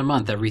tweet older than a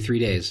month every 3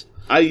 days.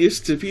 I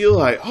used to be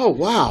like, oh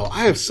wow,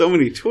 I have so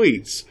many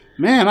tweets.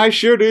 Man, I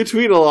sure do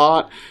tweet a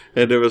lot.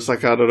 And there was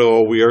like, I don't know,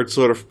 a weird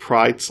sort of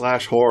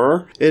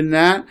pride/horror in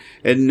that.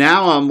 And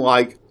now I'm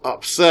like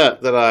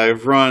upset that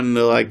I've run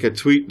like a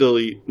tweet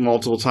delete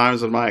multiple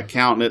times on my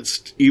account. And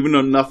it's, even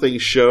though nothing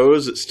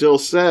shows, it still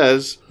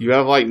says you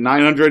have like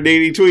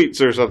 980 tweets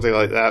or something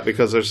like that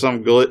because there's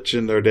some glitch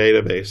in their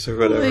database or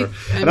whatever.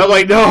 And I'm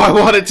like, no, I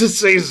want it to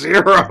say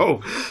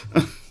 0.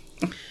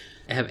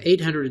 I have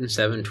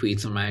 807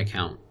 tweets on my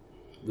account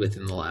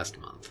within the last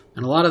month.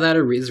 And a lot of that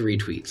is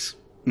retweets.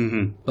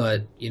 Mm-hmm.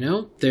 But,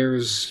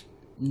 there's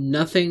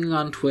nothing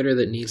on Twitter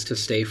that needs to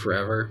stay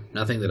forever.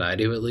 Nothing that I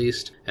do, at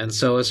least. And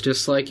so it's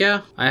just like,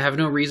 yeah, I have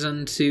no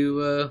reason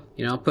to,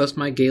 post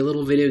my gay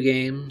little video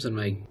games and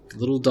my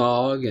little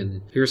dog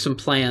and here's some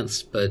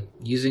plants, but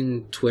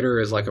using Twitter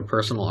as like a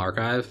personal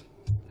archive?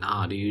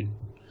 Nah, dude.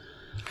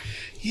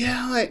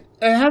 Yeah,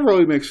 I have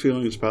really mixed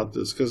feelings about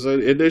this, because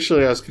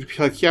initially I was going to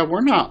be like, yeah,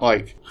 we're not,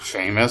 like,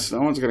 famous. No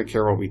one's going to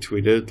care what we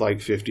tweeted, like,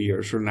 50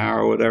 years from now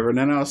or whatever. And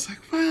then I was like,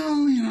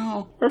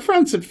 well, our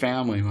friends and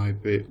family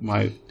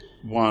might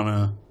want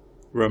to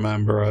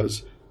remember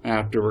us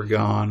after we're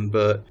gone.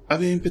 But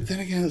then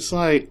again, it's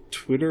like,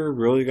 Twitter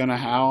really going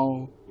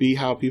to be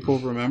how people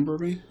remember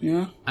me,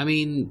 I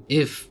mean,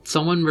 if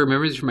someone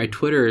remembers from my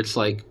Twitter, it's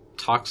like,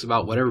 talks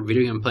about whatever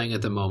video I'm playing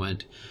at the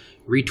moment,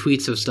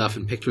 retweets of stuff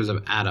and pictures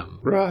of Adam.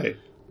 Right.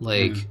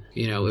 Like,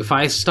 if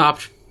I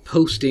stopped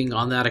posting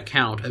on that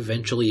account,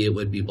 eventually it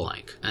would be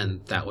blank.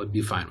 And that would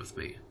be fine with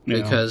me.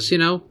 Yeah. Because,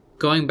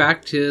 going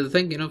back to the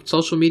thing,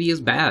 social media is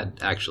bad,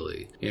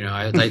 actually.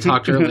 I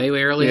talked to her way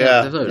earlier.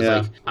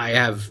 Like, I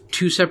have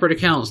 2 separate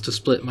accounts to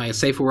split my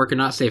safe for work and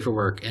not safe for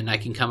work. And I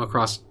can come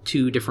across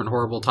 2 different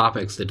horrible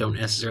topics that don't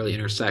necessarily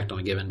intersect on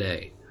a given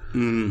day.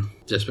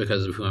 Just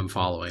because of who I'm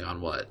following on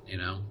what,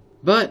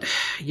 But,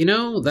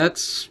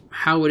 that's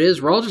how it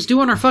is. We're all just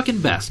doing our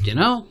fucking best,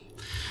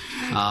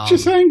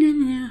 Just hang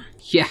in there.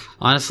 Yeah,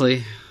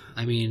 honestly.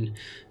 I mean,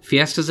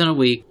 Fiesta's in a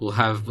week. We'll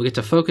get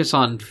to focus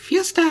on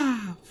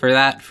Fiesta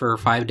for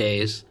 5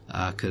 days.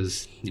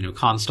 Because,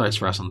 con starts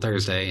for us on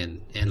Thursday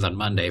and ends on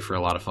Monday for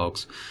a lot of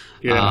folks.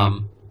 Yeah.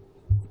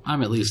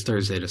 I'm at least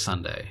Thursday to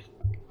Sunday.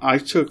 I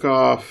took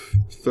off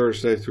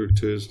Thursday through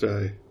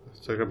Tuesday.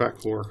 So I got back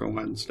to work on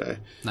Wednesday.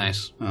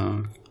 Nice.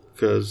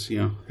 Because,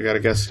 I got a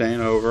guest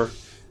staying over.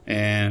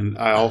 And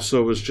I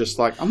also was just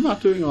like, I'm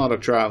not doing a lot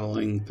of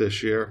traveling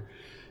this year.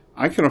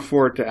 I can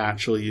afford to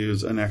actually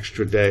use an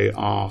extra day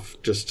off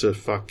just to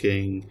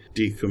fucking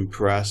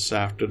decompress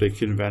after the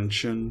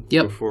convention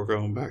before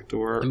going back to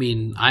work. I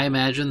mean, I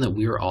imagine that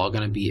we're all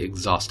going to be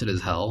exhausted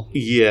as hell.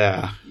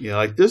 Yeah.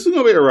 Like, this is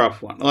going to be a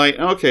rough one. Like,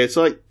 okay,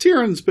 so, like,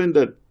 Tieran's been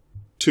to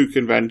 2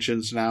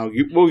 conventions now.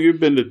 You've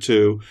been to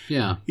 2.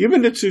 Yeah. You've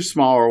been to 2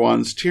 smaller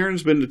ones.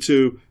 Tieran's been to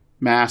 2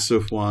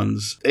 massive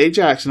ones.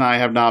 Ajax and I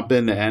have not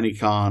been to any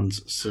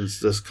cons since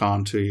this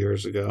con 2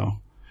 years ago.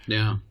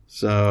 Yeah.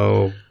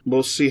 So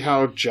we'll see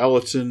how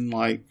gelatin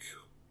like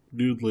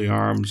noodly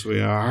arms we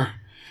are.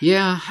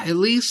 Yeah, at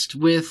least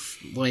with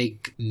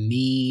like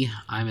me,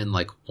 I'm in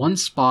like one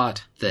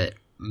spot that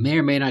may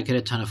or may not get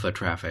a ton of foot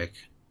traffic,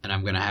 and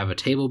I'm gonna have a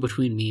table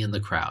between me and the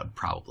crowd,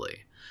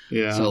 probably.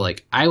 Yeah. So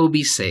like I will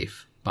be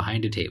safe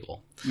behind a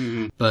table.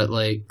 Mm-hmm. But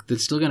like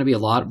there's still going to be a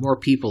lot more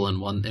people in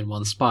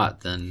one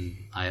spot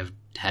than I have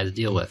had to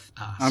deal with.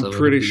 I'm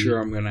pretty sure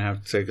I'm going to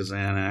have to take a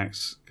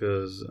Xanax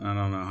because I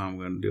don't know how I'm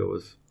going to deal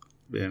with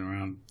being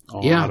around a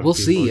lot of we'll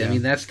people see. again. I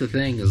mean, that's the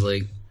thing is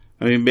like...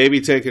 I mean,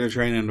 maybe taking a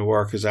train into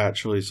work has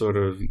actually sort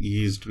of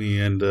eased me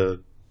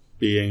into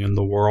being in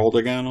the world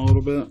again a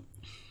little bit.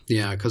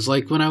 Yeah, because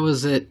like when I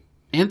was at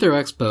Anthro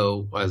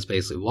Expo, I was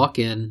basically walk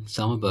in,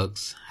 sell my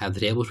books, have the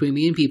table between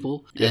me and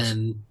people,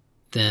 and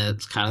then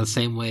it's kind of the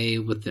same way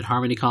with at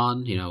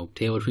HarmonyCon,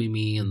 table between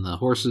me and the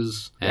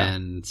horses,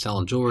 and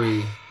selling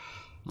jewelry.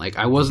 Like,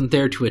 I wasn't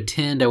there to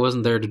attend, I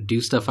wasn't there to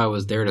do stuff, I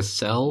was there to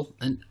sell,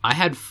 and I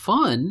had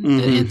fun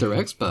at Anthro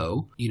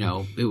Expo.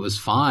 It was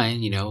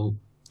fine,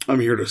 I'm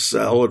here to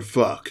sell and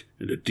fuck,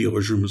 and the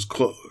dealer's room is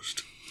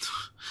closed.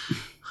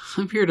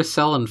 I'm here to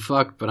sell and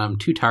fuck, but I'm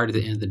too tired at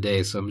the end of the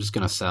day, so I'm just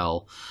going to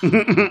sell.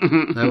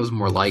 That was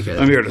more like it.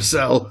 I'm here to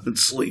sell and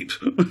sleep.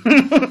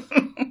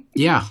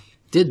 Yeah,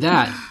 did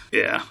that.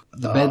 Yeah.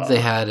 The beds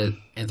they had at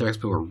Anthro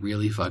Expo were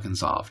really fucking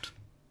soft.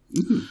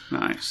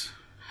 Nice.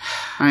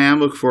 I am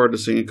looking forward to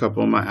seeing a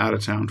couple of my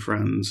out-of-town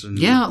friends. And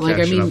yeah, like,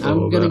 I mean,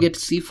 I'm going to bit. get to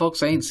see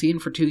folks I ain't seen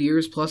for 2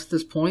 years plus at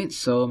this point,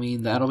 so, I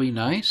mean, that'll be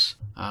nice.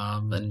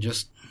 And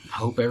just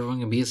hope everyone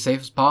can be as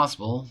safe as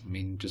possible. I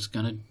mean, just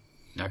going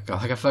to,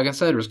 like I fucking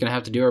said, we're just going to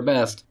have to do our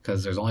best,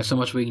 because there's only so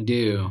much we can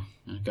do.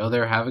 Go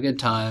there, have a good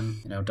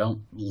time,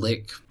 don't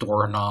lick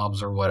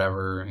doorknobs or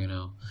whatever,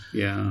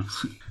 Yeah.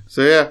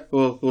 So, yeah,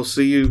 we'll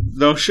see you.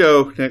 No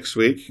show next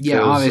week.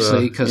 Yeah,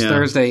 obviously, because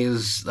Thursday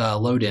is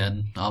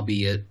load-in. I'll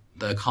be at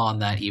the con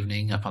that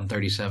evening up on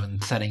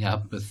 37 setting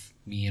up with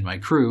me and my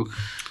crew.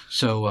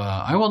 So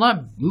we will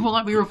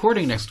not be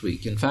recording next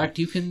week. In fact,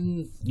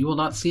 you will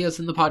not see us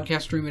in the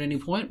podcast room at any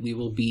point. We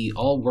will be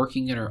all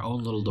working in our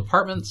own little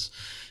departments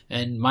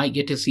and might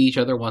get to see each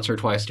other once or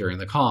twice during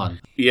the con.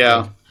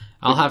 Yeah.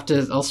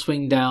 I'll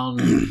swing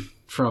down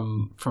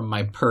from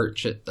my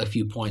perch at a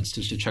few points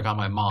just to check on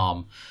my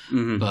mom.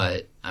 Mm-hmm.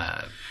 But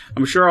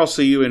I'm sure I'll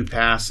see you in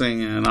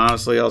passing, and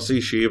honestly, I'll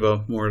see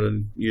Shiva more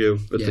than you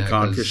at the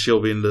con because she'll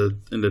be in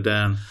the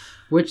den.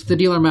 Which the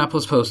dealer map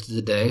was posted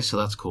today, so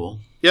that's cool.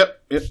 Yep.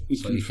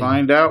 You can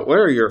find out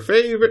where your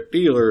favorite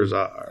dealers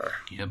are.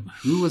 Yep.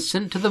 Who was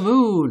sent to the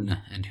moon,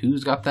 and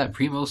who's got that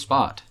primo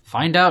spot.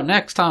 Find out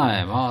next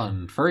time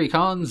on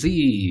FurryCon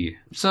Z.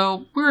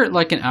 So, we're at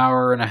like an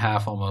hour and a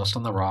half almost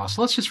on the Raw,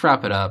 so let's just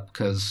wrap it up,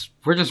 because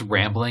we're just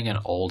rambling and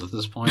old at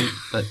this point.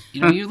 But,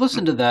 you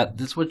listen to that,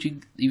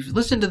 you've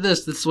listened to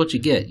this is what you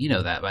get. You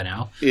know that by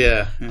now.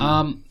 Yeah.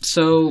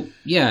 So,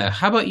 yeah,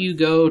 how about you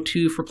go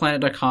to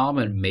forplanet.com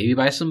and maybe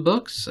buy some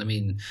books? I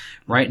mean,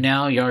 right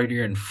now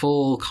you're in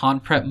full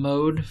con prep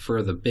mode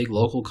for the big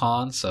local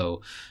con,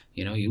 so...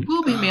 you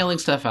will be mailing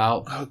stuff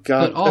out. Oh,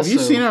 God. Have you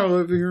seen our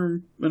living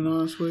room in the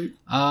last week?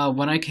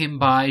 When I came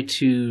by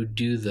to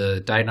do the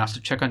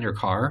diagnostic check on your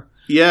car.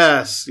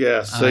 Yes.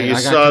 So I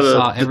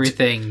saw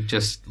everything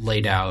just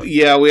laid out.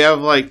 Yeah, we have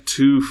like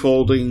 2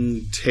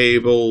 folding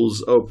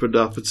tables opened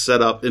up and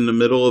set up in the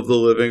middle of the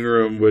living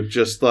room with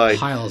just like...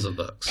 piles of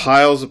books.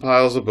 Piles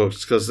of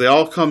books, because they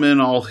all come in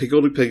all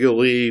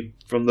higgledy-piggledy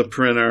from the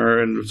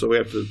printer, and so we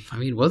have to... I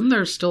mean, wasn't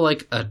there still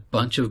like a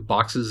bunch of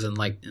boxes in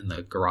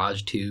the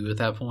garage too at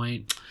that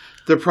point?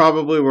 There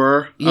probably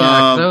were.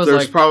 Yeah,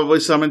 there's probably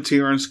some in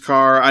Tieran's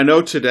car. I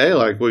know today,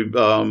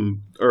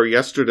 or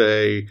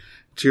yesterday,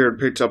 Tieran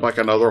picked up like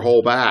another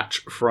whole batch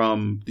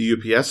from the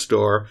UPS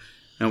store,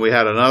 and we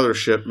had another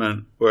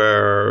shipment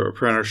where a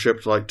printer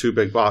shipped like 2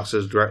 big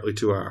boxes directly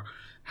to our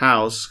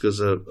house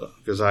because I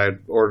had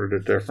ordered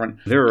it different.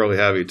 They were really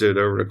heavy too.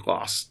 They were the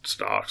gloss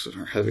stocks and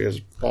they're heavy as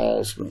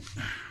balls. But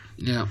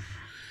yeah,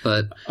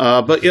 but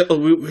yeah,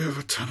 we have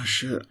a ton of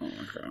shit. Oh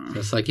my God!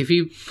 It's like if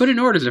you put in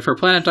orders at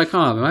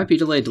forplanet.com, it might be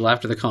delayed till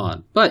after the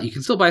con, but you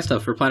can still buy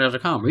stuff for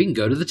planet.com, or you can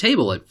go to the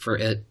table at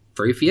Furry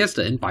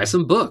Fiesta and buy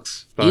some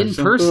books in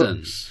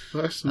person.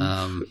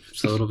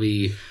 So it'll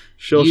be.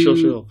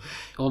 Chill.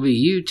 It'll be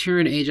you,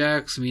 Tieran,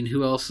 Ajax. I mean,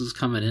 who else is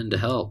coming in to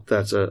help?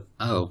 That's it.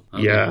 Oh,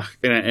 okay. Yeah,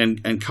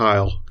 and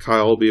Kyle.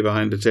 Kyle will be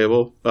behind the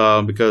table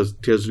because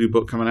he has a new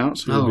book coming out,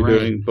 so he'll be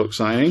doing book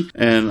signing.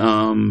 And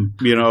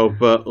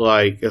but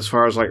like as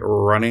far as like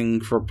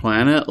running for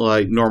Planet,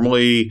 like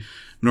normally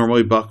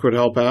Buck would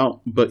help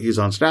out, but he's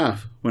on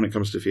staff when it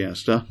comes to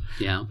Fiesta.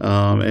 Yeah.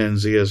 And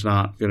Zia's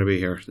not going to be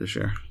here this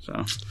year,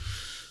 so.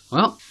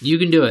 Well, you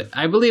can do it.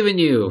 I believe in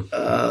you.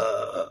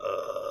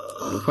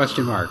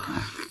 Question mark.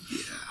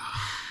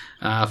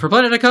 Yeah. For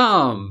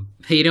Planet.com.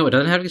 Hey, you know what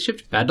doesn't have to get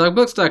shipped?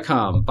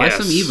 BadDogBooks.com. Buy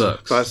some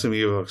ebooks. Buy some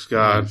ebooks.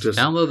 God, just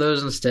download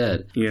those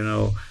instead.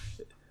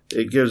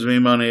 It gives me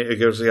money. It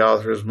gives the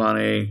authors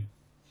money.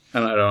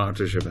 And I don't have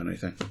to ship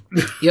anything.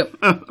 Yep.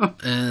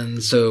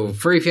 And so,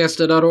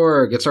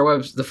 furryfiesta.org. It's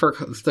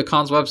the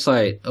con's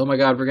website. Oh my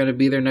God, we're going to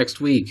be there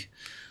next week.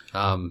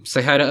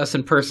 Say hi to us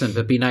in person,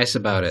 but be nice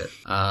about it.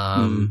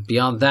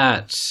 Beyond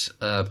that,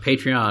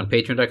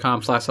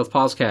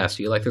 patreon.com/healthpodcast.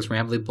 You like this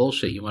rambly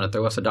bullshit, you want to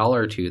throw us $1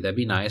 or $2, that'd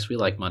be nice. We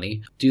like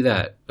money. Do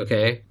that,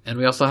 okay? And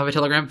we also have a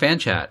Telegram fan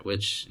chat,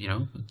 which,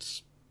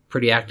 it's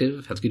pretty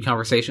active, has good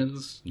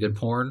conversations, good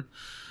porn.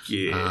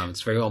 Yeah.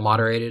 It's very well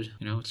moderated.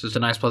 It's just a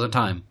nice, pleasant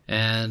time.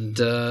 And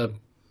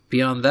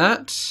beyond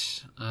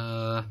that,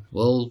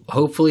 we'll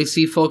hopefully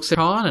see folks at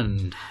con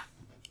and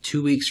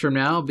 2 weeks from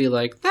now be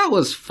like, that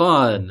was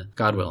fun,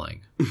 God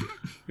willing.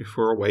 If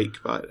we're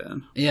awake by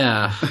then.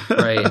 Yeah,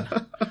 right.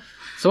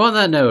 So on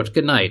that note,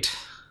 good night.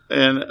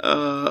 And